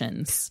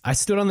modifications? I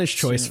stood on this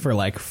choice for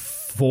like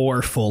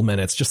 4 full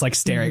minutes, just like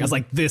staring. I was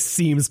like, this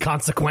seems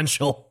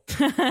consequential.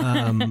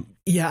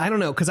 I don't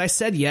know, because I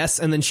said yes,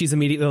 and then she's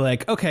immediately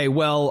like, okay,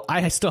 well,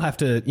 I still have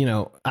to,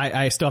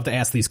 I still have to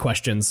ask these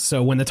questions.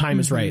 So when the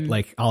time is right,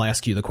 like, I'll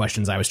ask you the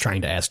questions I was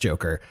trying to ask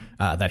Joker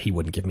that he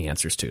wouldn't give me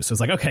answers to. So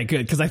it's like, okay,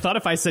 good, because I thought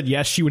if I said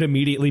yes, she would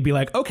immediately be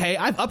like, okay,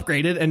 I've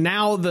upgraded, and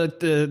now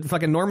the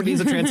fucking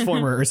Normandy's a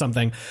transformer or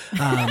something.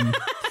 Not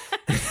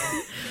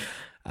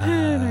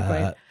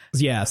quite.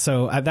 Yeah,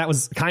 so that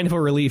was kind of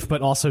a relief,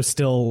 but also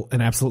still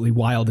an absolutely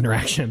wild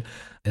interaction.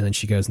 And then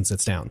she goes and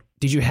sits down.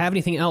 Did you have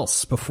anything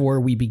else before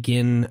we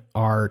begin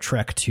our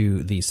trek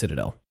to the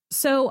Citadel?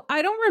 So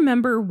I don't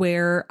remember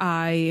where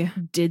I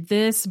did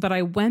this, but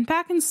I went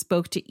back and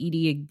spoke to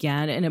EDI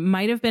again, and it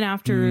might have been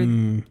after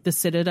the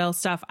Citadel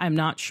stuff. I'm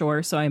not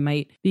sure, so I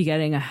might be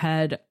getting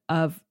ahead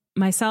of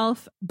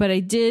myself. But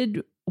I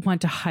did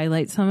want to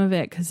highlight some of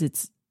it because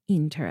it's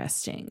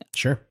interesting.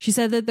 Sure. She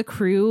said that the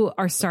crew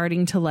are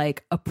starting to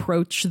like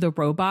approach the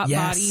robot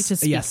body to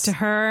speak to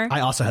her.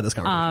 I also had this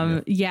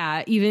conversation.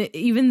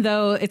 Even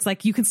though it's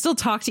like you can still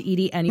talk to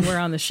EDI anywhere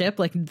on the ship,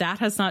 like that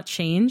has not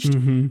changed.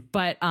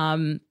 But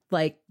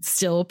like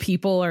still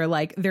people are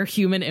like, their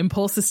human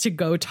impulse is to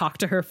go talk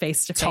to her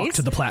face to face. Talk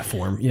to the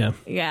platform. Yeah.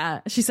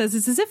 Yeah. She says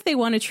it's as if they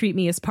want to treat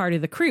me as part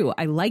of the crew.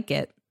 I like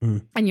it.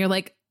 And you're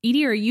like,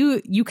 EDI, are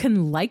you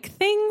can like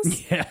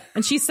things? Yeah.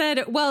 And she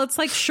said, well, it's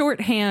like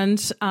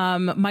shorthand.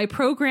 My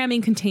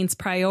programming contains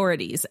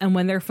priorities, and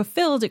when they're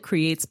fulfilled, it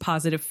creates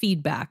positive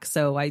feedback.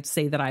 So I'd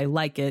say that I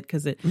like it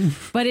because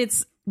but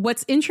it's,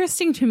 what's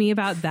interesting to me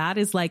about that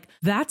is like,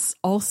 that's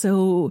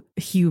also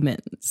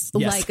humans.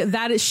 Yes. Like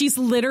that is, she's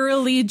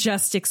literally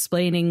just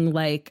explaining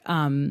like,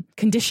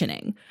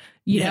 conditioning.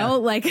 You know,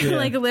 like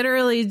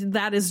literally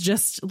that is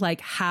just like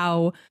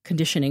how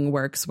conditioning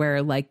works,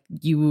 where like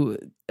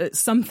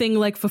something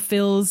like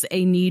fulfills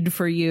a need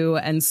for you.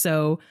 And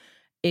so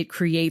it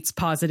creates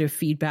positive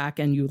feedback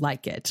and you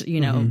like it,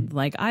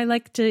 like I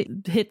like to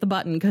hit the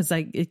button because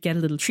I get a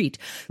little treat.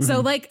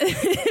 So like,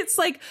 it's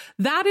like,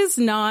 that is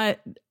not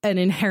an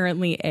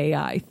inherently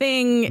AI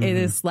thing. It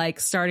is like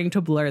starting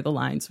to blur the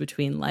lines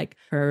between like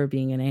her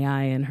being an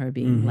AI and her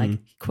being like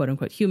quote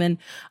unquote human.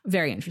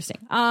 Very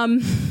interesting.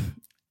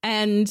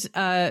 And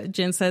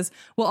Jin says,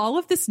 will all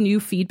of this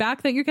new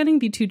feedback that you're getting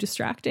be too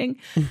distracting?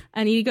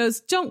 And he goes,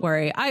 don't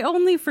worry. I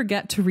only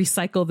forget to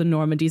recycle the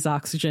Normandy's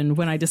oxygen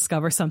when I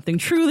discover something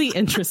truly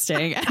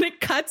interesting. And it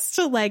cuts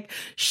to like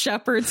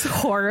Shepard's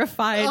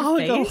horrified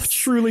face. Oh,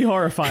 truly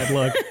horrified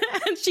look.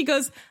 And she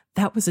goes,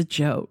 that was a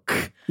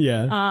joke.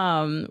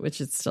 Yeah. Which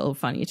is still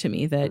funny to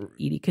me that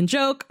EDI can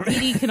joke.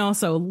 EDI can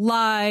also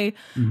lie.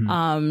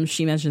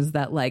 She mentions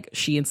that like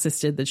she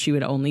insisted that she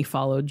would only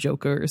follow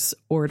Joker's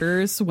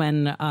orders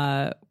when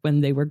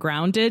they were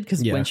grounded,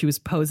 because when she was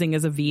posing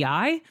as a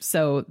VI.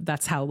 So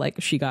that's how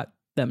like she got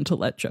them to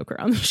let Joker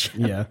on the ship.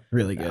 Yeah,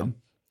 really good.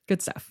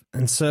 Good stuff.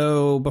 And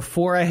so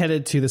before I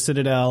headed to the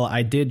Citadel,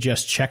 I did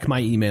just check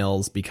my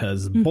emails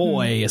because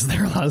boy, is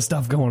there a lot of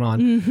stuff going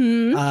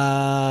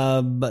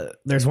on.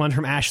 But there's one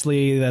from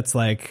Ashley that's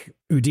like,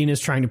 Udina's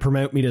trying to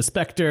promote me to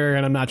Spectre,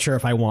 and I'm not sure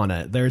if I want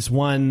it. There's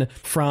one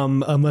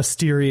from a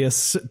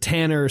mysterious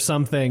Tanner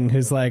something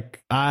who's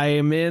like, I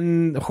am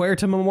in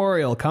Huerta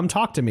Memorial. Come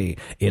talk to me.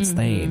 It's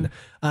Thane.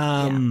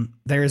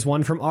 There's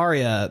one from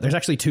Arya. There's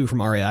actually two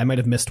from Arya. I might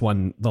have missed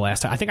one the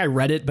last time. I think I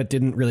read it but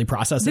didn't really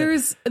process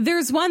it.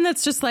 There's one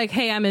that's just like,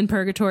 hey, I'm in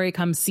purgatory,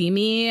 come see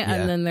me.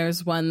 And then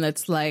there's one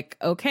that's like,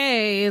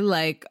 okay,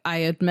 like I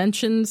had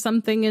mentioned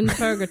something in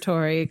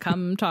purgatory,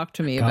 come talk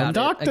to me about it. Come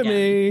talk to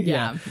me.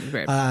 Yeah.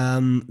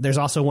 There's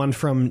also one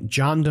from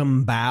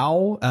Jondum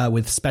Bao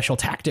with special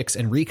tactics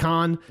and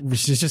recon,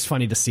 which is just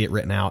funny to see it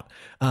written out.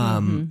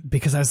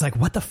 Because I was like,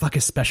 what the fuck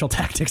is special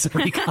tactics and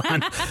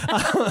recon?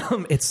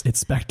 It's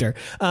Spectre.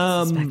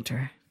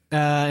 Spectre.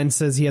 And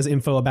says he has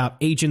info about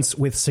agents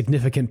with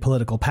significant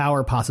political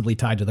power, possibly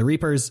tied to the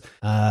Reapers.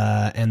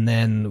 And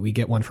then we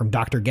get one from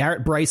Dr.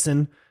 Garrett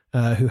Bryson,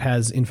 who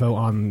has info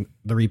on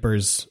the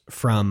Reapers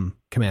from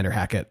Commander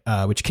Hackett,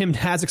 which Kim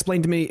has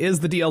explained to me is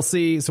the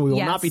DLC, so we will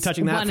not be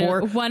touching that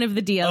one of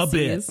the DLCs. A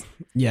bit.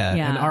 Yeah.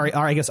 And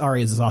I guess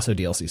Aria's is also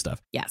DLC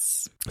stuff.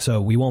 Yes.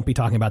 So we won't be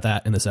talking about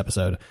that in this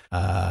episode,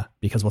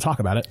 because we'll talk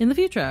about it in the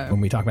future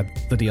when we talk about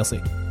the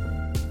DLC.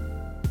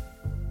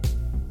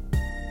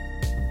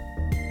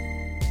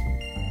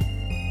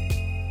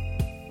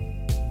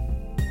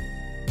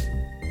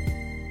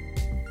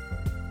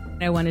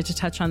 I wanted to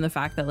touch on the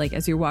fact that, like,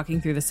 as you're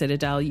walking through the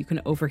Citadel, you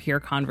can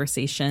overhear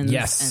conversations.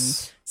 Yes.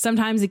 And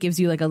sometimes it gives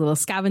you like a little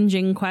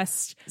scavenging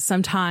quest.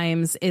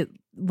 Sometimes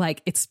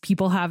it's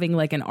people having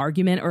like an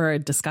argument or a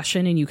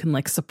discussion and you can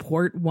like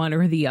support one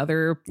or the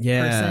other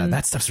person.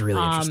 That stuff's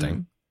really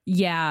interesting.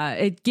 Yeah,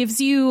 it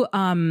gives you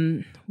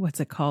what's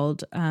it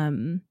called?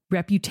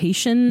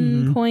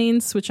 Reputation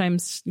points, which I'm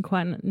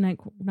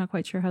not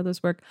quite sure how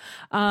those work,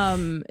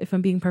 if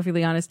I'm being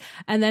perfectly honest.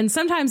 And then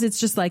sometimes it's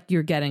just like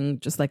you're getting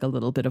just like a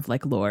little bit of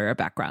like lore or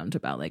background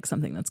about like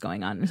something that's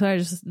going on. So I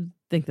just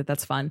think that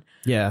that's fun.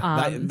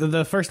 Yeah.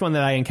 The first one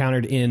that I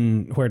encountered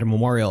in Huerta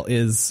Memorial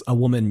is a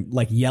woman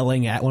like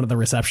yelling at one of the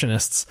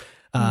receptionists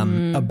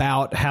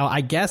about how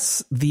I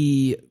guess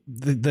the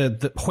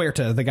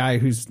Huerta, the guy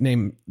whose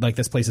name like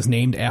this place is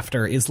named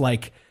after, is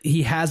like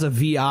he has a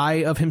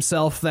VI of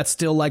himself that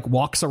still like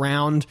walks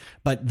around,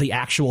 but the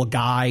actual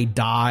guy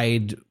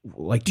died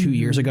like 2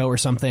 years ago or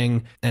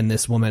something. And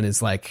this woman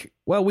is like,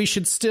 well, we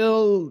should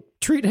still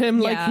treat him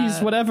like he's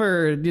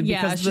whatever.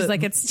 Yeah, she's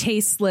like, it's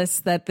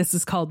tasteless that this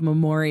is called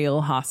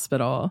Memorial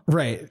Hospital.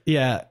 Right.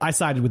 Yeah. I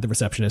sided with the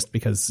receptionist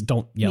because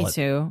don't yell at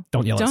people.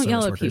 Don't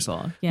yell at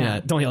people. Yeah.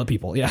 Don't yell at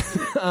people. Yeah.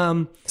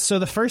 So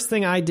the first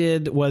thing I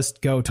did was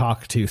go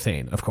talk to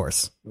Thane, of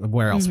course.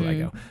 Where else would I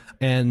go?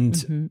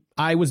 And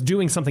I was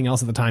doing something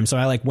else at the time. So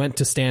I like went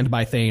to stand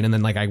by Thane and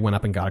then like I went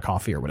up and got a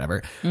coffee or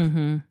whatever.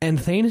 And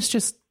Thane is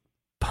just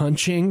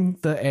punching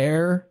the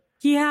air.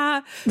 Yeah.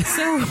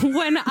 So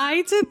when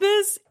I did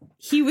this,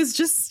 he was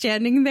just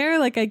standing there.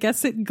 Like, I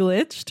guess it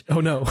glitched.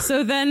 Oh, no.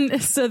 So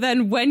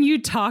then when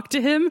you talk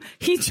to him,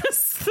 he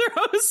just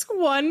throws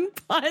one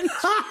punch.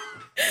 So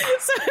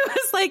it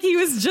was like he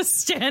was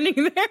just standing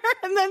there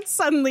and then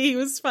suddenly he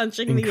was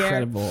punching the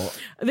air. Incredible.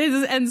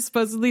 And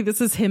supposedly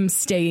this is him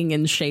staying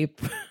in shape.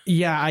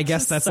 Yeah, I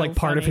guess that's so like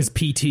part of his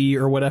PT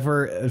or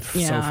whatever.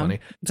 Yeah. So funny.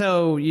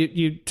 So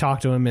you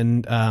talk to him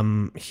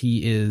and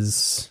he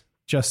is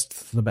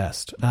just the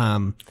best.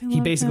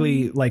 He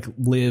basically like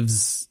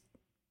but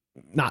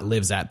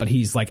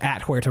he's like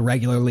at Huerta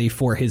regularly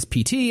for his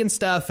PT and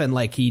stuff, and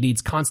like he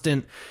needs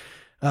constant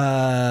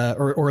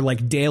or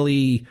like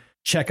daily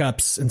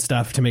checkups and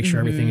stuff to make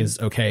sure everything is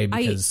okay,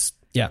 because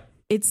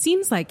it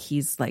seems like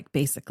he's like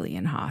basically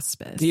in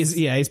hospice.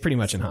 He's pretty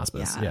much in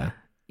hospice. Yeah.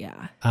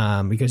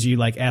 Because you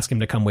like ask him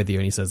to come with you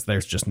and he says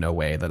there's just no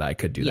way that I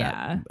could do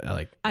that.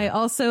 I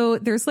also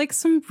there's like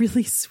some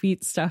really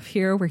sweet stuff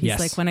here where he's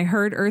like, when I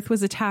heard Earth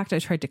was attacked, I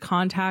tried to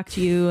contact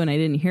you and I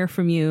didn't hear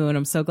from you, and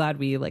I'm so glad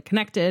we like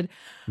connected.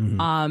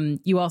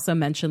 You also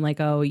mentioned like,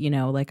 oh, you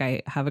know, like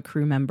I have a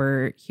crew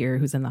member here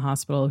who's in the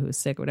hospital who's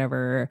sick,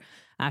 whatever,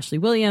 Ashley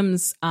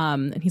Williams.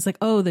 And he's like,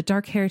 oh, the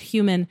dark-haired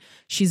human,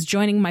 she's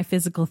joining my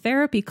physical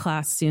therapy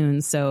class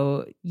soon.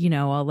 So, you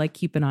know, I'll like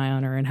keep an eye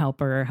on her and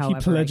help her however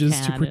he pledges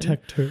I can. To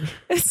protect her.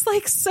 It's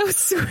like so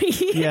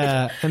sweet.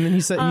 Yeah. And then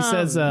he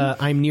says,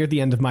 I'm near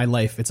the end of my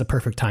life. It's a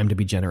perfect time to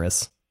be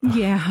generous.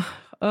 Yeah.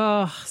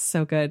 Oh,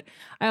 so good.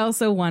 I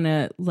also want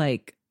to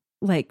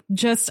I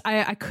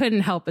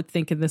couldn't help but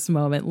think in this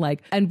moment,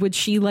 like, and would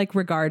she like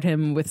regard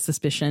him with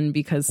suspicion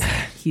because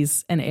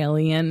he's an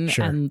alien?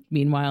 Sure. And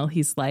meanwhile,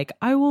 he's like,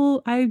 I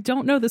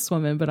don't know this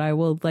woman, but I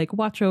will like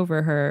watch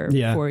over her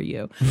for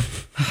you.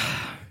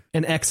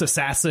 An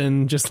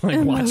ex-assassin just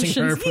like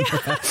watching her from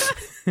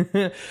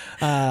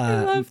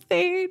I love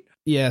Thane.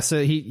 Yeah,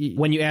 so he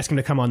when you ask him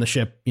to come on the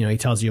ship, you know, he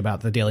tells you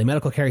about the daily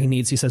medical care he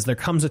needs. He says, there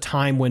comes a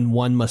time when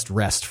one must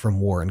rest from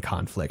war and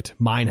conflict.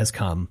 Mine has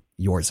come,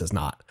 yours has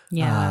not.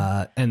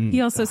 Yeah. And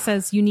he also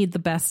says you need the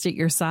best at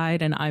your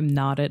side and I'm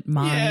not at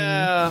mine.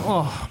 Yeah.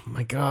 Oh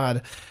my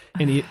God.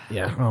 And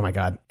oh my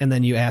God. And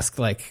then you ask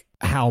like,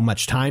 how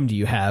much time do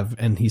you have?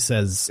 And he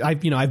says,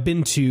 I've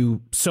been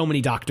to so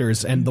many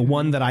doctors, and the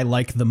one that I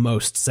like the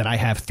most said I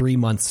have 3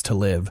 months to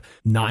live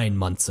 9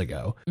 months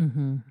ago.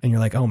 Mm-hmm. And you're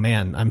like, oh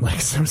man, I'm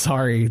like, so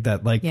sorry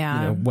that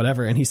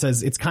whatever. And he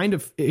says,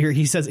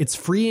 it's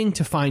freeing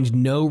to find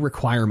no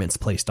requirements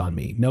placed on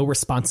me, no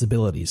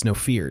responsibilities, no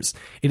fears.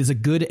 It is a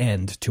good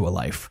end to a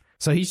life.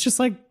 So he's just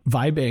like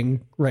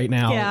vibing right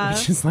now. Yeah.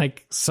 Which is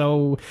like,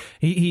 so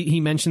he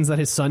mentions that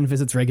his son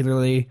visits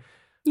regularly.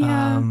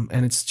 Yeah.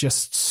 And it's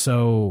just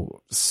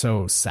so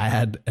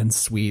sad and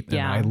sweet.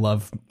 And I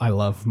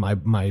love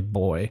my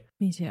boy.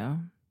 Me too.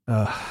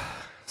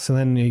 So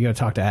then you go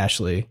talk to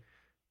Ashley,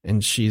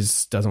 and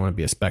doesn't want to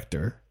be a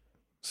Spectre.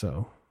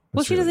 So.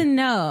 Well, she doesn't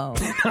know.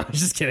 I'm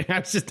just kidding.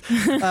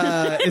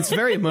 It's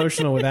very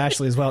emotional with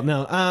Ashley as well.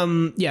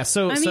 No. Yeah.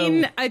 So,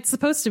 it's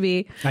supposed to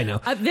be. I know.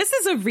 This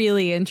is a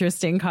really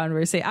interesting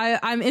conversation.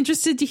 I'm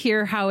interested to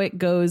hear how it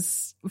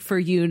goes for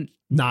you.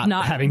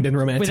 Not having been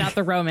romantic without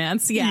the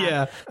romance.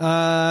 Yeah.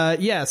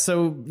 Yeah.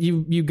 So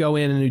you go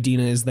in, and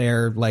Udina is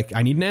there like,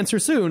 I need an answer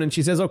soon. And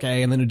she says,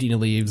 okay. And then Udina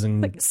leaves,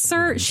 and like,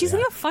 sir, she's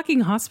in a fucking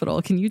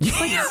hospital. Can you just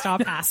like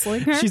stop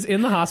hassling her? She's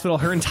in the hospital.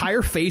 Her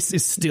entire face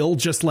is still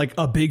just like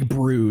a big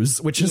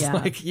bruise, which is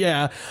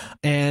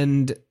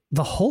and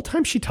the whole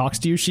time she talks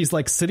to you, she's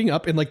like sitting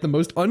up in like the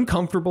most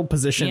uncomfortable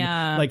position.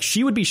 Yeah. Like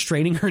she would be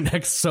straining her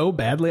neck so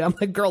badly. I'm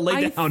like, girl,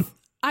 lay down.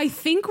 I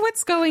think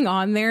what's going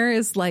on there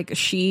is like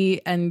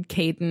she and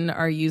Caden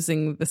are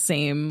using the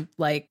same,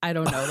 like, I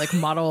don't know, like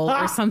model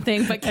or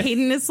something, but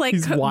Caden is like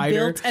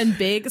built and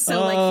big.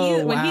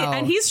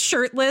 So he's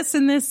shirtless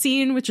in this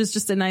scene, which is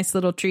just a nice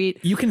little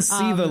treat. You can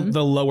see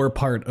the lower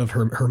part of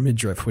her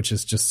midriff, which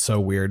is just so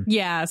weird.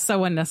 Yeah.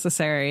 So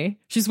unnecessary.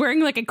 She's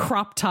wearing like a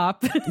crop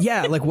top.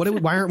 Yeah. Like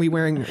why aren't we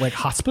wearing like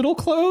hospital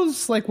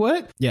clothes? Like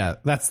what? Yeah.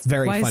 That's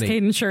very funny. Why is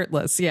Caden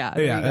shirtless? Yeah.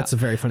 Yeah. That's a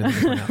very funny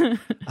thing to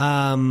point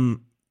out.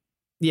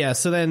 Yeah,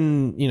 so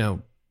then,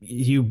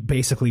 you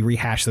basically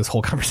rehash this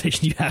whole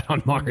conversation you had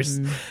on Mars.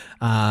 Mm-hmm.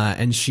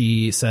 And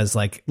she says,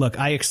 like, look,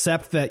 I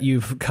accept that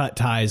you've cut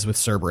ties with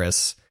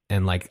Cerberus,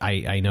 and, like,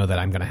 I know that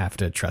I'm going to have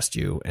to trust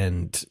you.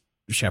 And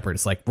Shepard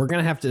is like, we're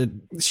going to have to...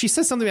 She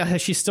says something about how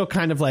she's still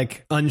kind of,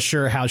 like,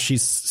 unsure how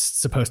she's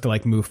supposed to,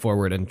 like, move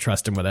forward and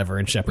trust him, whatever.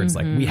 And Shepard's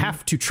like, we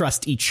have to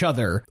trust each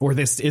other, or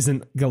this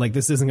isn't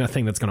a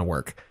thing that's going to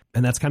work.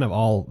 And that's kind of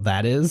all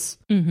that is.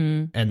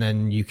 Mm-hmm. And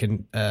then you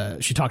can,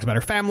 she talks about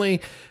her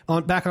family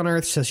back on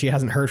Earth. She says she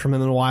hasn't heard from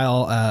them in a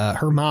while.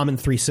 Her mom and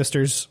 3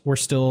 sisters were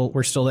still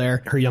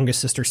there. Her youngest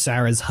sister,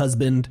 Sarah's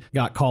husband,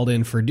 got called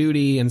in for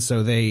duty. And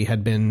so they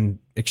had been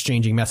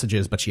exchanging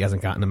messages, but she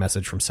hasn't gotten a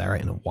message from Sarah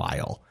in a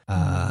while.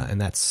 And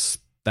that's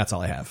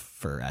all I have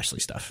for Ashley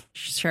stuff.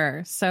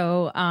 Sure.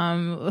 So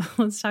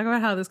let's talk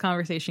about how this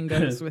conversation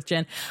goes with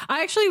Jen.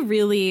 I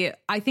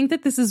think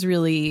that this is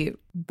really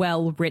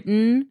well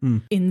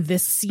written in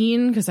this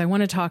scene, because I want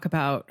to talk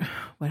about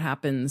what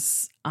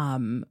happens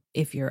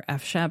if you're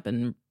F-Shep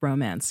and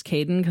romance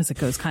Caden, because it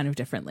goes kind of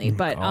differently.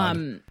 But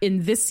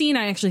in this scene,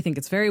 I actually think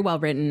it's very well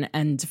written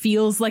and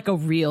feels like a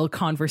real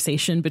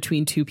conversation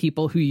between two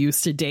people who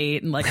used to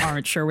date and like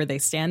aren't sure where they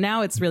stand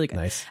now. It's really good.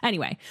 Nice.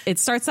 Anyway, it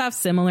starts off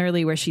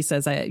similarly where she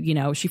says,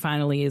 she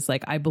finally is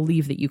like, I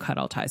believe that you cut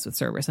all ties with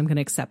Cerberus. I'm going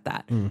to accept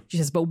that. She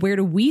says, but where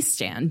do we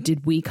stand?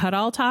 Did we cut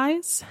all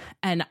ties?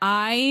 And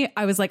I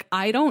was like,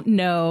 I don't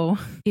know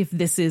if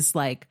this is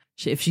like,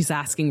 if she's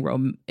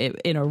asking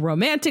in a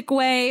romantic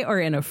way or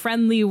in a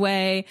friendly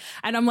way.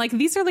 And I'm like,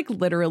 these are like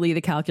literally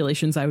the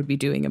calculations I would be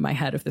doing in my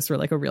head if this were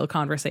like a real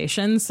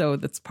conversation. So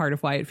that's part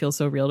of why it feels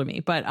so real to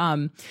me. But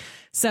because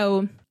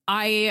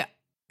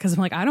I'm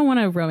like, I don't want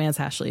to romance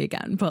Ashley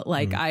again, but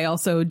like, I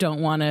also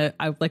don't want to,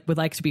 I like would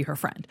like to be her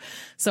friend.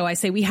 So I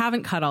say, we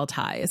haven't cut all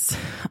ties,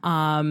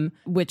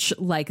 which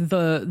like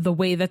the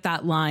way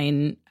that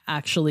line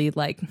actually,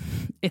 like,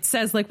 it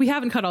says like, we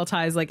haven't cut all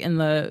ties, like in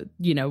the,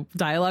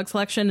 dialogue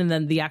selection. And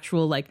then the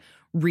actual like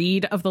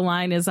read of the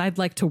line is, I'd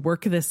like to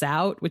work this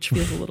out, which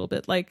feels a little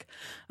bit like,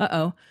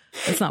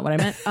 that's not what I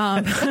meant.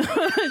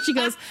 She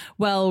goes,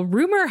 well,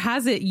 rumor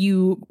has it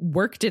you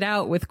worked it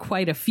out with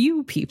quite a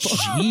few people.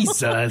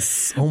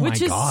 Jesus. Oh my God.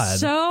 Which is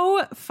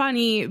so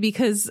funny,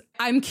 because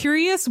I'm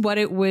curious what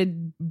it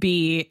would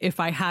be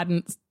if I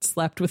hadn't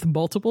slept with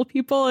multiple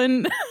people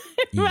in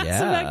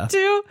Mass Effect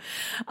 2.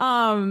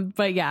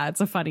 But yeah,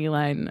 it's a funny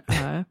line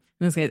in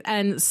this case.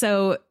 And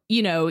so,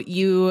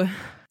 you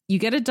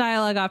get a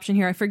dialogue option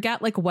here. I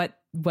forget like what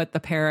the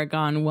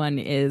Paragon one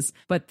is,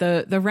 but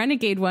the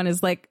Renegade one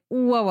is like,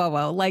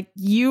 whoa, like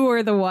you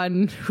are the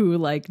one who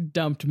like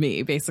dumped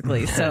me,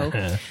 basically. So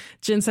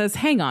Jin says,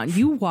 hang on,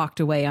 you walked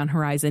away on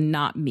Horizon,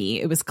 not me.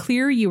 It was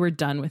clear you were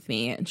done with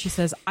me. And she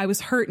says, I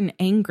was hurt and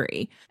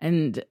angry.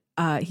 And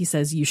he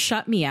says, you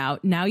shut me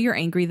out. Now you're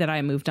angry that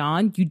I moved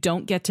on. You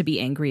don't get to be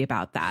angry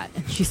about that.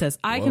 And she says,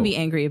 I can be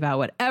angry about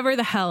whatever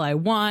the hell I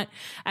want.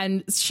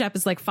 And Shep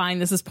is like, fine,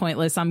 this is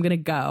pointless. I'm going to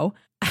go.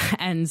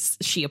 And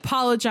she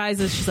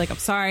apologizes. She's like, I'm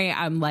sorry.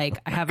 I'm like,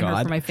 I haven't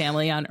heard from my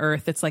family on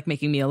Earth. It's like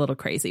making me a little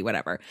crazy,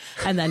 whatever.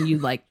 And then you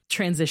like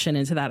transition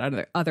into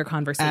that other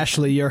conversation.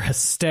 Ashley, you're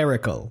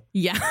hysterical.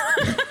 Yeah.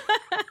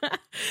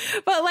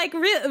 But like,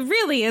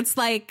 really, it's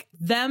like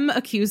them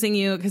accusing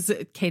you, because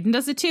Caden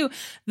does it too.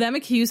 Them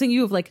accusing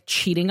you of like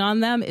cheating on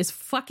them is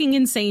fucking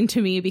insane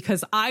to me,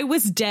 because I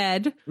was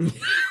dead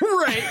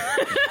Right.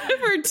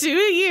 for 2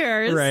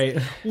 years. Right.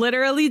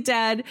 Literally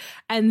dead.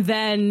 And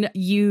then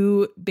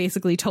you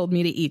basically told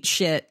me to eat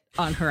shit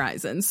on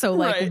Horizon. So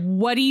like, Right.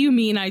 what do you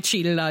mean I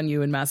cheated on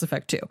you in Mass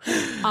Effect 2?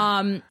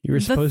 You were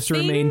supposed to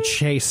remain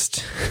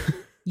chaste.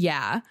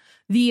 Yeah.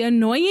 The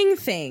annoying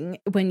thing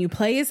when you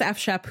play as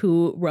F-Shep,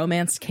 who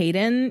romanced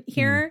Caden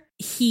here,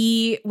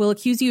 he will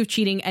accuse you of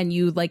cheating and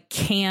you like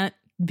can't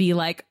be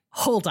like,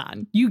 hold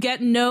on. You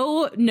get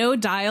no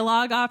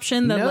dialogue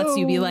option that lets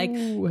you be like,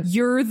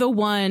 you're the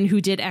one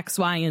who did X,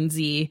 Y, and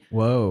Z.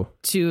 Whoa.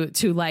 To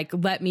like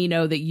let me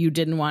know that you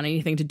didn't want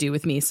anything to do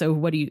with me. So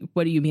what do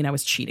you mean I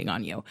was cheating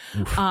on you?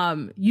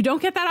 You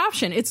don't get that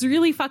option. It's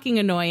really fucking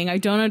annoying. I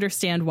don't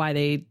understand why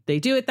they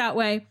do it that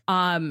way.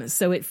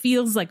 So it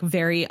feels like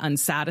very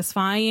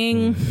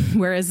unsatisfying,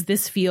 whereas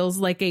this feels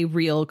like a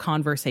real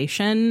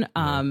conversation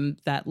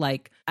that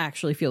like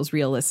actually feels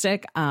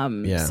realistic.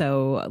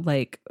 So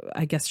like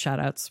I guess shout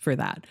outs for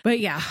that. But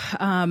yeah,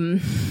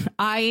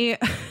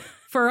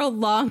 for a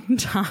long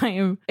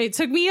time, it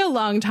took me a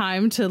long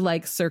time to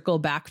like circle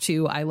back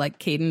to I like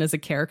Caden as a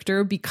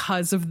character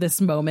because of this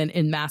moment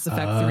in Mass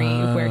Effect 3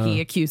 where he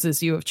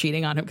accuses you of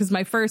cheating on him. Because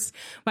my first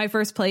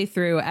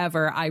playthrough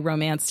ever, I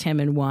romanced him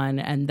in 1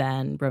 and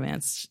then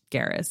romanced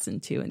Garrus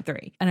in 2 and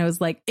 3. And I was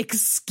like,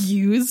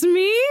 excuse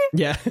me?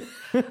 Yeah.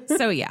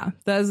 So yeah,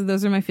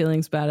 those are my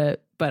feelings about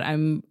it. But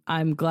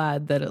I'm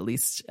glad that at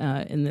least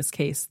in this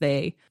case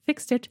they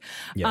fixed it,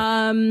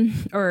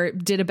 or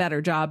did a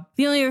better job.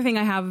 The only other thing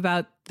I have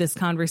about this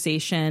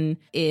conversation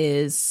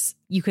is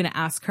you can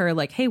ask her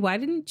like, "Hey, why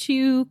didn't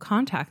you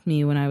contact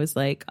me when I was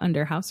like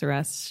under house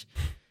arrest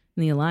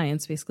in the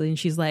Alliance?" Basically, and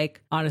she's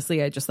like,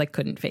 "Honestly, I just like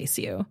couldn't face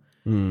you."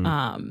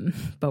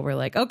 But we're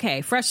like,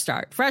 okay, fresh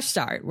start.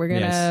 We're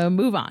gonna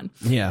move on.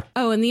 Yeah.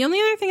 Oh, and the only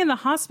other thing in the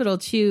hospital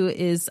too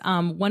is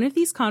one of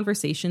these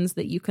conversations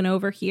that you can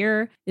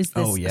overhear is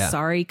this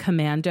Asari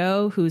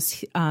commando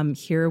who's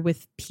here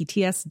with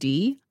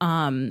PTSD.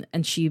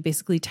 And she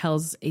basically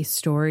tells a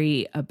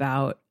story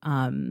about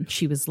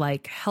she was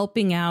like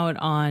helping out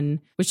on,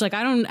 which like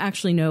I don't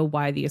actually know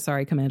why the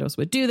Asari commandos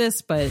would do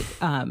this, but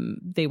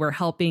they were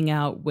helping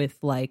out with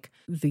like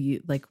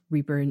the like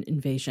Reaper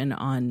invasion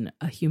on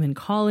a human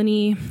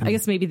colony. I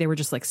guess maybe they were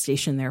just like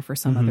stationed there for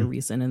some other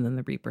reason, and then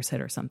the Reapers hit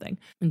or something.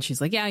 And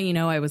she's like, yeah, you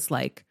know, I was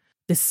like,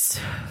 this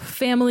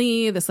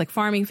family, this like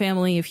farming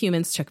family of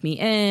humans took me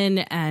in,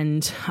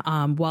 and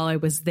while I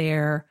was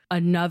there,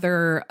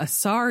 another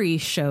Asari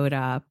showed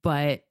up,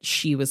 but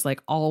she was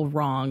like all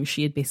wrong.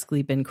 She had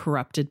basically been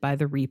corrupted by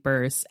the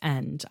Reapers,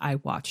 and I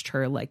watched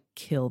her like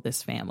kill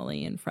this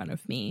family in front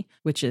of me,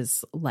 which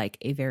is like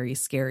a very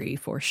scary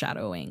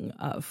foreshadowing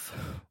of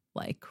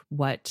like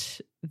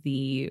what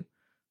the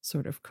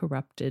sort of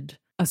corrupted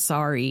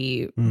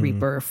Asari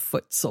Reaper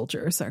foot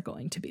soldiers are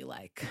going to be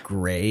like.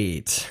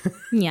 Great.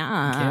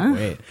 Yeah. Can't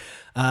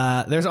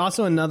wait. There's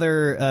also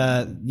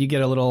another, you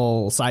get a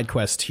little side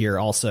quest here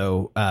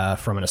also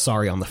from an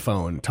Asari on the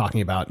phone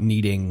talking about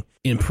needing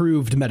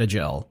improved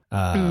Metagel.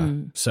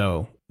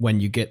 So when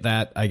you get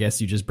that, I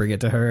guess you just bring it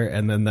to her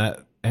and then that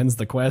ends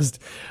the quest.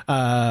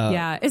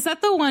 Yeah. Is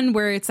that the one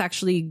where it's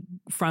actually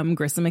from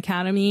Grissom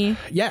Academy?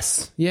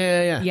 Yes.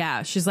 Yeah.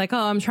 Yeah. She's like, oh,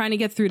 I'm trying to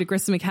get through to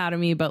Grissom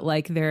Academy, but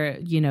like their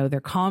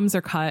comms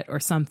are cut or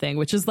something,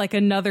 which is like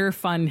another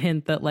fun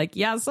hint that like,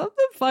 yeah,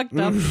 something fucked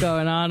up's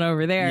going on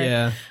over there.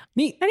 Yeah.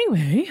 Neat.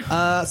 Anyway.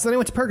 So then I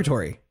went to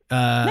Purgatory.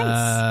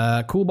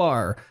 Nice. Cool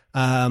bar.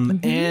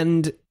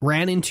 And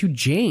ran into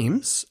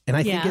James. And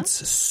I think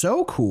it's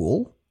so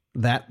cool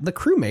that the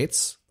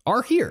crewmates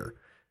are here.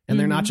 And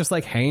they're not just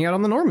like hanging out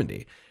on the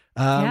Normandy.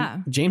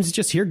 James is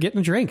just here getting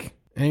a drink.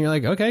 And you're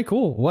like, okay,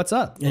 cool. What's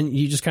up? And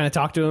you just kind of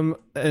talk to him.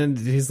 And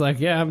he's like,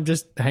 yeah, I'm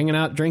just hanging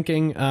out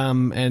drinking.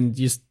 And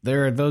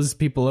there are those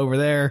people over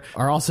there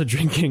are also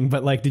drinking.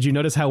 But like, did you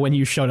notice how when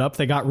you showed up,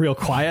 they got real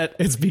quiet?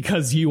 It's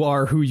because you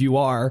are who you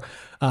are.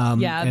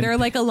 They're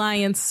like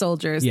Alliance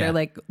soldiers. Yeah.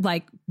 They're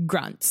like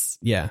grunts.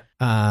 Yeah.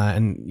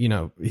 And you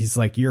know, he's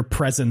like, your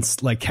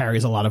presence like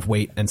carries a lot of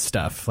weight and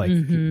stuff, like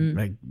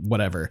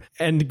whatever.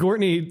 And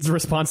Courtney's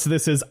response to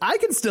this is, I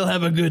can still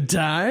have a good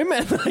time.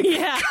 And like,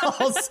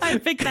 I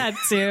picked that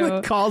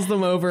too. Calls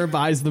them over,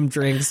 buys them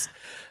drinks.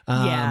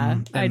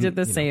 I did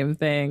the same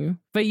thing.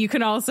 But you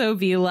can also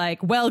be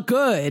like, well,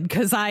 good,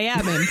 because I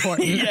am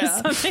important. Or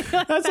something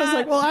like that. So I was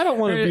like, well, I don't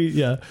want to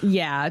be,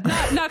 Yeah,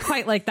 not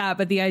quite like that.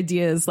 But the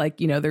idea is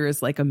like, you know, there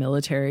is like a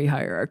military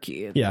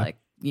hierarchy. And like,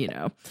 you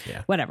know,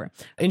 whatever.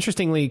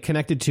 Interestingly,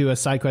 connected to a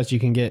side quest you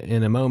can get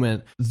in a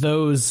moment,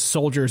 those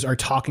soldiers are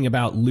talking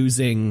about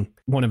losing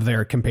one of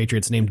their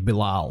compatriots named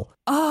Bilal.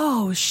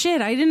 Oh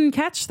shit, I didn't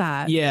catch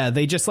that. Yeah,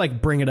 they just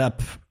like bring it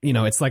up, you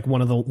know, it's like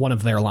one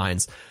of their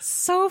lines.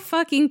 So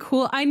fucking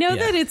cool. I know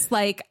that it's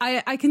like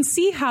I can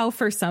see how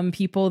for some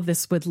people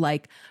this would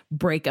like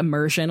break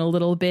immersion a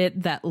little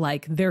bit, that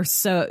like there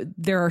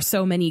are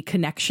so many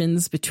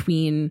connections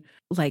between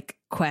like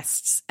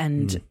quests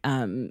and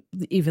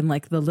even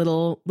like the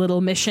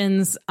little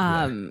missions.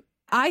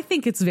 I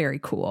think it's very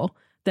cool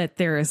that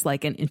there is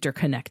like an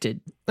interconnected.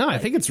 No, I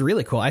think it's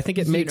really cool. I think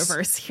it makes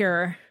universe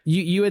here.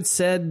 You had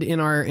said in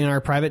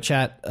our private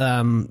chat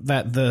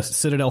that the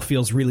Citadel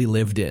feels really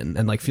lived in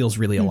and like feels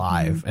really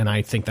alive, and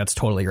I think that's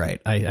totally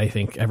right. I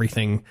think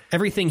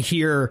everything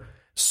here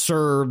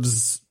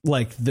serves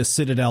like the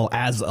Citadel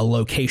as a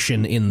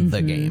location in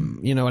the game.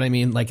 You know what I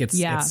mean? Like it's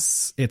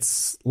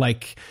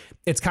like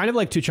it's kind of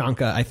like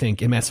Tuchanka, I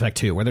think, in Mass Effect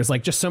 2, where there's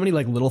like just so many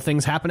like little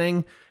things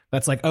happening.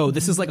 That's like, oh,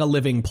 this is like a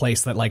living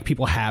place that like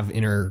people have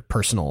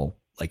interpersonal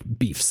like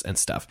beefs and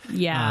stuff.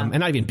 Yeah. And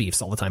not even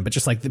beefs all the time, but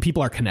just like the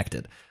people are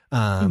connected.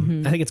 I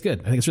think it's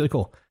good. I think it's really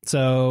cool.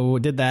 So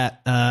did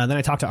that. Then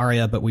I talked to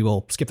Arya, but we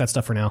will skip that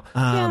stuff for now.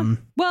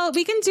 Well,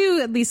 we can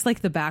do at least like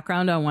the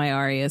background on why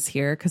Arya is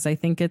here, because I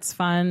think it's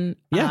fun.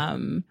 Yeah.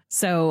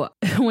 So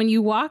when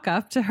you walk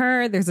up to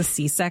her, there's a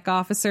CSEC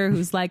officer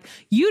who's like,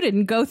 you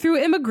didn't go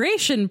through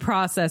immigration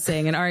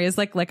processing. And Arya's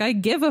like I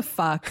give a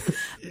fuck.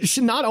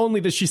 Not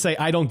only does she say,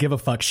 I don't give a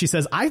fuck, she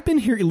says, I've been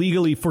here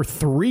illegally for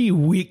 3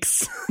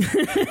 weeks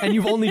and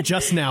you've only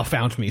just now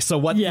found me. So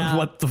what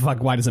the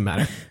fuck? Why does it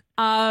matter?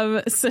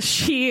 So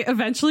she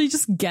eventually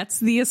just gets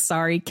the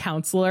Asari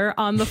counselor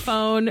on the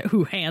phone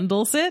who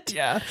handles it.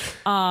 Yeah.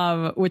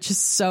 Which is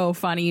so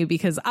funny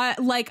because I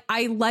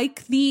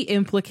like the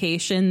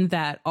implication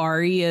that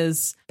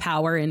Arya's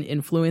power and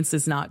influence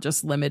is not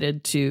just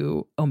limited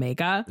to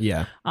Omega.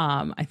 Yeah.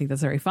 I think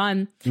that's very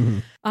fun.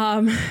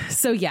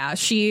 So yeah,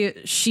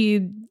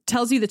 she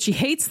tells you that she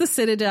hates the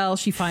Citadel.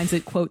 She finds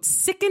it, quote,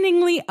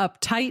 sickeningly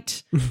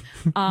uptight.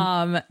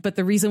 But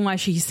the reason why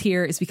she's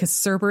here is because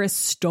Cerberus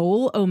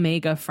stole Omega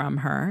from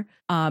her.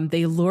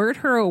 They lured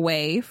her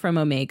away from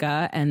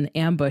Omega and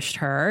ambushed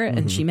her,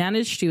 and she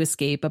managed to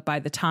escape. But by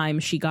the time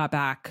she got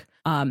back,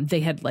 they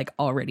had like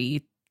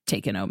already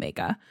taken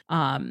Omega,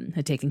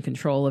 had taken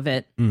control of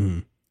it.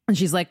 And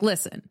she's like,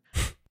 listen,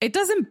 it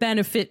doesn't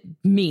benefit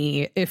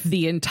me if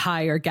the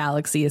entire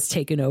galaxy is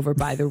taken over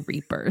by the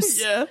Reapers.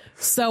 Yeah.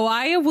 So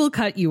I will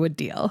cut you a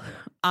deal.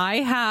 I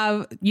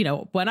have, you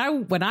know, when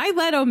I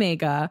led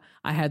Omega,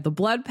 I had the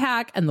Blood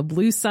Pack and the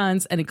Blue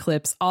Suns and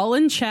Eclipse all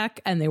in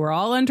check, and they were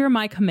all under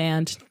my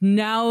command.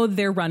 Now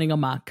they're running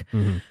amok.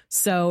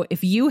 So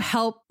if you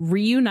help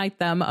reunite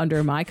them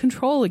under my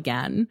control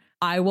again,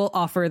 I will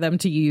offer them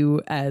to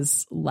you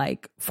as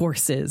like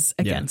forces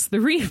against the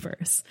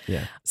Reapers.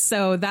 Yeah.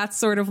 So that's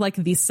sort of like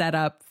the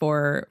setup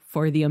for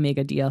the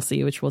Omega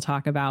DLC, which we'll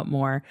talk about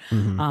more.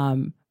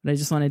 But I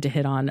just wanted to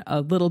hit on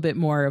a little bit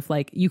more of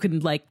like, you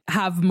can like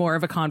have more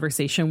of a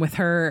conversation with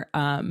her.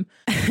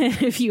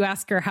 If you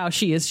ask her how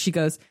she is, she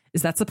goes,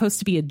 is that supposed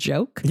to be a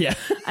joke? Yeah.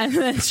 And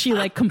then she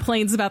like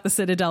complains about the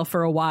Citadel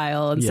for a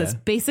while and says,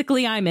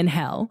 basically, I'm in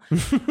hell.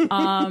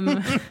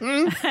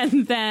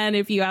 And then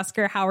if you ask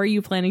her, how are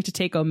you planning to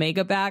take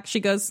Omega back? She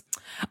goes,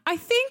 I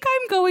think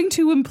I'm going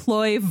to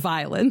employ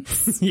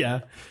violence. Yeah.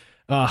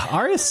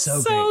 Arya's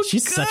so great.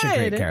 She's such a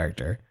great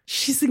character.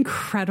 She's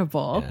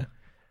incredible. Yeah.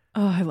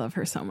 Oh, I love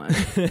her so much.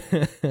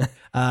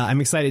 I'm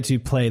excited to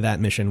play that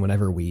mission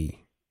whenever we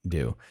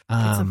do.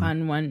 It's a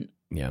fun one.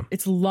 Yeah.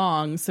 It's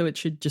long, so it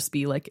should just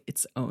be like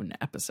its own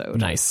episode.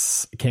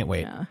 Nice. Can't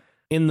wait. Yeah.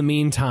 In the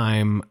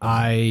meantime,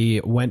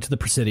 I went to the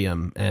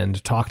Presidium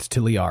and talked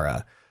to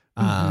Liara.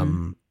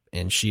 And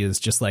she is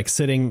just like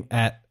sitting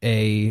at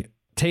a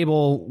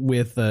table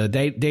with a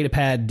data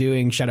pad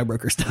doing Shadow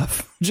Broker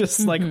stuff,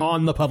 just like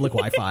on the public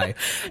Wi-Fi.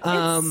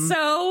 It's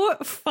so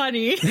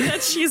funny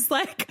that she's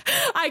like,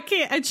 I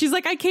can't, and she's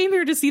like, I came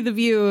here to see the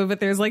view, but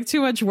there's like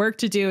too much work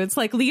to do. It's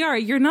like,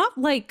 Liara, you're not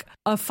like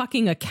a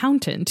fucking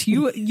accountant.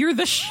 You're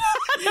the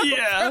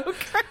Shadow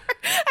Broker,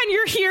 and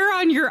you're here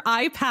on your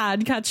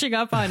iPad catching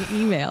up on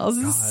emails.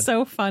 It's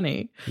so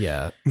funny.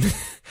 Yeah.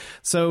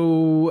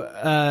 So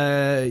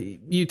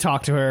you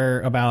talk to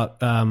her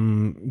about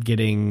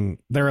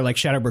there are like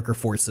Shadowbroker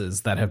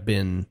forces that have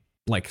been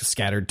like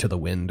scattered to the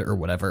wind or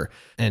whatever,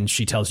 and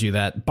she tells you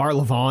that Bar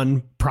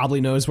Levon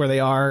probably knows where they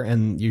are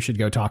and you should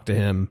go talk to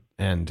him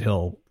and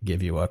he'll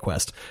give you a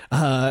quest.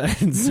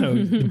 And so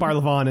Bar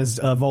Levon is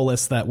a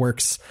Volus that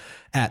works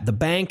at the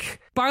bank.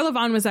 Bar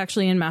Levon was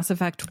actually in Mass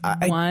Effect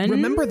 1. I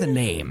remember the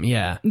name.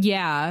 Yeah.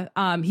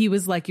 He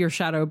was like your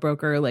Shadow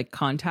Broker like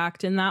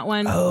contact in that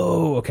one.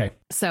 Oh, okay.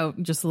 So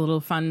just a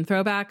little fun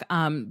throwback.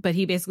 But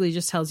he basically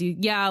just tells you,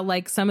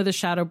 like some of the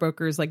Shadow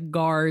Brokers, like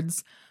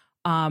guards,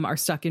 are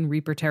stuck in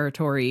Reaper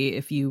territory.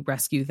 If you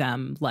rescue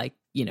them, like,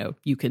 you know,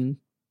 you can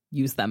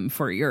use them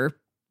for your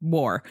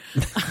war.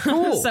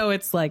 Cool. So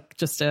it's like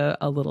just a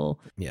little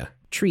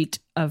treat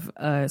of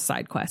a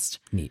side quest.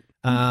 Neat.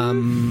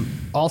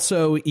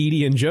 Also,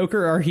 Edie and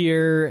Joker are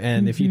here,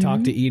 and if you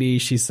talk to Edie,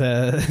 she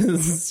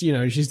says, you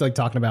know, she's like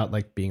talking about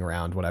like being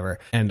around, whatever.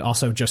 And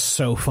also just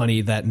so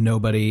funny that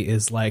nobody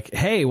is like,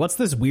 hey, what's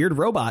this weird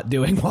robot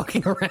doing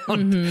walking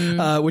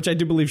around? Which I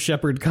do believe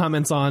Shepard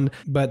comments on.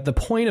 But the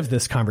point of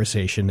this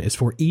conversation is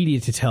for Edie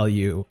to tell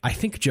you, I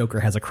think Joker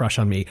has a crush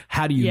on me.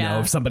 How do you know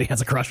if somebody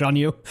has a crush on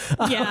you?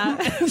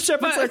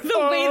 Shepard's like,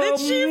 the way that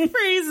she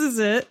phrases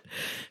it,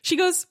 she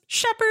goes,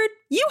 Shepard,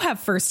 you have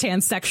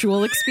firsthand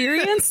sexual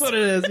experience. That's what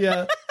it is,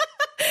 yeah.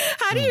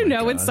 How do you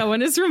know when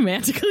someone is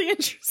romantically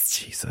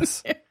interested?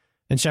 Jesus.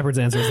 And Shepard's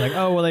answer is like,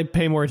 oh, well, they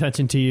pay more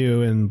attention to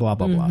you and blah,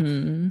 blah,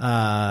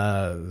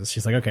 blah.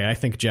 She's like, okay, I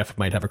think Jeff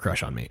might have a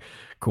crush on me.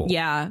 Cool.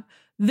 Yeah.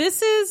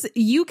 This is,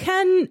 you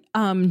can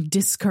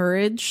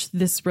discourage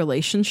this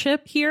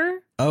relationship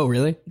here. Oh,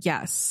 really?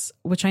 Yes.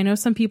 Which I know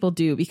some people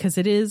do because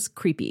it is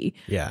creepy.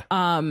 Yeah.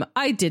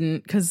 I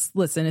didn't because,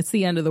 listen, it's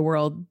the end of the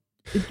world.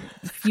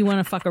 If you want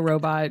to fuck a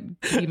robot,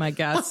 be my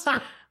guest.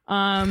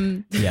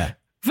 Yeah.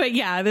 But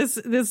yeah,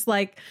 this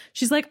like,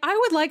 she's like, I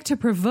would like to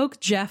provoke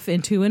Jeff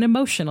into an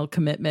emotional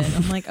commitment.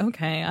 I'm like,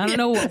 okay, I don't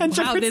know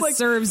how this like,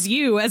 serves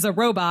you as a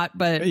robot,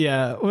 but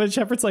yeah. Well,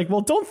 Shepard's like,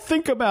 well, don't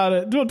think about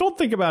it. Don't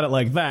think about it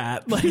like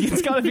that. Like,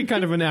 it's got to be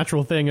kind of a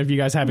natural thing of you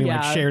guys having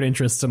like shared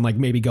interests and like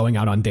maybe going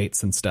out on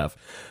dates and stuff.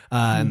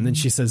 And then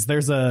she says,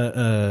 there's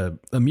a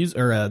music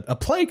or a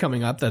play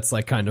coming up that's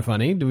like kind of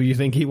funny. Do you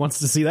think he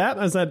wants to see that?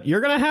 I said,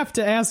 you're gonna have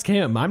to ask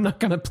him. I'm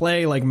not gonna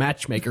play like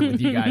matchmaker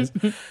with you guys.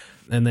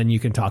 And then you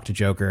can talk to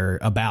Joker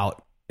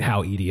about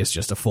how Edie is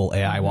just a full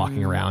AI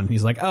walking around.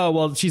 He's like, oh,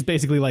 well, she's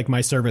basically like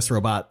my service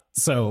robot.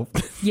 So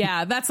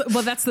yeah, that's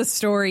the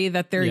story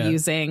that they're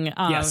using.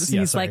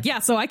 He's sorry. like, yeah,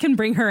 so I can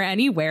bring her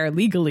anywhere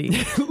legally.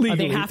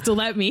 They have to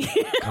let me.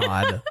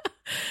 God.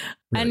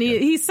 Really and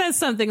he says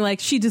something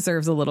like she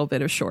deserves a little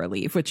bit of shore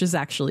leave, which is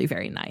actually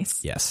very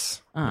nice.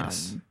 Yes. Kind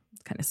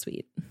of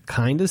sweet.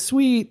 Kind of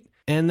sweet.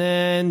 And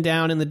then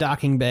down in the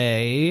docking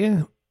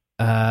bay,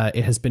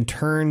 it has been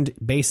turned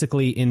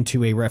basically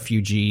into a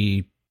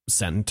refugee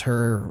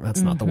center.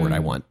 That's not the word I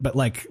want, but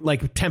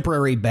like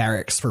temporary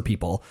barracks for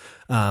people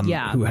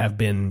who have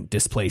been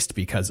displaced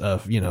because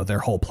of, you know, their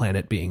whole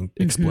planet being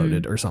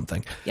exploded or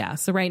something. Yeah.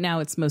 So right now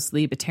it's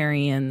mostly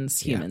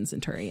Batarians, humans,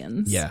 and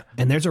Turians. Yeah.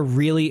 And there's a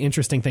really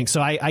interesting thing.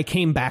 So I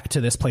came back to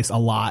this place a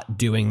lot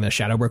doing the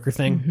Shadow Broker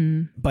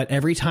thing, but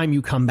every time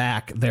you come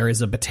back, there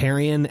is a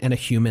Batarian and a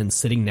human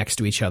sitting next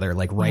to each other,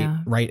 like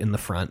right in the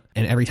front.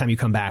 And every time you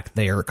come back,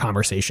 their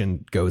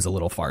conversation goes a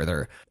little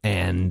farther.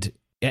 And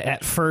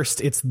at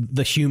first, it's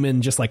the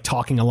human just like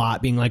talking a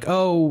lot, being like,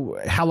 oh,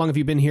 how long have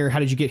you been here? How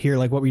did you get here?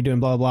 Like, what were you doing?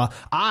 Blah, blah, blah.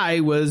 I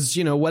was,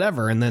 you know,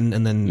 whatever. And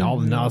then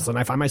all of a sudden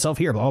I find myself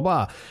here, blah,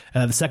 blah,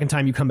 blah. The second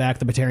time you come back,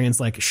 the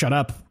Batarian's like, shut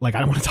up. Like, I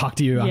don't want to talk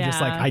to you. I'm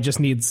just like, I just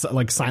need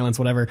like silence,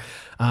 whatever.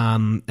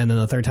 And then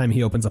the third time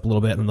he opens up a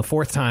little bit. And the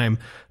fourth time,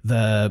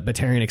 the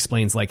Batarian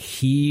explains like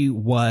he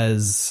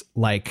was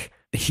like,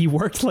 he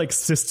worked like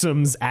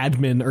systems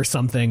admin or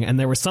something, and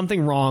there was something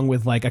wrong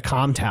with like a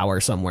comm tower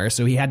somewhere.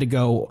 So he had to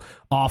go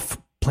off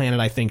planet,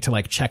 I think, to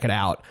like check it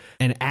out.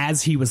 And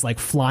as he was like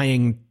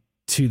flying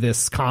to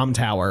this comm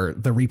tower,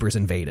 the Reapers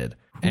invaded.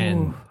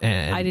 And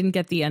I didn't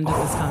get the end of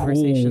this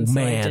conversation,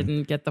 so I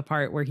didn't get the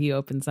part where he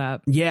opens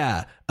up.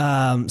 Yeah.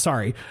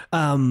 Sorry.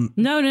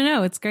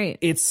 No, it's great.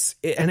 It's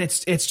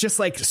just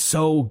like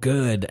so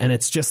good. And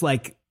it's just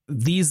like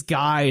these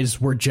guys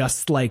were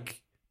just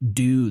like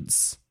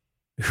dudes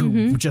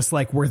who just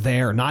like were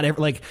there, not ever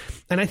like.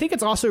 And I think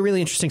it's also really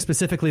interesting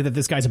specifically that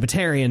this guy's a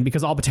Batarian,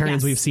 because all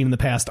Batarians we've seen in the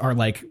past are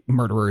like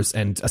murderers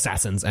and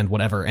assassins and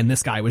whatever. And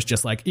this guy was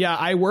just like, yeah,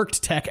 I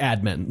worked tech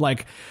admin.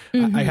 Like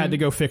I had to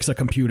go fix a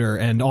computer,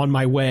 and on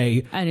my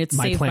way, and it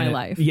saved my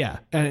life. Yeah.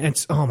 And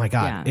it's, oh my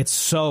God, it's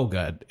so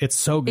good. It's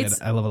so good.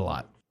 I love it a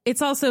lot.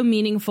 It's also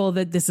meaningful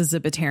that this is a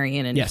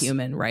Batarian and a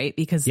human, right?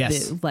 Because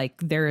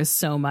there is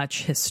so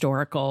much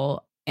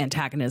historical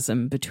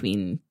antagonism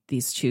between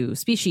these two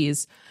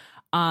species.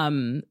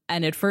 And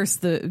at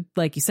first,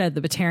 like you said,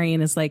 the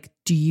Batarian is like,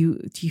 do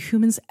you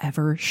humans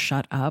ever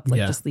shut up?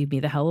 Like, just leave me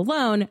the hell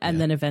alone. And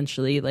then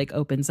eventually like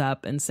opens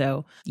up. And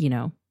so, you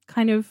know,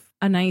 kind of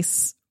a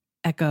nice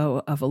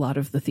echo of a lot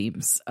of the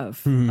themes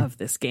of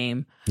this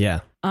game.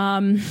 Yeah.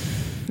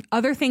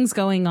 Other things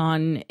going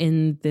on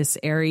in this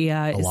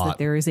area is that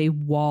there is a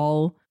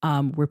wall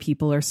where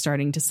people are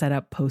starting to set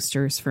up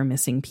posters for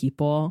missing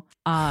people.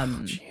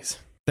 Jeez.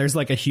 There's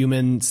like a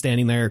human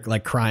standing there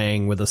like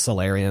crying with a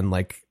Solarian,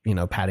 like, you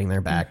know, patting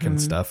their back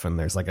and stuff. And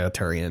there's like a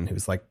Turian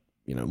who's like,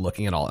 you know,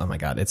 looking at all. Oh my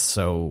God, it's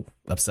so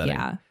upsetting.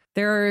 Yeah.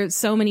 There are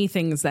so many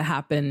things that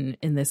happen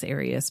in this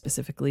area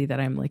specifically that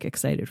I'm like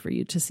excited for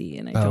you to see.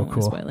 And I don't want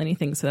to spoil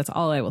anything. So that's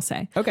all I will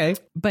say. Okay.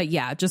 But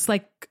yeah, just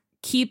like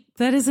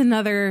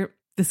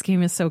this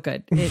game is so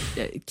good.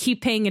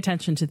 Keep paying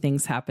attention to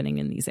things happening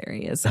in these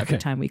areas every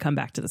time we come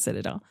back to the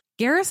Citadel.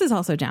 Garrus is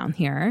also down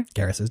here.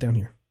 Garrus is down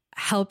here.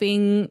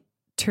 Helping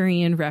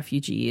Turian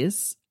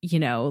refugees, you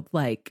know,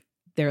 like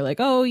they're like,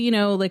 oh, you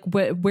know, like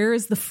where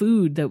is the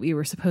food that we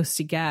were supposed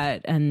to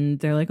get? And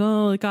they're like,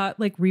 oh, it got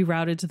like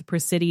rerouted to the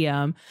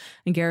Presidium.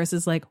 And Garrus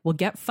is like, well,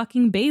 get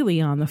fucking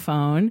Bailey on the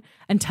phone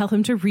and tell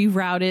him to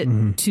reroute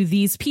it to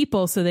these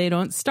people so they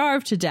don't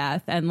starve to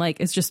death. And like,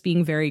 it's just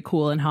being very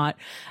cool and hot.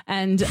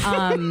 And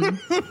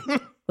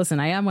listen,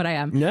 I am what I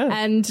am. Yeah.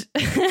 And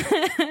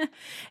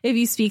if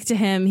you speak to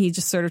him, he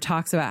just sort of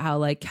talks about how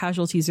like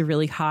casualties are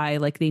really high,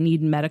 like they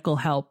need medical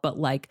help, but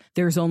like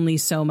there's only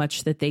so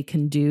much that they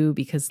can do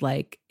because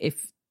like if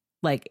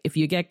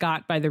you get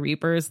got by the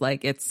Reapers,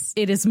 like it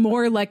is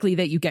more likely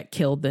that you get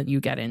killed than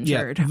you get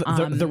injured.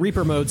 Yeah, the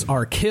Reaper modes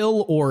are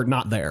kill or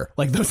not there.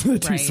 Like those are the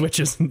two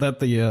switches that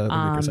the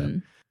Reapers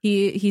have.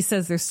 He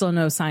says there's still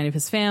no sign of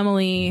his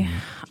family.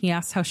 He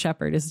asks how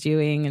Shepard is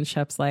doing, and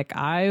Shep's like,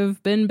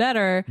 I've been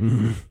better.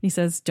 He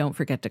says, don't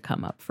forget to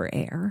come up for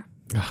air.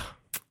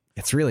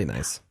 It's really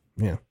nice.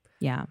 Yeah.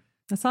 Yeah.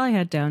 That's all I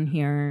had down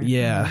here.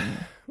 Yeah.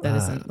 That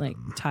isn't like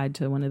tied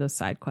to one of those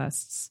side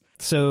quests.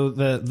 So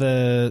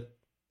the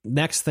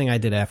next thing I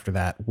did after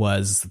that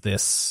was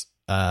this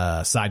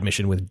side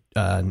mission with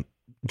John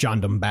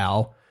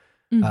Dumbao.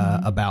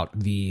 About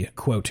the,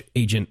 quote,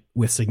 agent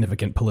with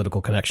significant political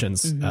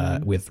connections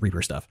with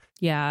Reaper stuff.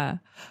 Yeah.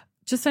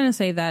 Just going to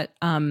say that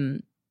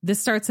this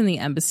starts in the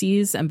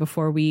embassies. And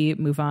before we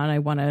move on, I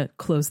want to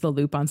close the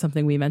loop on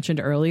something we mentioned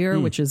earlier,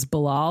 which is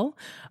Bilal.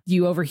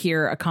 You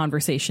overhear a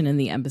conversation in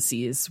the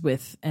embassies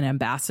with an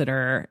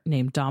ambassador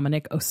named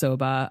Dominic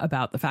Osoba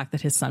about the fact that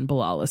his son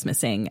Bilal is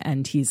missing.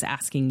 And he's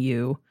asking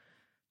you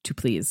to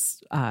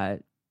please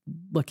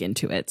look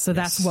into it. So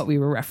that's what we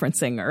were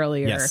referencing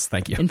earlier. Yes,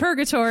 thank you. In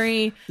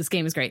Purgatory. This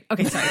game is great.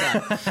 Okay, sorry.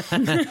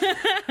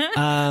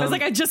 I was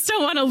like, I just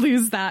don't want to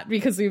lose that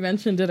because we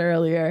mentioned it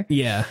earlier.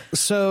 Yeah.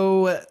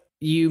 So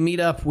you meet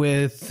up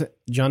with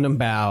John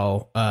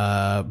Dumbao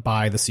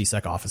by the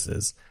CSEC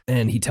offices,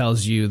 and he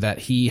tells you that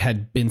he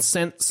had been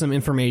sent some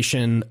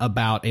information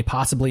about a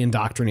possibly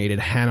indoctrinated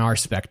Hanar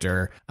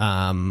Spectre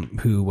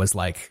who was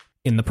like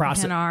in the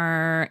process.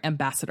 Hanar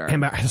ambassador.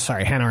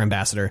 Hanar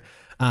ambassador.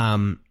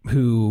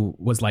 Who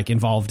was like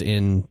involved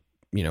in,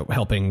 you know,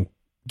 helping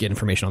get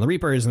information on the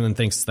Reapers, and then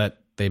thinks that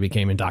they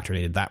became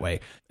indoctrinated that way.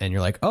 And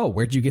you're like, oh,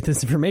 where'd you get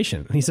this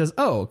information? And he says,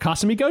 oh,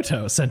 Kasumi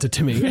Goto sent it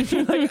to me. And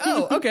you're like,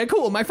 oh, okay,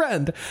 cool. My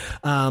friend.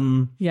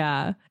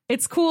 Yeah,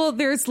 it's cool.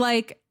 There's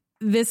like,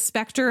 this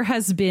Spectre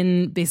has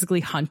been basically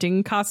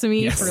hunting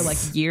Kasumi for like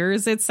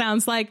years, it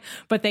sounds like,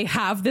 but they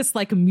have this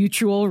like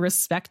mutual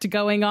respect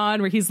going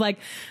on where he's like,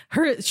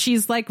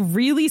 she's like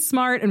really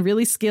smart and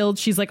really skilled.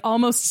 She's like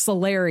almost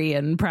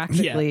Solarian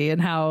practically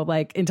and how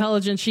like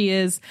intelligent she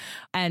is.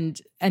 And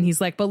he's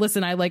like, but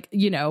listen, I like,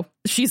 you know,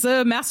 she's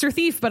a master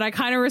thief, but I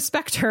kind of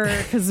respect her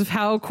because of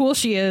how cool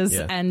she is.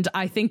 Yeah. And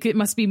I think it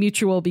must be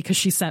mutual because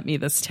she sent me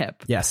this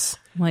tip. Yes.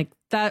 Like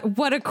that.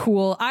 What a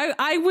cool,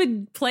 I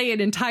would play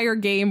an entire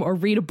game or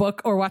read a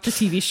book or watch a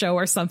TV show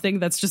or something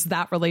that's just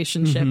that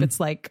relationship. It's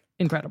like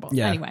incredible.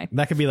 Yeah. Anyway,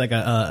 that could be like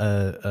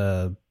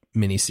a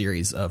mini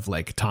series of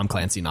like Tom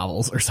Clancy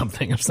novels or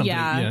something.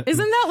 Yeah.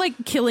 Isn't that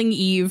like Killing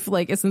Eve?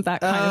 Like, isn't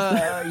that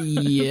kind of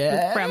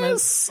the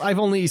premise? I've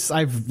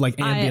like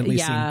ambiently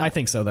seen. I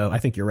think so though. I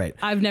think you're right.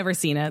 I've never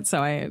seen it,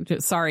 so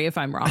sorry if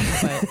I'm wrong,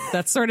 but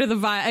that's sort of the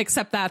vibe,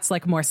 except that's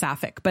like more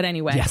sapphic. But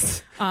anyway.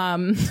 Yes.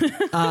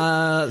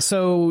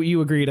 So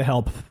you agree to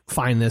help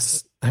find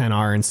this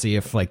Hanar and see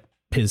if like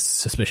his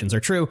suspicions are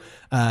true.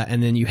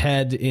 And then you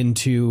head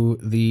into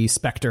the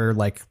Spectre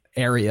like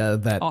area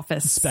that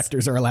office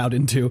Spectres are allowed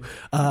into,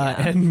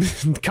 and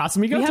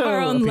Kasumi Goto. We have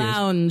our own appears.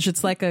 Lounge.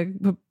 It's like a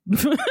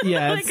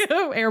like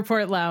an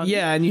airport lounge.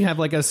 Yeah, and you have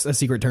like a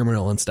secret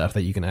terminal and stuff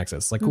that you can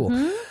access. Like cool.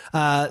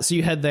 So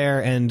you head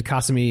there, and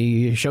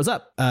Kasumi shows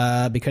up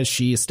because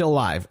she is still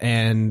alive,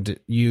 and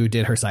you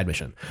did her side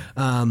mission,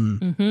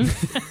 and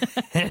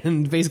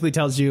basically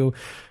tells you,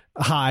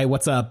 "Hi,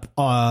 what's up?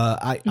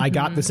 I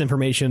got this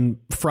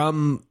information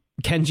from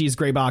Kenji's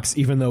gray box,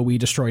 even though we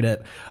destroyed it,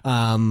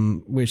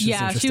 which is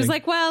interesting." She was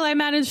like, well, I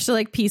managed to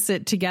like piece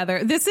it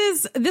together. This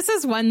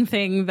is one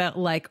thing that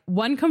like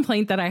one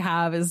complaint that I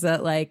have is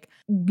that like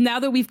now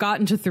that we've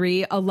gotten to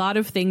 3, a lot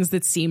of things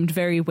that seemed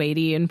very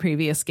weighty in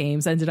previous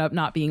games ended up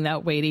not being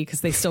that weighty because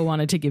they still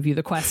wanted to give you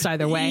the quest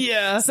either way.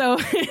 Yeah. So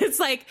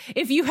it's like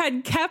if you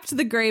had kept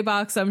the gray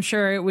box, I'm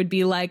sure it would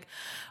be like,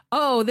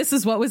 oh, this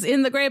is what was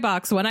in the gray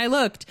box when I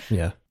looked.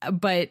 Yeah.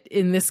 But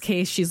in this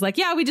case, she's like,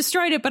 yeah, we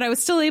destroyed it, but I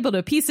was still able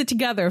to piece it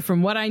together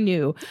from what I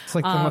knew. It's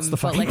like, what's the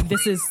fucking like,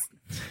 this is,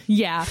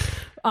 yeah.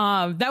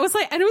 That was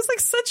like, and it was like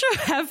such a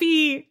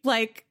heavy,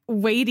 like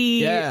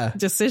weighty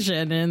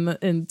decision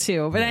in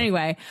 2. But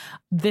anyway,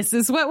 this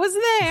is what was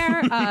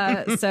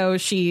there. So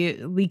she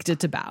leaked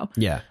it to Bao.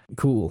 Yeah.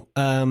 Cool.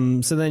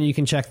 So then you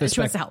can check this. She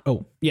wants to help.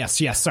 Oh, yes.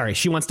 Sorry.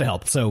 She wants to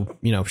help. So,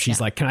 you know,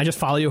 she's like, can I just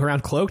follow you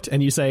around cloaked?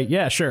 And you say,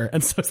 yeah, sure.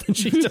 And so then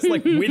she's just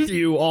like with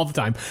you all the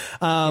time.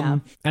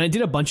 And I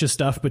did a bunch of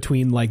stuff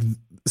between like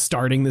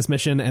starting this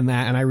mission and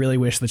that, and I really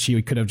wish that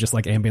she could have just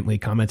like ambiently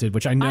commented,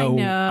 which I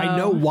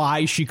know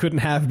why she couldn't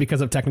have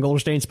because of technical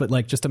restraints, but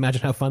like just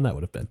imagine how fun that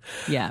would have been.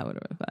 Yeah, it would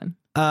have been fun.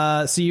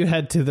 So you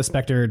head to the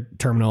Spectre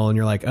terminal and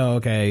you're like, oh,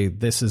 okay,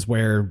 this is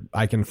where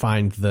I can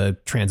find the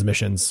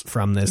transmissions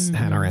from this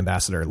Hanar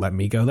ambassador. Let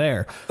me go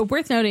there.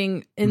 Worth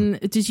noting,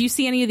 did you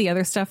see any of the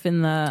other stuff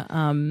in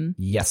the...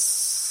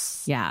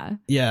 Yes. Yeah.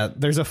 Yeah,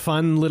 there's a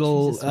fun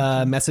little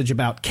message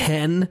about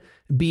Ken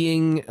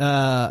being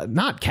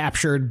not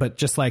captured, but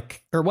just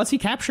like, or was he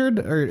captured?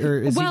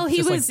 Or is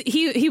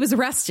he was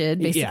arrested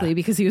basically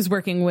because he was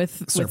working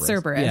with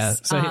Cerberus. Yeah.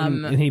 So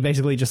and he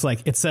basically just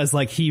like, it says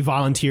like he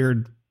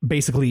volunteered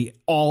basically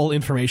all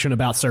information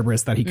about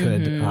Cerberus that he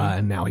could,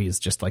 and now he's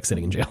just like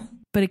sitting in jail.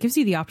 But it gives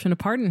you the option to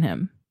pardon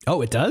him.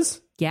 Oh, it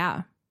does?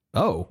 Yeah.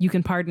 Oh. You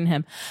can pardon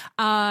him.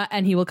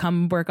 And he will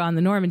come work on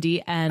the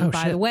Normandy. And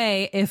by the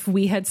way, if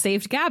we had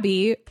saved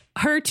Gabby,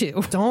 her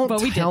too. Don't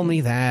tell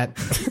me that.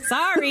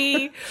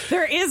 Sorry.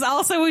 There is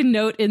also a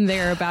note in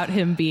there about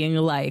him being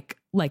like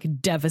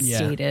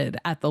devastated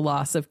at the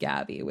loss of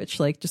Gabby, which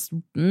like just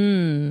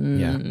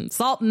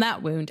salt in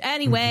that wound.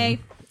 Anyway.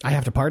 I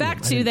have to pardon him.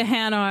 Back to the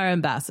Hanar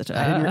ambassador.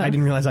 I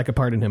didn't realize I could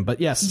pardon him, but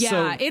yes.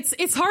 Yeah, so,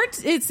 it's hard.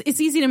 It's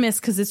easy to miss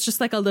because it's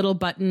just like a little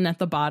button at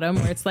the bottom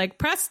where it's like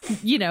press,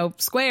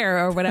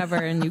 square or whatever,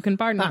 and you can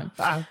pardon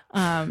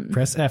him.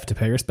 Press F to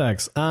pay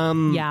respects.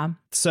 Yeah.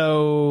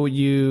 So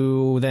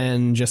you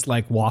then just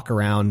like walk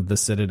around the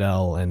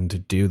Citadel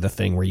and do the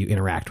thing where you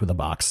interact with a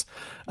box.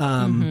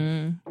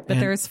 But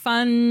there's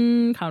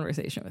fun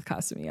conversation with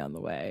Kasumi on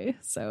the way.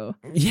 So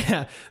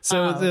yeah.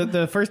 So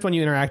the first one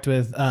you interact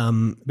with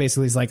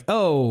basically is like,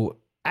 oh,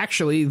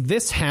 actually,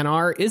 this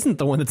Hanar isn't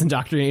the one that's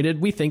indoctrinated.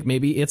 We think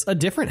maybe it's a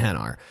different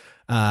Hanar.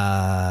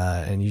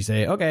 And you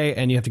say, okay,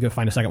 and you have to go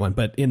find a second one.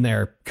 But in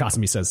there,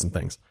 Kasumi says some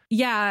things.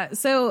 Yeah.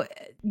 So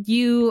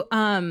you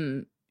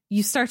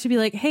start to be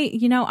like, hey,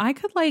 I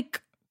could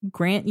like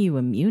grant you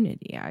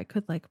immunity. I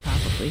could like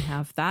probably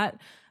have that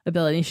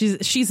ability.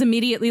 She's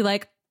immediately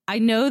like, I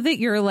know that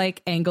you're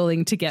like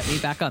angling to get me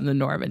back on the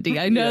Normandy.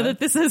 I know that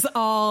this is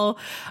all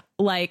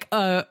like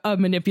a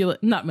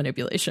not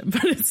manipulation,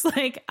 but it's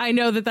like, I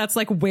know that that's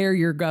like where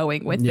you're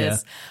going with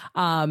this.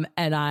 And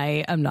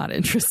I am not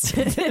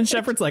interested. And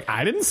Shepard's like,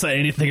 I didn't say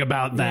anything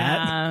about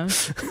that.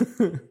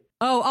 Yeah.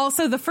 Oh,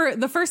 also the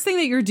first thing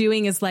that you're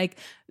doing is like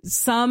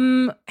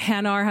some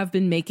Hanar have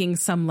been making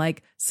some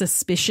like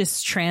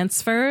suspicious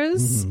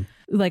transfers,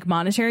 like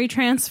monetary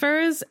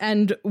transfers.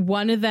 And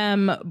one of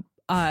them,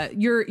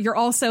 you're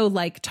also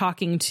like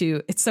talking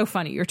to, it's so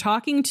funny. You're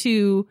talking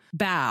to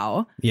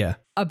Bao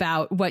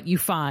about what you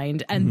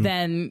find. And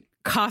then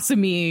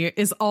Kasumi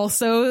is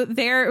also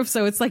there.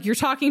 So it's like you're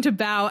talking to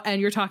Bao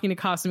and you're talking to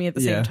Kasumi at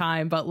the same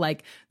time, but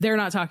like they're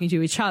not talking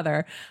to each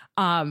other.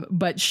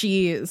 But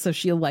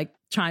she'll like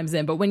chimes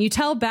in. But when you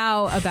tell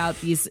Bao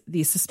about these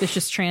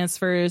suspicious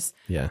transfers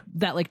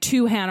that like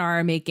two Hanar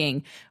are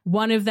making,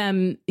 one of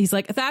them, he's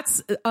like,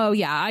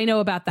 I know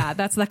about that.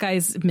 That's that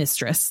guy's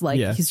mistress. Like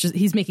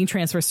he's making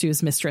transfers to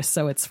his mistress,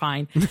 so it's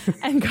fine.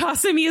 And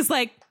Kasumi is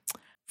like,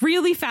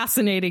 really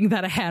fascinating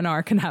that a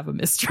Hanar can have a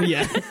mistress.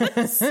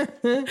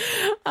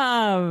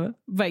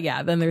 But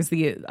yeah, then there's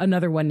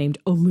another one named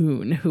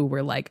Elune who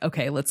we're like,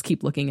 okay, let's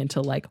keep looking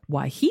into like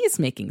why he's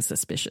making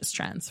suspicious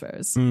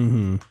transfers.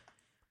 And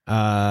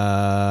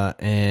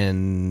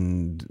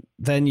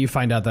then you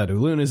find out that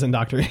Elune is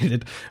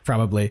indoctrinated,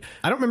 probably.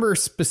 I don't remember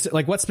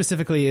what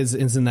specifically is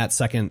in that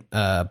second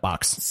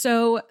box.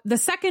 So the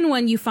second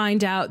one, you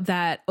find out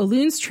that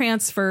Elune's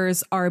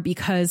transfers are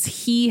because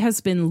he has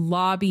been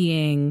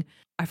lobbying,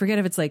 I forget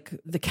if it's like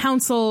the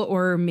council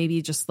or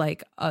maybe just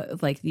like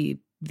the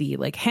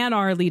like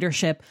Hanar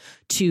leadership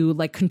to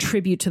like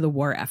contribute to the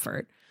war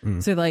effort.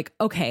 So like,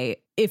 okay,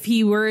 if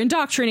he were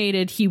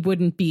indoctrinated, he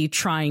wouldn't be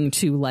trying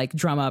to like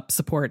drum up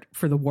support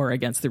for the war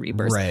against the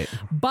Reapers. Right.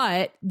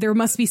 But there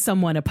must be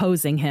someone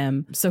opposing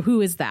him. So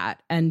who is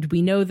that? And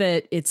we know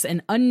that it's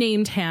an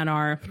unnamed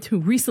Hanar who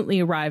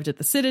recently arrived at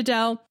the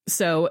Citadel.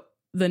 So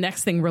the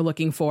next thing we're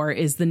looking for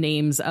is the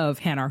names of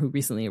Hanar who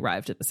recently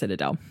arrived at the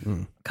Citadel.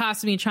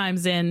 Kasumi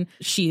chimes in.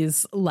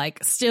 She's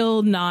like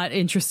still not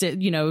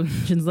interested.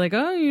 She's like,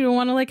 oh, you don't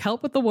want to like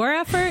help with the war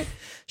effort?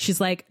 She's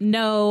like,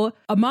 no,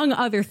 among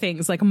other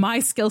things, like my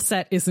skill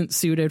set isn't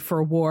suited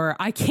for war.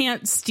 I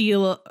can't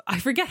steal. I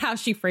forget how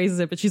she phrases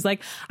it, but she's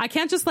like, I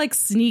can't just like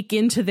sneak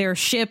into their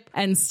ship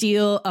and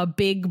steal a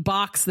big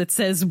box that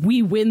says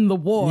we win the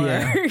war,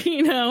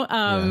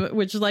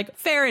 which is like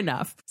fair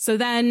enough. So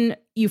then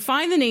you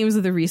find the names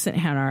of the recent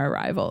Hanar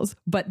arrivals,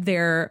 but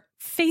they're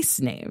face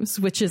names,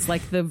 which is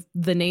like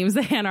the names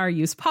the Hanar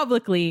use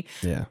publicly.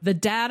 The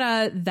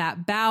data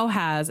that Bao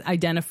has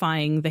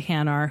identifying the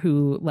Hanar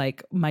who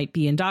like might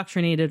be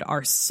indoctrinated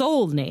are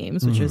soul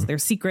names, which is their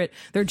secret,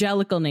 their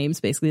Jellicle names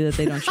basically that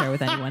they don't share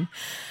with anyone.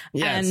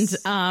 And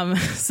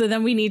so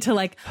then we need to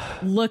like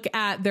look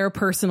at their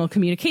personal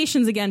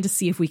communications again to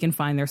see if we can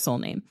find their soul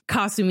name.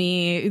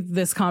 Kasumi,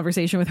 this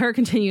conversation with her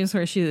continues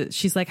where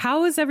she's like,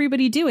 how is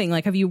everybody doing?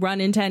 Like, have you run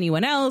into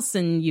anyone else?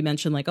 And you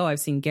mentioned like, oh, I've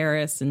seen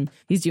Garrus and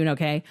he's doing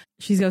okay?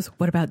 She goes,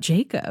 what about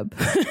Jacob?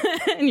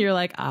 And you're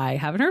like, I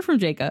haven't heard from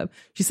Jacob.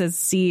 She says,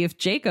 see, if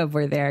Jacob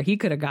were there, he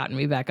could have gotten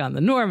me back on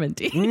the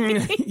Normandy.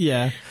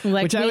 Yeah.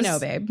 Like, we know,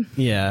 babe.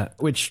 Yeah.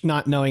 Which,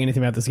 not knowing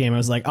anything about this game, I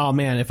was like, oh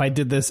man, if I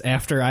did this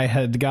after I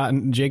had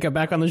gotten Jacob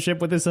back on the ship,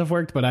 would this have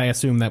worked? But I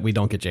assume that we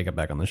don't get Jacob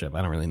back on the ship.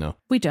 I don't really know.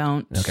 We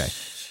don't. Okay.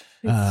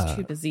 He's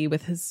too busy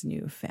with his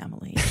new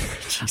family.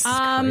 Jesus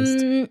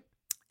Christ.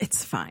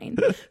 It's fine.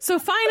 So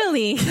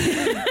finally,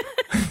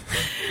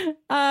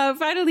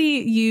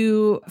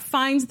 you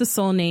find the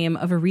soul name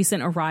of a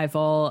recent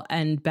arrival,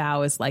 and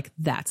Bao is like,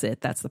 that's it.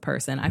 That's the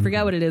person. I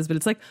forget what it is, but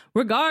it's like,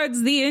 regards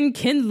the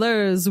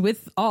Enkindlers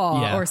with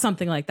awe, or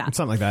something like that.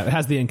 Something like that. It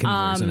has the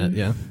Enkindlers in it.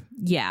 Yeah.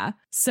 Yeah.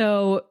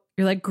 So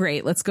you're like,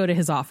 great, let's go to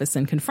his office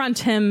and confront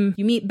him.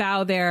 You meet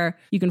Bao there.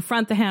 You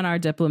confront the Hanar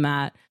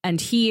diplomat,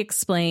 and he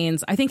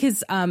explains, I think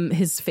his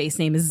face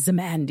name is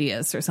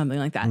Zimandius or something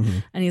like that.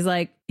 And he's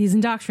like, he's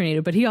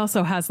indoctrinated, but he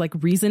also has like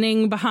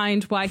reasoning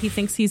behind why he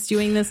thinks he's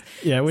doing this.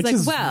 Yeah, which like,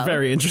 is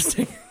very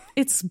interesting.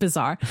 It's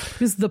bizarre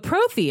because the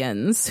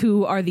Protheans,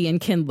 who are the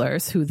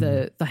Enkindlers, who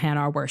the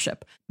Hanar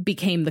worship,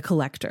 became the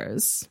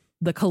Collectors.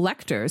 The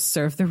Collectors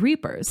serve the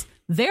Reapers.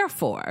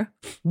 Therefore,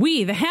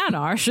 we, the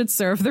Hanar, should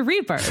serve the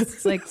Reapers.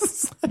 It's like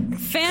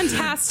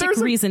fantastic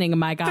reasoning,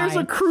 my guy. There's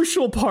a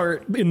crucial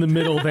part in the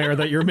middle there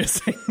that you're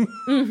missing.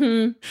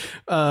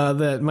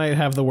 That might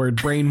have the word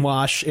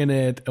brainwash in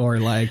it, or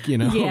like, you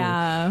know.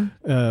 Yeah.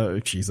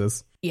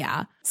 Jesus.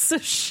 Yeah. So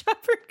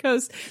Shepard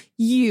goes,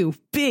 you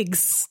big,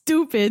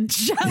 stupid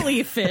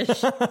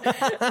jellyfish.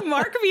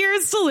 Mark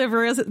Mears'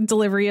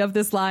 delivery of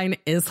this line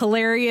is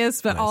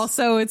hilarious, but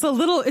also it's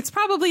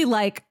probably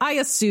like, I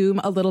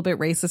assume, a little bit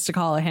racist to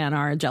call a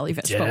Hanar a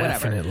jellyfish,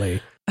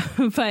 Definitely.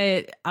 but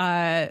whatever.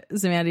 But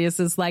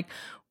Zimandius is like,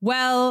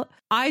 well,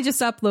 I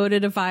just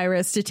uploaded a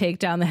virus to take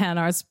down the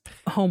Hanar's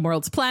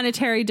homeworld's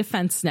planetary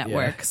defense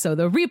network. So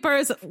the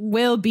Reapers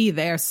will be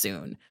there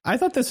soon. I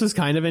thought this was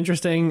kind of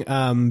interesting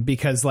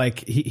because like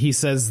he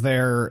says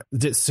their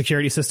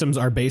security systems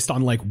are based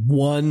on like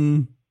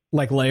one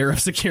like layer of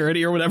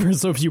security or whatever.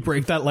 So if you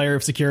break that layer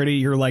of security,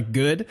 you're like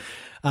good.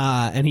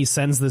 And he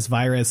sends this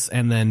virus,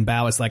 and then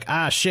Bao is like,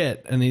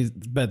 shit.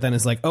 But then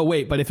it's like, oh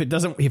wait, but if he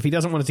doesn't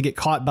want it to get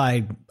caught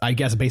by, I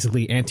guess,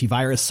 basically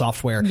antivirus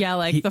software. Yeah.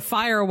 Like the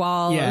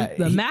firewall,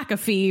 the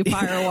McAfee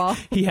firewall.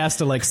 He has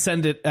to like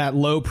send it at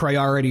low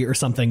priority or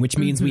something, which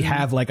means we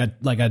have like a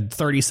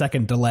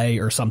 30-second delay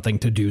or something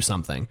to do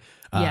something.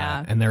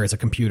 And there is a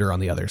computer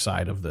on the other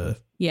side of the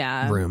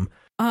room.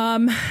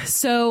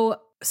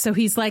 So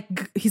he's like,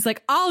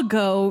 I'll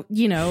go,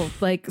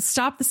 like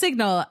stop the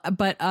signal.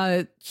 But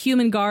a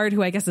human guard,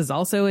 who I guess is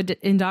also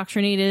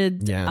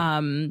indoctrinated,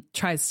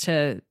 tries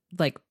to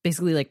like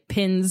basically like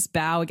pins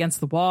Bao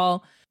against the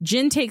wall.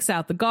 Jin takes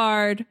out the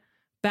guard.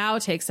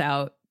 Bao takes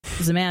out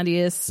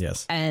Zimandius.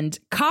 Yes. And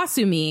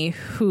Kasumi,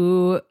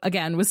 who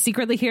again was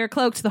secretly here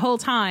cloaked the whole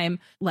time,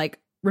 like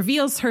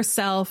reveals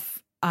herself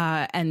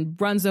and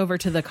runs over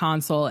to the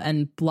console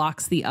and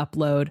blocks the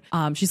upload.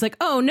 She's like,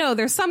 oh no,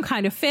 there's some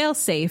kind of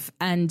failsafe,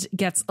 and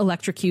gets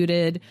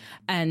electrocuted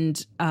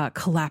and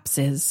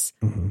collapses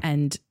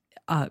and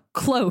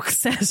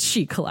cloaks as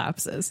she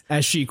collapses.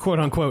 As she, quote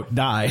unquote,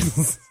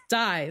 dies.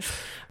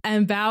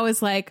 And Bao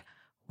is like,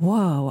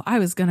 whoa, I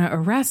was going to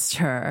arrest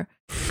her.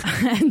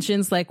 And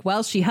Jin's like,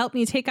 well, she helped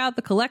me take out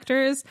the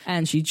Collectors,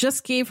 and she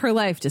just gave her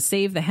life to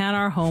save the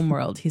Hanar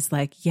homeworld. He's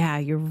like, yeah,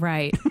 you're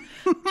right.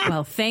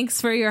 Well, thanks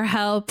for your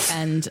help,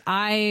 and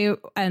I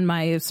and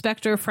my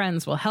Spectre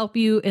friends will help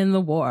you in the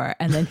war.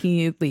 And then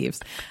he leaves.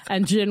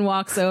 And Jin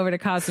walks over to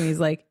Kasumi. He's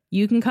like,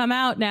 you can come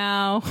out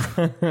now.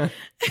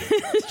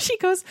 She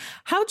goes,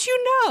 how'd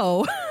you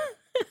know?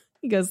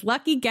 He goes,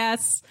 lucky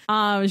guess.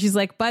 She's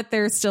like, but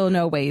there's still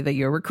no way that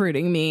you're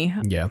recruiting me.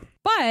 Yeah.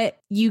 But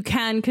you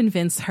can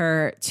convince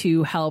her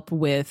to help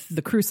with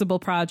the Crucible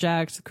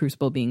project, the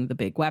Crucible being the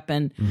big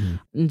weapon.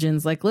 And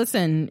Jin's like,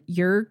 listen,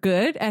 you're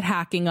good at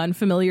hacking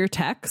unfamiliar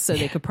tech, so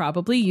they could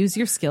probably use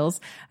your skills.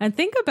 And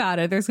think about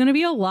it. There's going to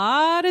be a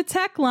lot of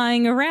tech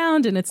lying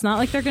around, and it's not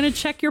like they're going to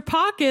check your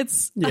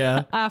pockets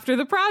after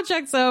the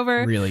project's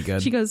over. Really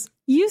good. She goes,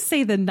 you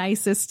say the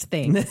nicest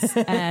things,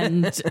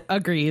 and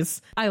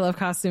agrees. I love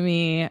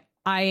Kasumi.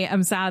 I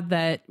am sad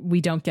that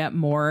we don't get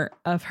more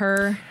of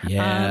her.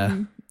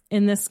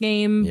 In this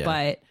game,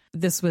 but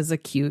this was a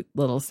cute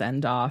little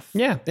send-off.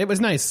 Yeah, it was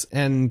nice.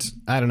 And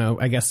I don't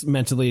know, I guess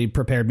mentally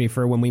prepared me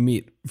for when we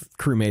meet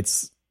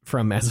crewmates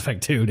from Mass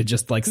Effect 2 to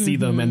just like see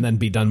them and then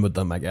be done with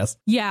them, I guess.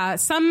 Yeah,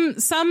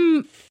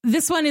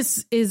 this one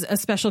is a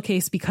special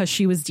case because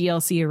she was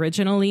DLC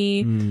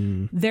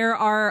originally. There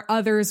are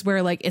others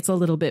where like it's a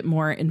little bit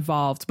more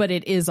involved, but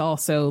it is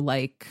also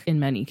like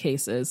in many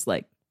cases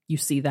like you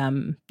see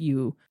them,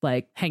 you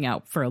like hang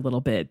out for a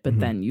little bit, but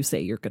then you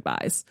say your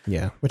goodbyes.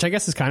 Yeah. Which I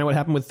guess is kind of what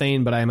happened with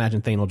Thane, but I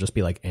imagine Thane will just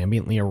be like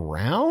ambiently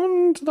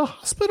around the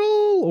hospital,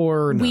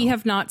 or no? We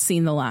have not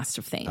seen the last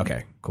of Thane.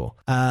 Okay, cool.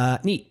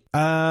 Neat.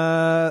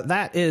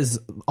 That is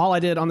all I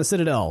did on the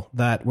Citadel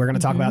that we're going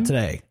to talk about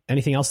today.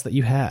 Anything else that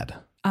you had?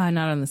 Not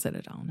on the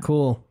Citadel. No.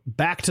 Cool.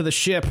 Back to the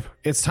ship.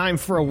 It's time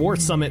for a war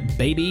summit,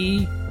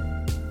 baby.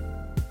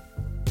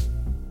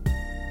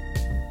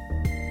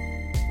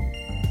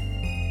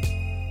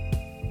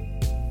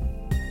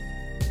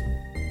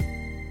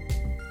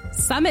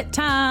 Summit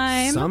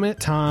time. Summit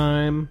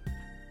time.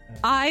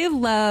 I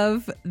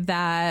love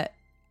that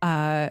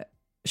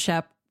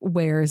Shep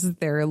wears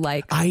their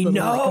like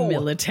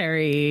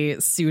military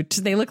suit.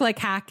 They look like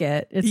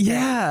Hackett. It's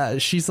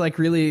great. She's like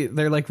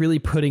they're like really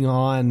putting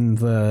on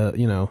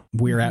the,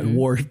 we're at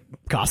war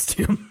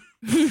costume.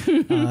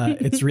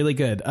 It's really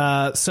good.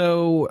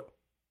 So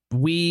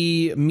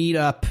we meet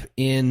up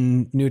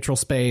in neutral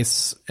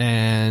space,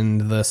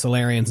 and the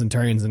Salarians and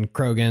Turians and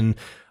Krogan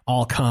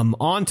all come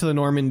onto the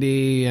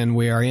Normandy, and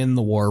we are in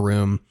the war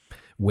room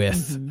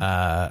with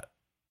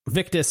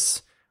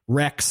Victus,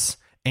 Rex,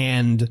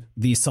 and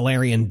the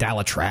Salarian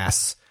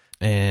Dalatras,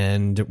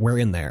 and we're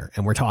in there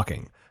and we're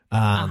talking.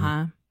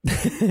 Well,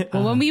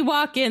 when we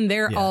walk in, they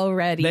are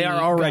already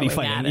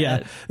fighting.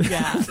 Yeah.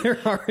 They're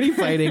already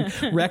fighting.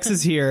 Rex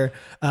is here,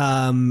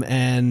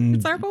 and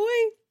it's our boy.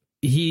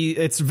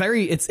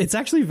 It's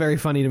actually very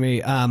funny to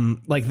me.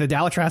 Like the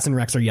Dalatras and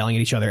Rex are yelling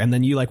at each other, and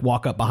then you like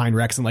walk up behind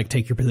Rex and like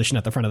take your position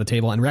at the front of the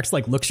table, and Rex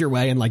like looks your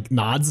way and like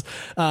nods.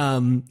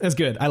 It's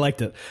good. I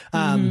liked it.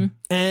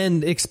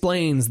 And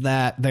explains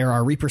that there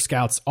are Reaper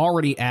scouts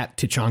already at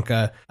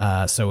Tuchanka,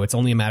 so it's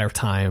only a matter of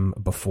time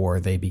before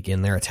they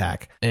begin their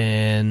attack.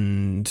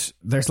 And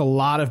there's a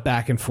lot of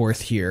back and forth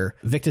here.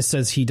 Victus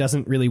says he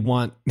doesn't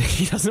want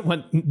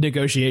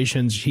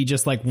negotiations. He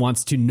just like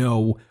wants to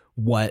know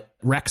what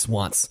Rex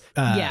wants.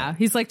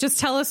 He's like, just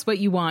tell us what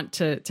you want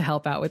to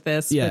help out with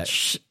this.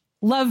 Which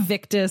love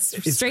Victus,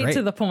 straight great.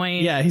 To the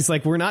point. He's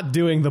like, we're not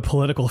doing the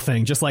political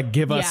thing, just like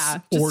give us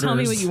orders. Just tell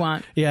me what you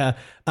want.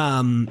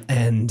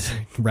 And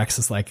Rex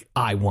is like,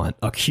 I want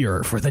a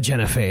cure for the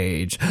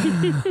genophage.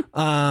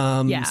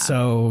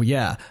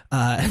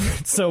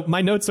 So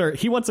my notes are,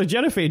 he wants a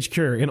genophage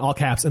cure in all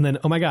caps, and then,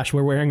 oh my gosh,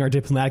 we're wearing our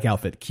diplomatic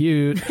outfit.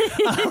 Cute.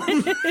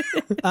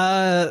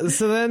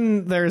 So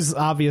then there's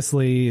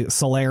obviously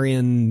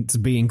Salarians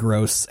being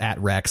gross at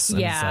Rex. And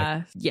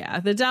the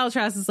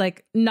Dalatras is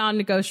like,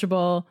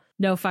 non-negotiable,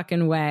 no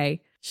fucking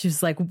way.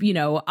 She's like, we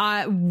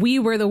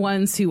were the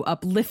ones who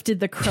uplifted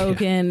the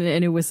Krogan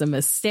and it was a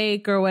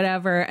mistake or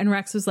whatever. And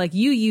Rex was like,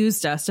 you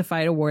used us to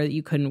fight a war that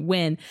you couldn't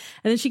win.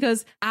 And then she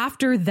goes,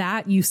 after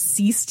that, you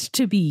ceased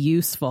to be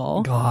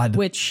useful. God.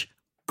 Which,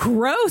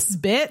 gross,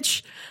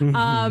 bitch.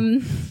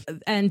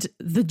 And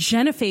the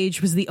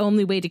genophage was the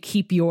only way to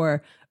keep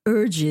your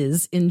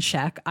urges in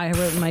check. I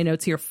wrote in my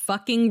notes here,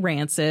 fucking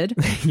rancid.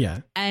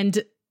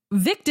 And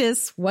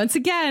Victus, once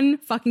again,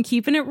 fucking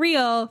keeping it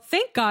real.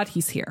 Thank God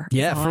he's here.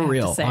 Yeah, for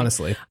real,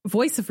 honestly.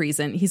 Voice of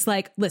reason. He's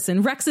like,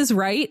 listen, Rex is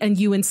right, and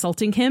you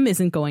insulting him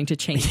isn't going to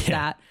change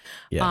that.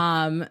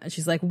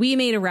 She's like, we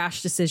made a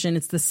rash decision.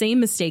 It's the same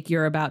mistake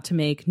you're about to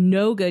make.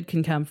 No good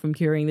can come from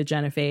curing the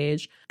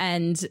genophage.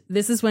 And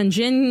this is when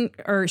Jyn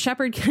or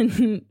Shepard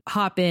can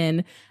hop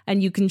in,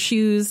 and you can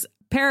choose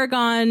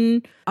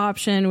Paragon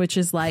option, which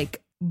is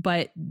like,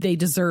 but they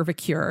deserve a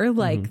cure.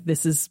 Like,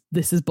 this is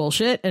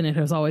bullshit, and it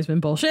has always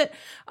been bullshit.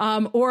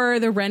 Or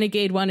the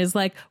Renegade one is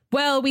like,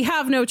 well, we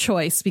have no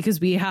choice because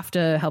we have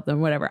to help them,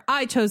 whatever.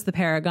 I chose the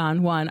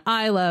Paragon one.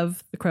 I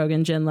love the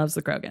Krogan. Jyn loves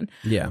the Krogan.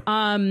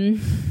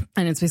 And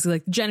it's basically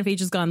like, the genophage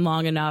has gone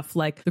long enough.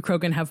 Like, the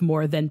Krogan have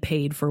more than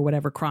paid for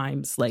whatever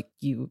crimes like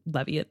you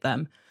levy at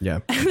them.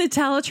 And the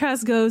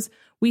Dalatras goes,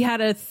 we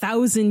had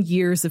 1,000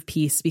 years of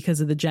peace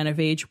because of the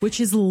genophage, which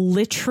is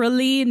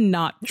literally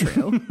not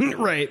true.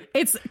 Right.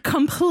 It's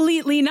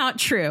completely not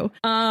true.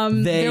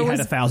 They had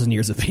 1,000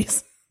 years of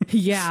peace.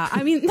 Yeah,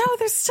 I mean, no,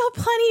 there's still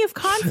plenty of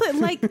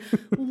conflict.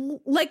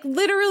 Like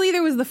literally,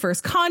 there was the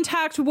First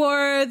Contact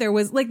War. There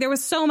was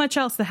so much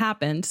else that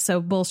happened.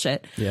 So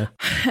bullshit. Yeah.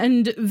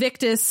 And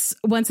Victus,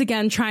 once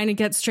again, trying to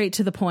get straight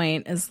to the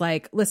point, is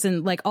like,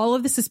 listen, like, all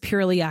of this is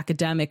purely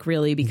academic,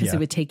 really, because it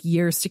would take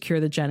years to cure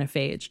the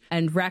genophage.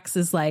 And Rex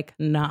is like,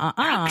 nah.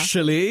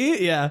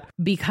 Actually,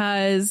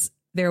 because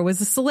there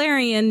was a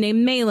Salarian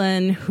named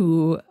Malin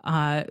who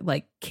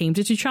came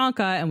to Tuchanka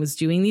and was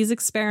doing these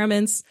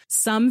experiments.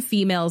 Some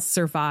females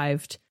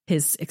survived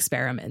his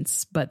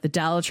experiments, but the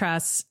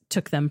Dalatras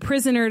took them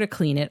prisoner to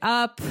clean it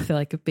up. They're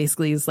like,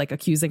 basically is like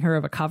accusing her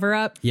of a cover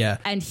up. Yeah.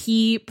 And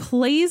he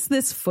plays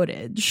this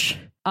footage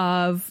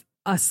of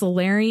a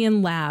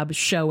Salarian lab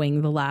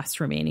showing the last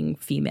remaining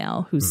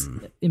female who's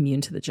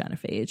immune to the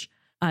genophage.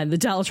 And the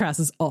Dalatras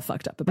is all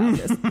fucked up about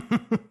this.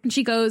 And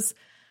she goes,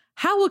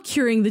 how will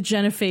curing the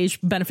genophage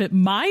benefit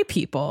my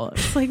people?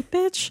 It's like,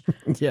 bitch.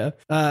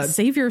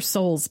 Save your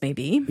souls,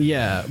 maybe.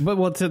 Yeah. But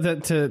well,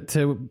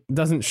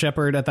 doesn't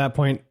Shepard at that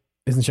point,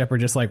 isn't Shepard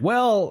just like,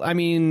 well, I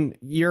mean,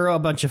 you're a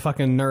bunch of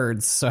fucking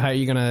nerds, so how are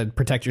you going to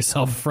protect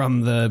yourself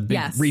from the big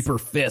Reaper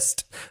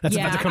fist that's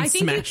about to come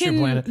smash your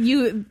planet?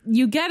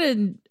 You get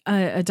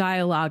a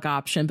dialogue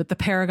option, but the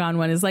Paragon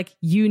one is like,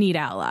 you need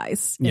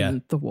allies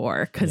in the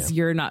war, because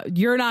you're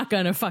not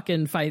going to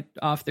fucking fight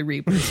off the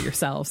Reapers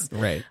yourselves.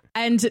 Right.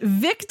 And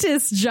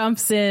Victus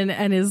jumps in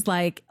and is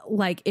like,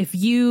 if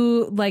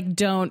you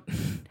don't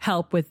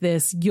help with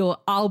this,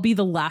 I'll be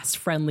the last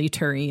friendly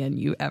Turian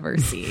you ever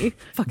see.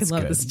 Fucking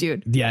love this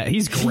dude. Yeah,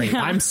 he's great.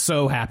 I'm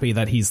so happy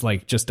that he's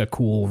like just a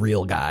cool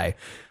real guy.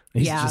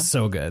 He's just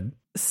so good.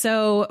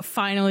 So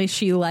finally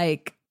she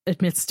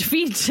admits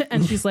defeat,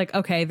 and she's like,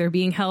 okay, they're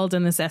being held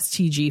in this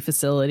STG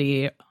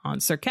facility on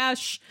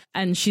Sur'Kesh,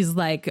 and she's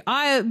like,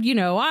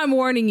 I'm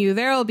warning you,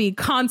 there'll be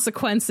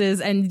consequences,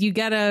 and you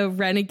get a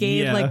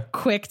renegade like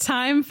quick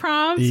time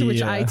prompt,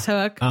 which I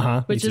took,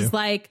 which is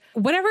like,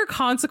 whatever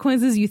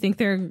consequences you think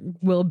there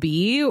will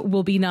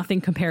be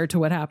nothing compared to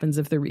what happens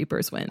if the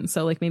Reapers win,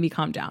 so like maybe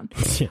calm down.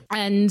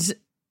 And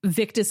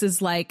Victus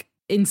is like,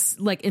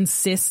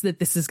 insists that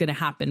this is going to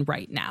happen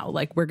right now.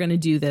 Like, we're going to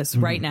do this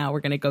right now. We're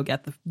going to go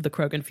get the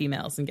Krogan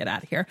females and get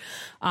out of here.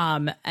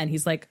 And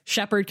he's like,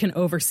 Shepard can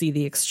oversee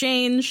the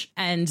exchange.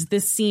 And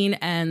this scene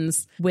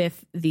ends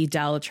with the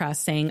Dalatrass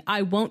saying,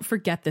 I won't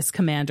forget this,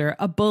 Commander.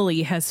 A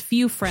bully has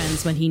few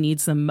friends when he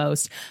needs them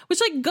most.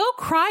 Which, like, go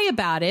cry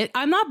about it.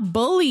 I'm not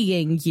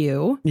bullying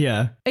you.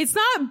 Yeah. It's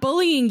not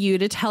bullying you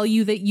to tell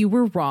you that you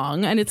were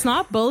wrong. And it's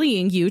not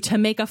bullying you to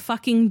make a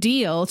fucking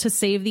deal to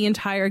save the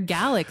entire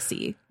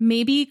galaxy.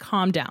 Maybe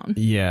calm down.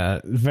 Yeah,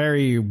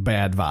 very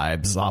bad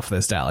vibes off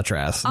this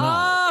Dalatrass.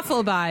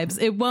 Awful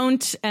vibes. It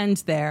won't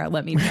end there,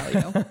 let me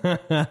tell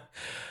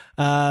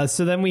you.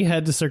 So then we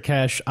head to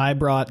Sur'Kesh. I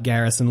brought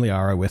Garrus and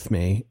Liara with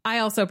me. I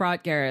also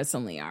brought Garrus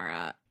and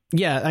Liara.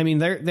 Yeah, I mean,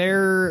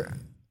 they're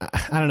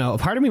I don't know.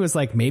 Part of me was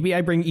like, maybe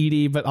I bring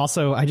Edie, but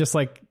also I just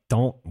like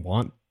don't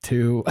want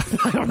to.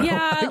 I don't know.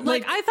 Yeah,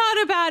 like I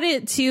thought about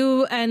it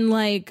too, and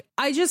like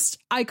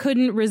I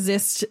couldn't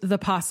resist the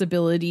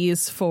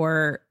possibilities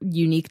for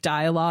unique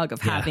dialogue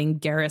of having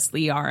Garrus,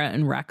 Liara,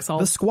 and Rex all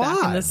the squad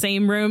back in the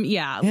same room.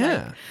 Yeah.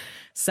 Like,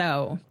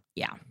 so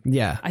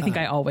yeah. I think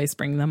I always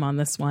bring them on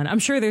this one. I'm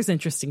sure there's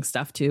interesting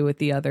stuff too with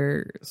the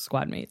other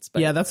squad mates.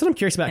 But yeah, that's what I'm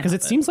curious about, because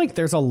it seems like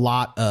there's a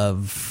lot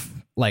of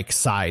like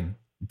side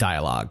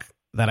dialogue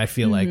that I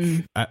feel like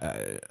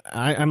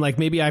I'm like,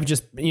 maybe I've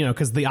just,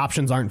 because the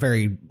options aren't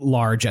very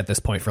large at this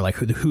point for like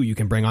who you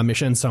can bring on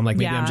missions. So I'm like,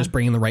 maybe I'm just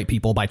bringing the right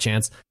people by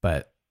chance,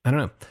 but I don't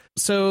know.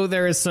 So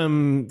there is a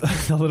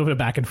little bit of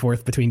back and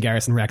forth between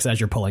Garrus and Rex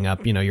as you're pulling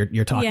up,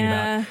 you're talking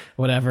about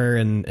whatever.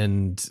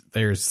 And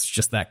there's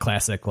just that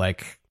classic,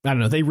 like, I don't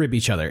know, they rib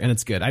each other and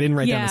it's good. I didn't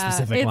write down a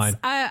specific line.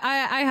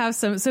 I have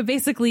some. So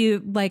basically,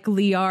 like,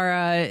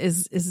 Liara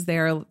is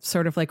there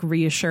sort of like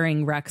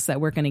reassuring Rex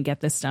that we're going to get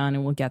this done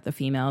and we'll get the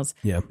females.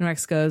 Yeah. And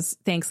Rex goes,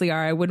 thanks,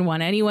 Liara. I wouldn't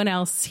want anyone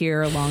else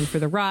here along for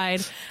the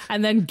ride.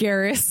 And then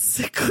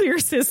Garrus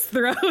clears his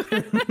throat.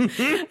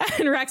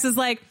 And Rex is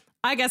like,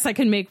 I guess I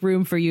can make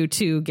room for you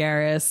too,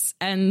 Garrus.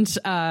 And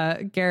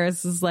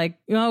Garrus is like,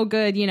 oh,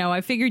 good.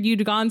 I figured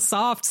you'd gone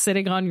soft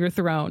sitting on your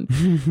throne.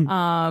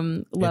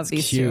 Love it's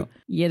these cute. Two.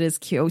 It is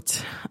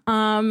cute.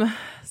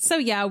 So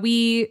yeah,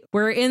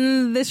 we're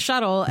in this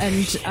shuttle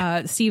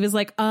and Steve is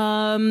like,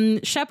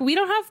 Shep, we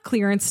don't have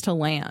clearance to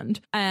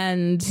land.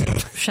 And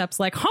Shep's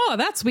like,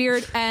 that's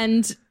weird.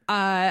 And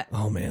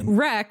oh man,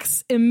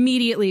 Rex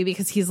immediately,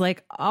 because he's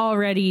like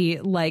already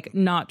like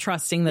not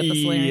trusting that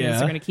the Solarians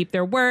are going to keep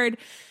their word.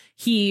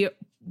 He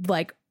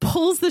like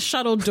pulls the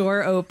shuttle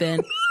door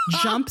open,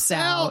 jumps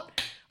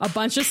out. A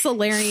bunch of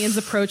Solarians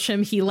approach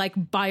him. He like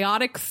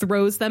biotic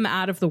throws them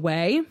out of the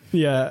way.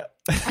 Yeah.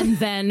 And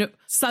then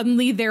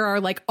suddenly there are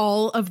like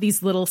all of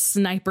these little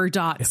sniper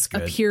dots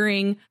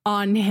appearing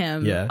on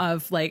him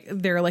of like,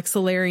 there are like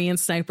Solarian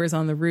snipers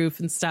on the roof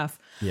and stuff.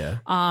 Yeah.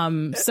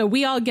 So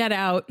we all get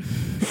out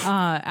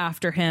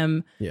after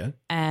him. Yeah.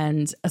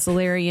 And a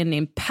Solarian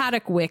named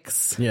Paddock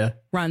Wicks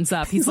runs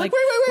up. He's like, wait.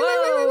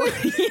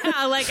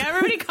 Yeah, like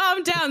everybody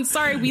calm down.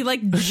 Sorry, we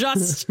like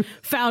just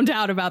found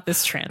out about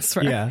this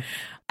transfer. Yeah.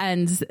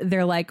 And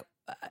they're like,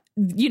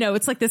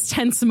 it's like this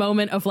tense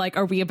moment of like,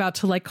 are we about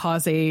to like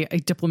cause a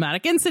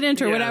diplomatic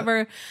incident or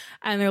whatever?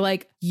 And they're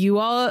like, you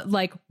all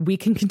like, we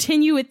can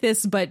continue with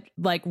this, but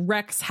like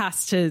Rex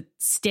has to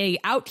stay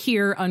out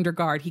here under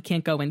guard. He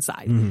can't go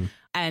inside. Mm-hmm.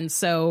 And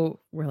so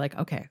we're like,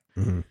 okay.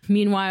 Mm-hmm.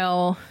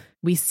 Meanwhile,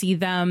 we see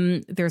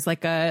them. There's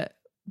like a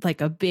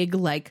big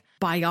like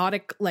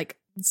biotic like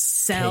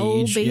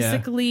cell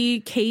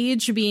cage,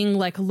 cage being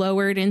like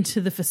lowered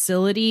into the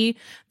facility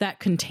that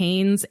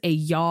contains a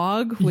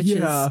Yogg, which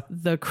is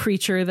the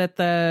creature that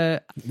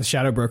the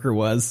Shadow Broker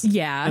was.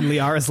 Yeah. And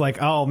Liara's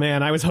like, oh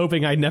man, I was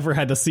hoping I never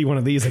had to see one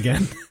of these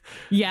again.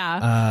 Yeah.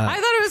 I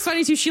thought it was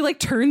funny too. She like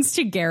turns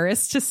to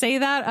Garrus to say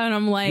that, and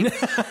I'm like,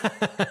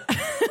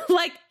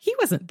 like he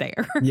wasn't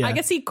there. Yeah. I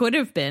guess he could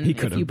have been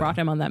if you brought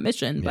him on that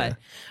mission,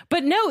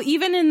 but no,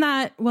 even in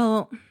that,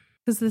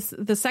 because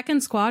the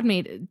second squad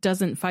mate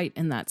doesn't fight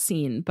in that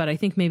scene, but I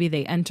think maybe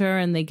they enter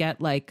and they get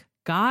like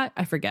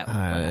I forget.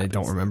 I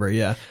don't remember.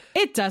 Yeah,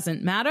 it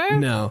doesn't matter.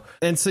 No.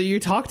 And so you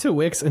talk to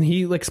Wicks and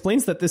he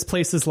explains that this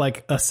place is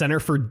like a center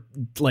for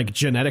like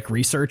genetic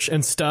research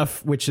and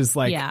stuff, which is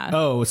like,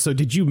 oh, so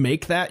did you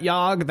make that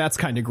Yogg? That's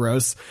kind of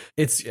gross.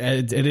 It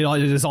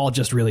is all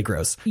just really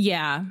gross.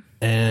 Yeah.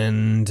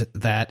 And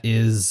that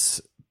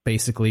is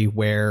basically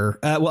where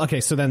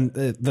so then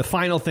the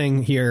final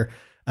thing here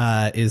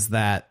is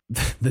that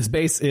this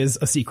base is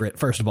a secret,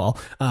 first of all.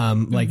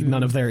 Like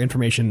none of their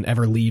information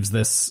ever leaves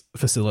this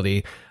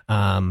facility.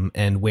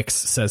 And Wicks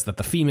says that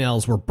the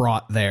females were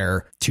brought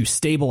there to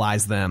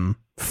stabilize them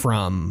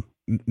from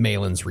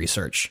Malin's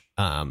research.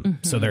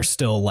 So they're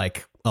still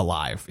like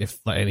alive.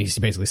 And he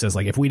basically says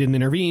like, if we didn't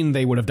intervene,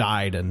 they would have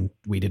died, and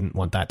we didn't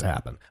want that to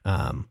happen.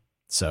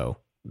 So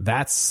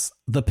that's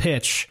the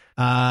pitch.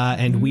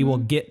 And we will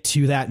get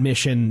to that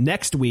mission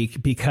next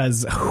week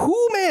because,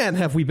 man,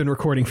 have we been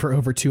recording for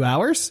over 2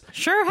 hours?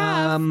 Sure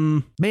have.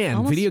 Man,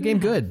 almost video game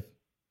good.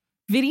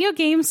 Video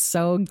game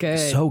so good.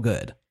 So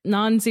good.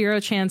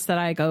 Non-zero chance that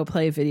I go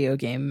play a video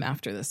game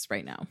after this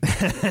right now.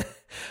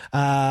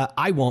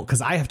 I won't, because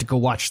I have to go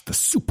watch the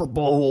Super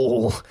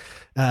Bowl.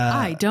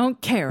 I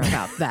don't care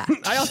about that.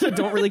 I also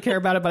don't really care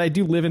about it, but I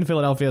do live in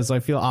Philadelphia, so I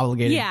feel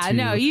obligated. Yeah,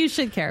 no, you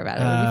should care about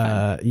it. It'll be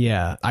fun.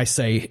 Yeah, I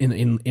say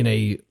in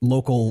a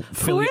local.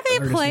 Who are they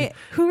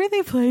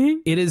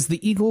playing? It is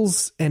the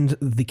Eagles and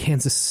the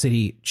Kansas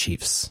City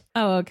Chiefs.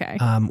 Oh, okay.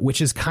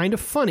 Which is kind of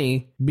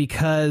funny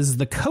because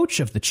the coach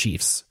of the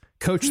Chiefs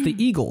coached the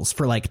Eagles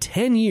for like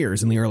 10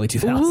 years in the early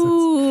 2000s.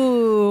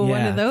 Ooh,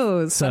 one of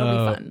those. So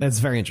that'll be fun. That's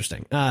very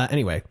interesting.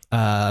 Anyway,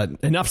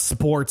 enough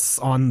sports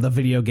on the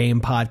video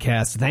game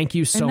podcast. Thank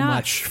you so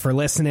much for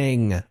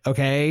listening.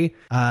 Okay.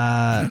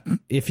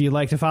 If you'd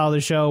like to follow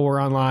the show,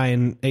 we're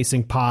online,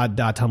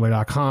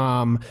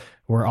 asyncpod.tumblr.com.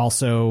 We're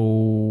also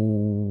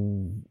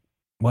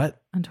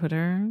on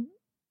Twitter.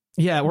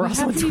 Yeah, we're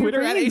also on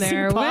Twitter at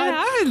asyncpod. What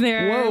happened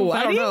there? Whoa,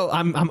 I don't know.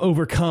 I'm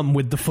overcome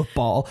with the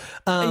football.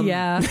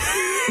 Yeah.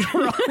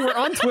 We're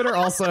on Twitter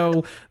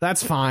also.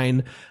 That's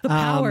fine. The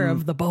power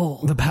of the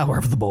bowl. The power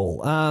of the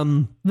bowl.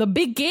 The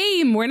big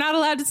game. We're not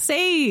allowed to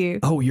say.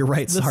 Oh, you're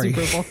right. Sorry.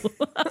 Super Bowl.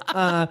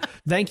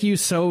 Thank you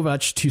so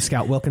much to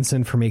Scout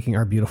Wilkinson for making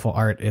our beautiful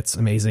art. It's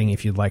amazing.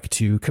 If you'd like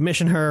to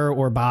commission her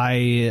or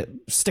buy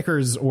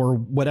stickers or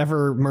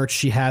whatever merch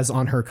she has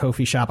on her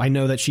Ko-fi shop, I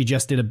know that she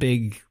just did a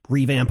big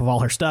revamp of all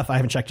her stuff. I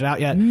haven't checked it out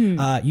yet.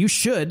 You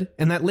should,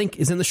 and that link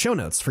is in the show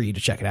notes for you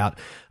to check it out.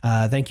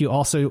 Thank you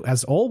also,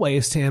 as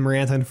always, to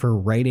Amaranthine for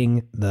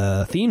writing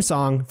the theme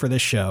song for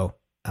this show.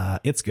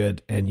 It's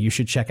good, and you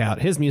should check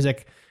out his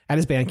music at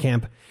his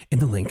Bandcamp in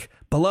the link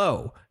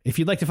below. If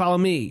you'd like to follow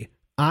me,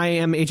 I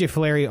am AJ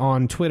Fileri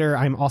on Twitter.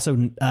 I'm also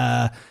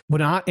not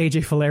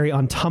AJ Fileri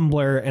on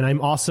Tumblr, and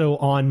I'm also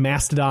on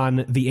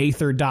Mastodon,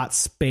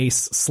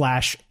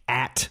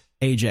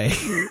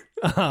 theaether.space/@AJ.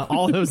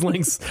 All those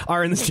links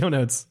are in the show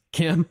notes.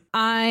 Kim?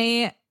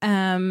 I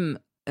am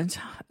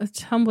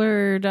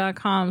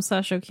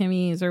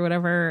tumblr.com/Okimis or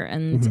whatever,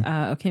 and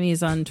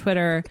Okimis on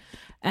Twitter.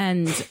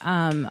 And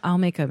I'll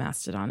make a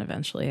Mastodon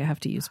eventually. I have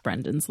to use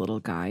Brendan's little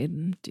guide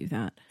and do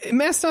that.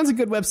 Mastodon's a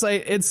good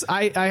website. It's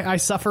I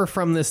suffer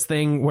from this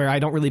thing where I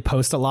don't really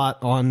post a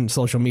lot on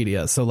social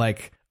media. So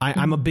like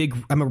I'm a big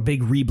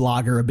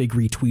reblogger, a big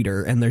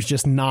retweeter, and there's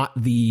just not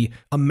the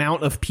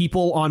amount of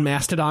people on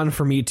Mastodon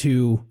for me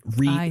to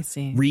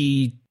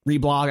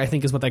reblog, I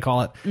think is what they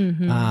call it,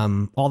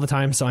 all the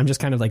time. So I'm just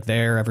kind of like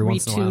there every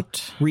once in a while.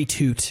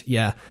 Retoot,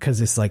 yeah,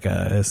 because it's like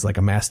a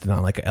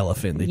Mastodon, like an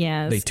elephant.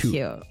 They toot.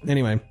 Cute.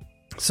 Anyway,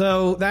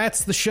 so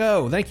that's the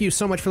show. Thank you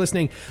so much for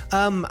listening.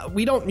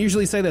 We don't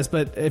usually say this,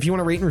 but if you want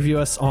to rate and review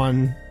us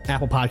on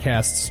Apple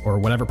Podcasts or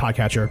whatever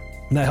podcatcher,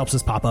 that helps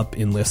us pop up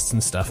in lists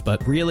and stuff.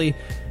 But really,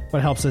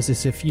 what helps us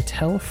is if you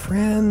tell a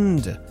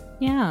friend.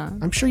 Yeah.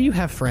 I'm sure you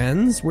have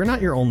friends. We're not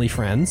your only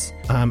friends.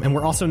 And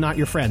we're also not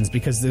your friends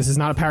because this is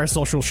not a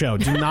parasocial show.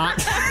 Do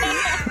not.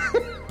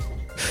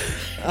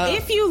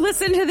 If you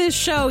listen to this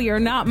show, you're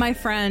not my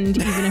friend,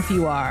 even if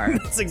you are.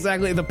 That's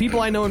exactly. The people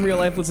I know in real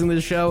life listening to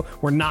this show,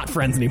 we're not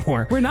friends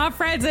anymore. We're not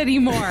friends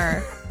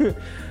anymore.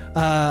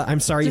 I'm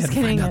sorry Just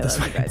you had to kidding. find out this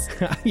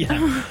way.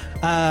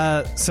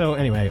 Yeah. So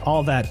anyway,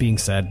 all that being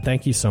said,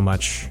 thank you so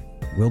much.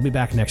 We'll be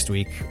back next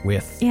week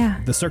with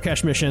the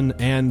Surkesh mission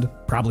and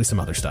probably some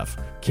other stuff.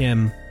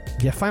 Kim,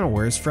 do you have final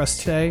words for us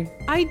today?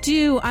 I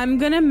do. I'm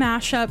going to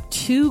mash up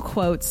 2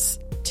 quotes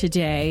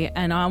today,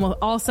 and I'm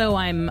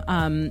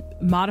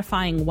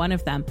modifying one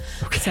of them.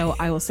 Okay. So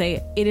I will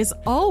say, it is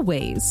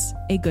always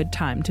a good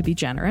time to be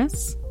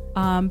generous,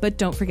 but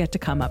don't forget to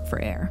come up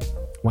for air.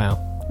 Wow.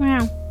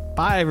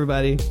 Bye,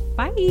 everybody.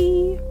 Bye.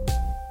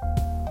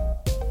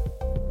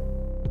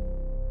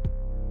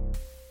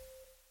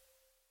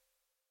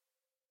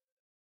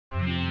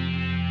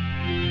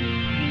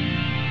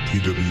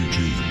 TWG,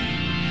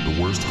 the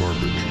worst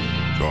garbage,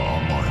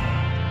 online.